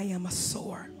 And I am a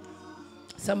sower.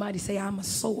 Somebody say, I'm a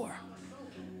sower.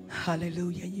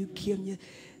 Hallelujah. You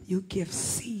give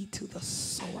seed to the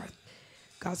sower.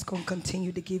 God's going to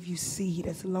continue to give you seed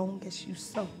as long as you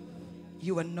sow.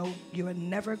 You will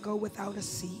never go without a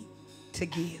seed to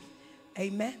give.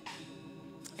 Amen.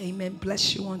 Amen.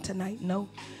 Bless you on tonight. Know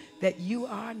that you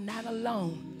are not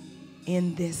alone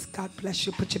in this. God bless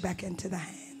you. Put you back into the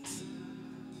hands.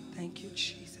 Thank you,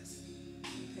 Jesus.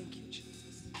 Thank you,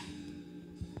 Jesus.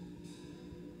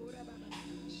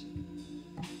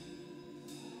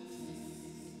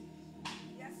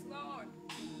 Yes, Lord.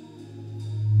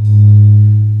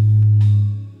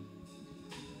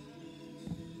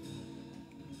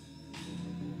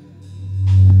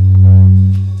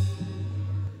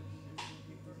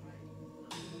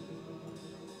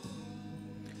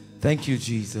 Thank you,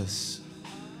 Jesus.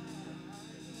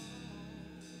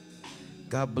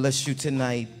 God bless you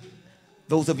tonight.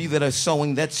 Those of you that are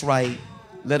sowing, that's right.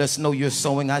 Let us know you're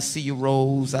sowing. I see you,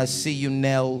 Rose. I see you,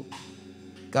 Nell.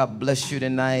 God bless you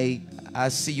tonight. I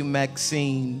see you,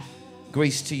 Maxine.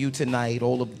 Grace to you tonight.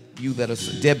 All of you that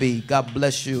are, Debbie, God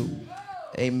bless you.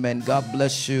 Amen. God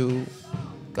bless you.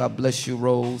 God bless you,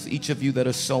 Rose. Each of you that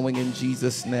are sowing in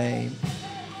Jesus' name.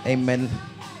 Amen.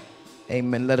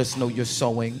 Amen. Let us know you're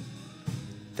sowing.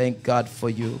 Thank God for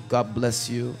you. God bless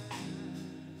you.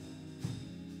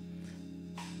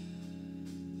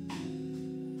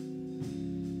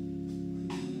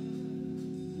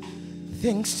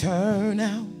 Things turn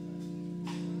out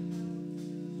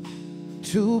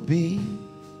to be.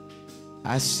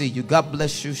 I see you. God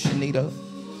bless you, Shanita.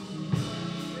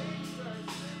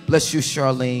 Bless you,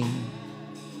 Charlene.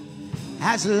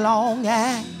 As long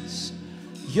as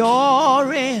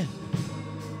you're in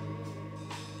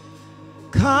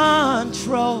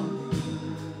control,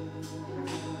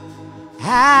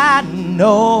 I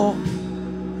know.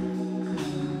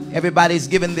 Everybody's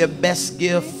giving their best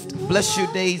gift. Bless you,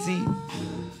 Daisy.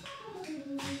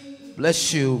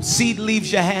 Bless you. Seed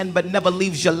leaves your hand but never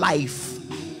leaves your life.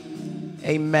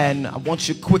 Amen. I want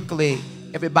you quickly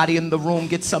Everybody in the room,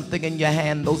 get something in your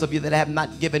hand. Those of you that have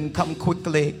not given, come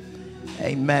quickly.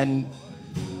 Amen.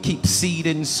 Keep seed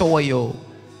in soil.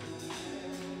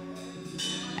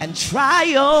 And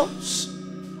trials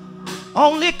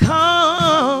only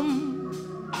come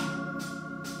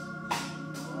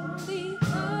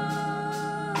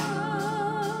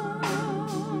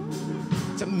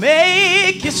to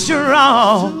make you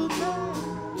strong.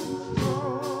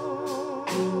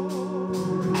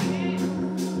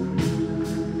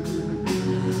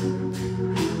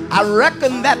 I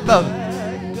reckon that the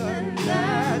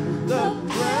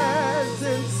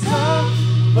presence of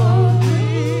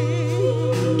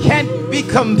me can't be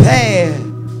compared.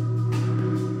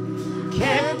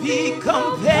 Can't be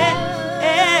compared.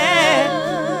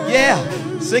 Yeah,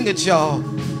 sing it, y'all.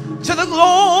 To the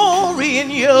glory in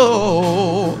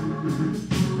you.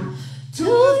 To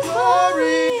the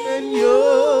glory in you.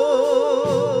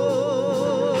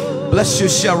 Bless you,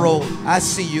 Cheryl. I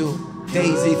see you.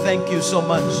 Daisy, thank you so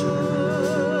much.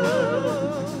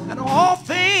 And all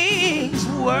things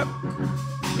work.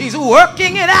 He's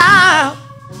working it out.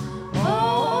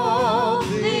 All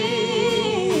things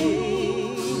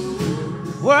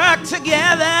work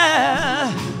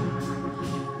together.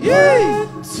 Yeah.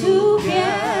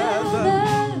 Together.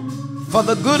 For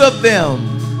the good of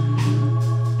them.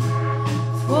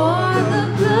 For the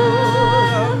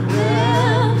good of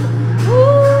them.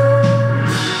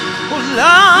 Who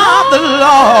love the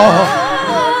Lord.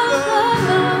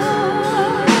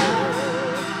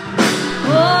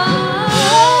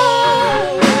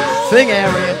 Sing,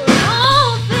 Ariel.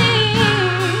 All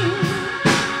things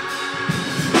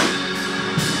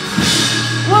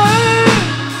work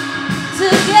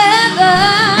together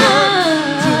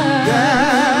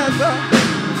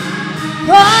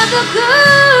for the good of them.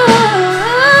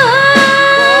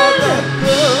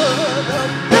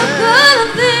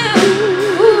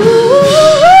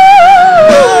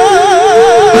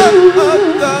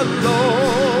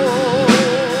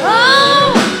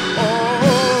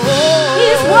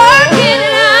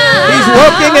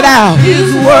 Working it out.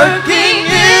 He's working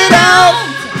it out.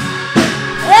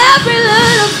 Every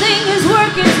little thing is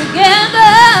working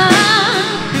together.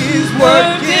 He's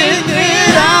working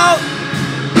it out.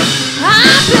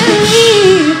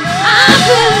 I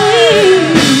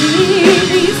believe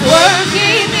he's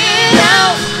working it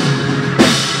out.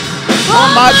 For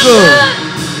my good.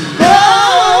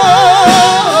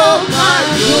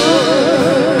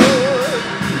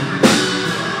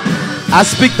 I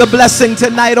speak the blessing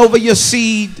tonight over your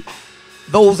seed.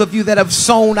 Those of you that have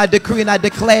sown, I decree and I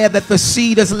declare that the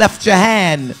seed has left your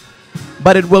hand,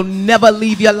 but it will never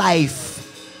leave your life.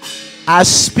 I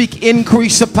speak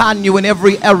increase upon you in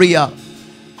every area.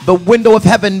 The window of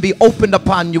heaven be opened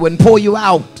upon you and pour you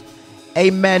out.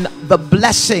 Amen. The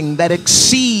blessing that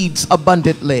exceeds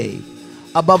abundantly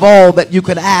above all that you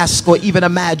could ask or even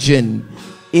imagine.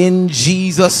 In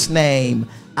Jesus' name.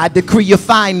 I decree you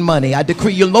find money. I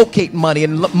decree you locate money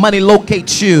and money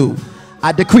locates you.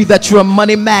 I decree that you're a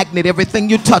money magnet. Everything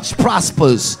you touch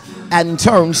prospers and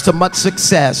turns to much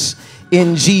success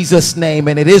in Jesus' name.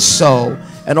 And it is so.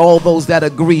 And all those that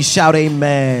agree shout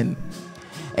amen.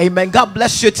 Amen. God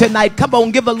bless you tonight. Come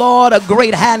on, give the Lord a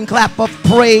great hand clap of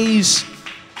praise.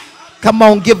 Come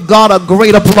on, give God a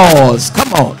great applause.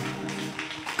 Come on.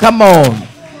 Come on.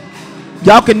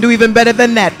 Y'all can do even better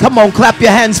than that. Come on, clap your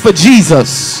hands for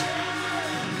Jesus.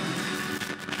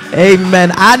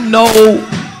 Amen. I know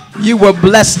you were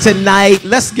blessed tonight.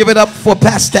 Let's give it up for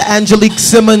Pastor Angelic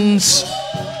Simmons.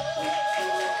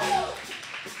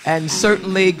 And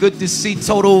certainly good to see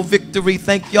Total Victory.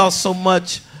 Thank y'all so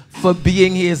much for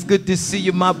being here. It's good to see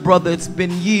you, my brother. It's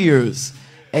been years.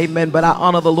 Amen. But I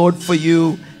honor the Lord for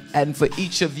you and for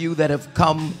each of you that have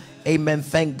come. Amen.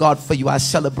 Thank God for you. I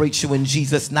celebrate you in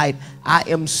Jesus' night. I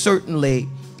am certainly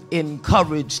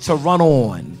encouraged to run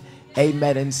on.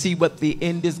 Amen. And see what the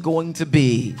end is going to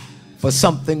be. For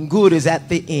something good is at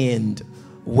the end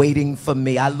waiting for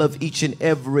me. I love each and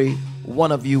every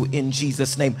one of you in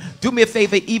Jesus' name. Do me a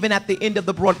favor, even at the end of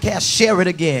the broadcast, share it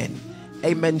again.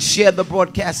 Amen. Share the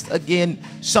broadcast again.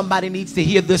 Somebody needs to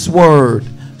hear this word.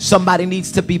 Somebody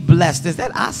needs to be blessed. Is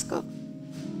that Oscar?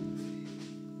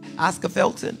 Oscar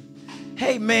Felton?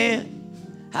 Hey,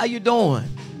 man. How you doing?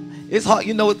 It's hard,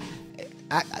 you know,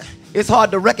 it's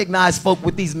hard to recognize folk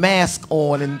with these masks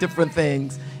on and different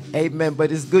things. Amen.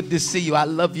 But it's good to see you. I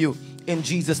love you in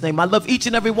Jesus' name. I love each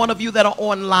and every one of you that are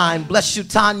online. Bless you,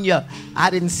 Tanya.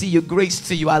 I didn't see you. Grace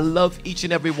to you. I love each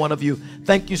and every one of you.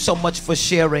 Thank you so much for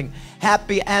sharing.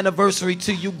 Happy anniversary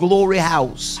to you, Glory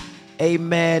House.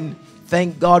 Amen.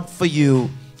 Thank God for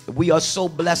you. We are so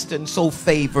blessed and so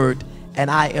favored. And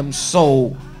I am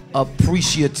so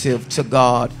appreciative to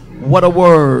God. What a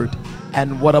word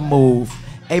and what a move.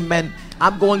 Amen.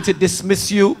 I'm going to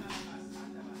dismiss you.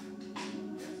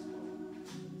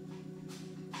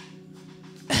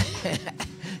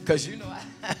 Because you know,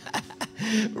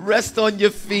 rest on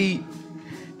your feet.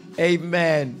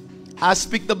 Amen. I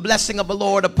speak the blessing of the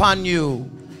Lord upon you,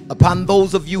 upon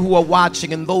those of you who are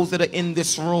watching and those that are in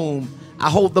this room. I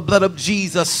hold the blood of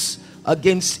Jesus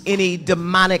against any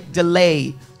demonic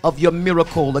delay of your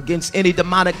miracle, against any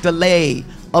demonic delay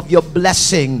of your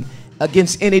blessing,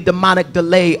 against any demonic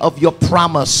delay of your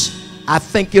promise. I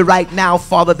thank you right now,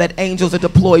 Father, that angels are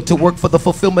deployed to work for the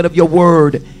fulfillment of your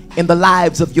word in the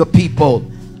lives of your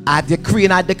people. I decree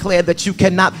and I declare that you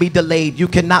cannot be delayed, you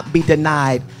cannot be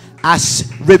denied. I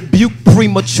rebuke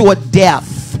premature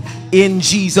death in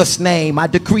Jesus' name. I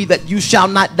decree that you shall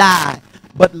not die,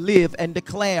 but live and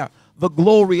declare the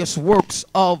glorious works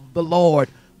of the Lord.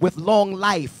 With long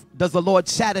life does the Lord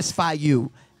satisfy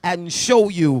you and show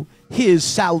you his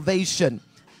salvation.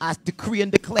 I decree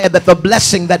and declare that the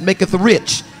blessing that maketh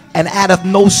rich and addeth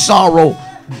no sorrow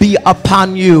be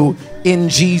upon you in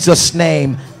Jesus'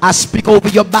 name. I speak over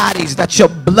your bodies that your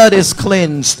blood is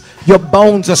cleansed, your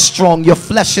bones are strong, your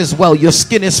flesh is well, your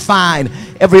skin is fine,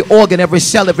 every organ, every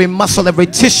cell, every muscle, every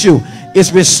tissue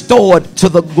is restored to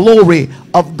the glory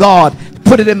of God.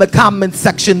 Put it in the comment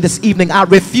section this evening. I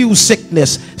refuse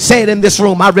sickness. Say it in this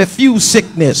room. I refuse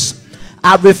sickness.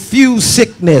 I refuse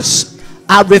sickness.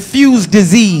 I refuse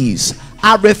disease.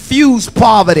 I refuse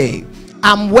poverty.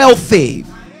 I'm wealthy.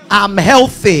 I'm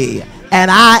healthy. And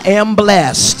I am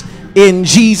blessed in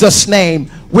Jesus'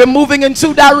 name. We're moving in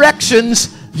two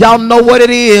directions. Y'all know what it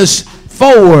is.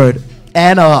 Forward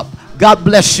and up. God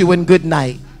bless you and good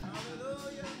night.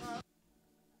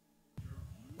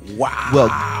 Wow. Well,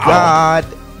 God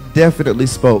definitely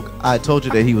spoke. I told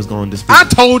you that he was going to speak. I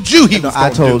told you he was going to. I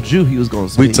told you he was going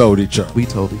to speak. We told each other. We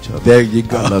told each other. There you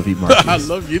go. I love you, Marcus. I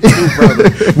love you too, brother.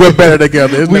 We're better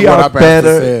together. Isn't We that what are our pastor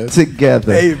better says?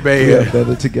 together. Amen. We are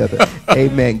better together.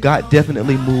 Amen. God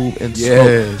definitely moved and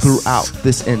spoke throughout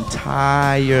this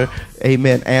entire,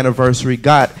 amen, anniversary.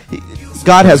 God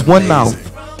has one mouth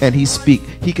and he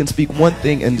can speak one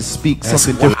thing and speak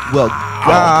something different. Well,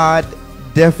 God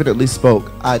definitely spoke.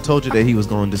 I told you that he was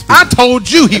going to speak. I told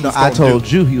you he was going to. I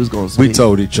told you he was going to speak. We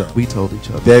told each other. We told each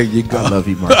other. There you go. I love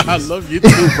you, Marcus. I love you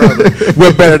too, brother.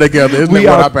 We're better together. Isn't We that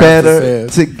what are our pastor better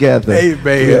says? together.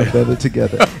 Amen. We are better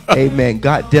together. Amen.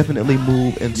 God definitely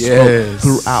moved and spoke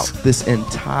throughout this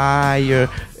entire,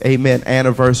 amen,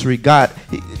 anniversary. God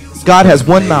has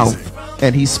one mouth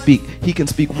and he can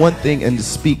speak one thing and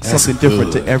speak something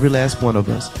different to every last one of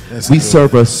us. We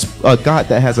serve a God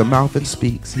that has a mouth and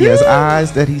speaks. He has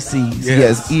eyes that he sees. He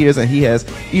has ears and he has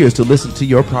ears to listen to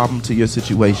your problem, to your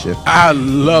situation. I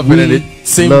love it, and it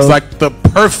seems like the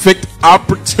perfect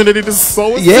opportunity to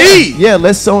sow a seed. Yeah,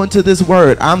 let's sow into this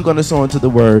word. I'm going to sow into the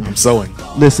word. I'm sowing.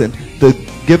 Listen, the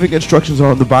giving instructions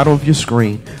are on the bottom of your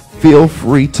screen. Feel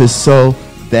free to sow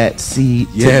that seed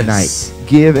tonight.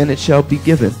 Give and it shall be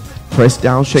given. Pressed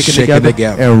down, shaken together,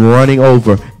 and running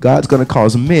over. God's going to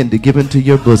cause men to give into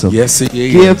your bosom. Yes, he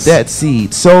is. Give that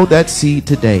seed. Sow that seed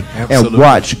today. Absolutely. And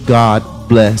watch God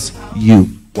bless you.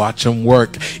 Watch him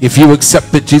work. If you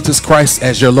accepted Jesus Christ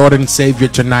as your Lord and Savior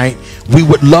tonight, we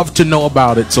would love to know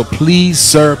about it. So please,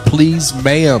 sir, please,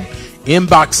 ma'am,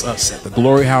 inbox us at the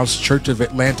Glory House Church of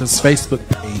Atlanta's Facebook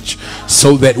page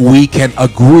so that we can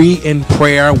agree in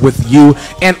prayer with you,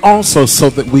 and also so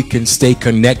that we can stay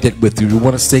connected with you. We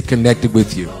want to stay connected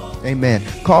with you. Amen.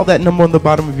 Call that number on the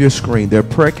bottom of your screen. There are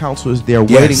prayer counselors there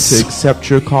waiting to accept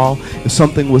your call. If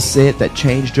something was said that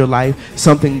changed your life,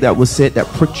 something that was said that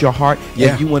pricked your heart,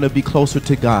 and you want to be closer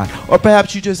to God, or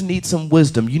perhaps you just need some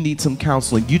wisdom, you need some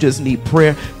counseling, you just need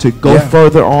prayer to go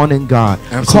further on in God.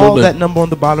 Call that number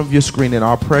on the bottom of your screen, and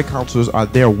our prayer counselors are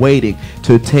there waiting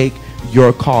to take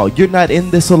your call. You're not in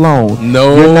this alone.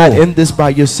 No. You're not in this by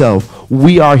yourself.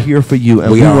 We are here for you,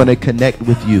 and we want to connect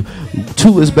with you.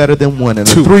 Two is better than one, and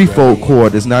a threefold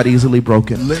cord is not easily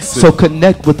broken. Listen. So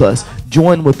connect with us,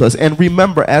 join with us, and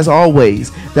remember, as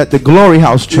always, that the Glory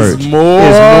House Church is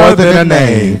more than a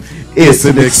name. It's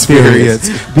an experience.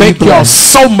 Thank y'all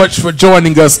so much for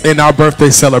joining us in our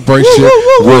birthday celebration.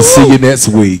 We'll see you next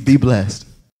week. Be blessed.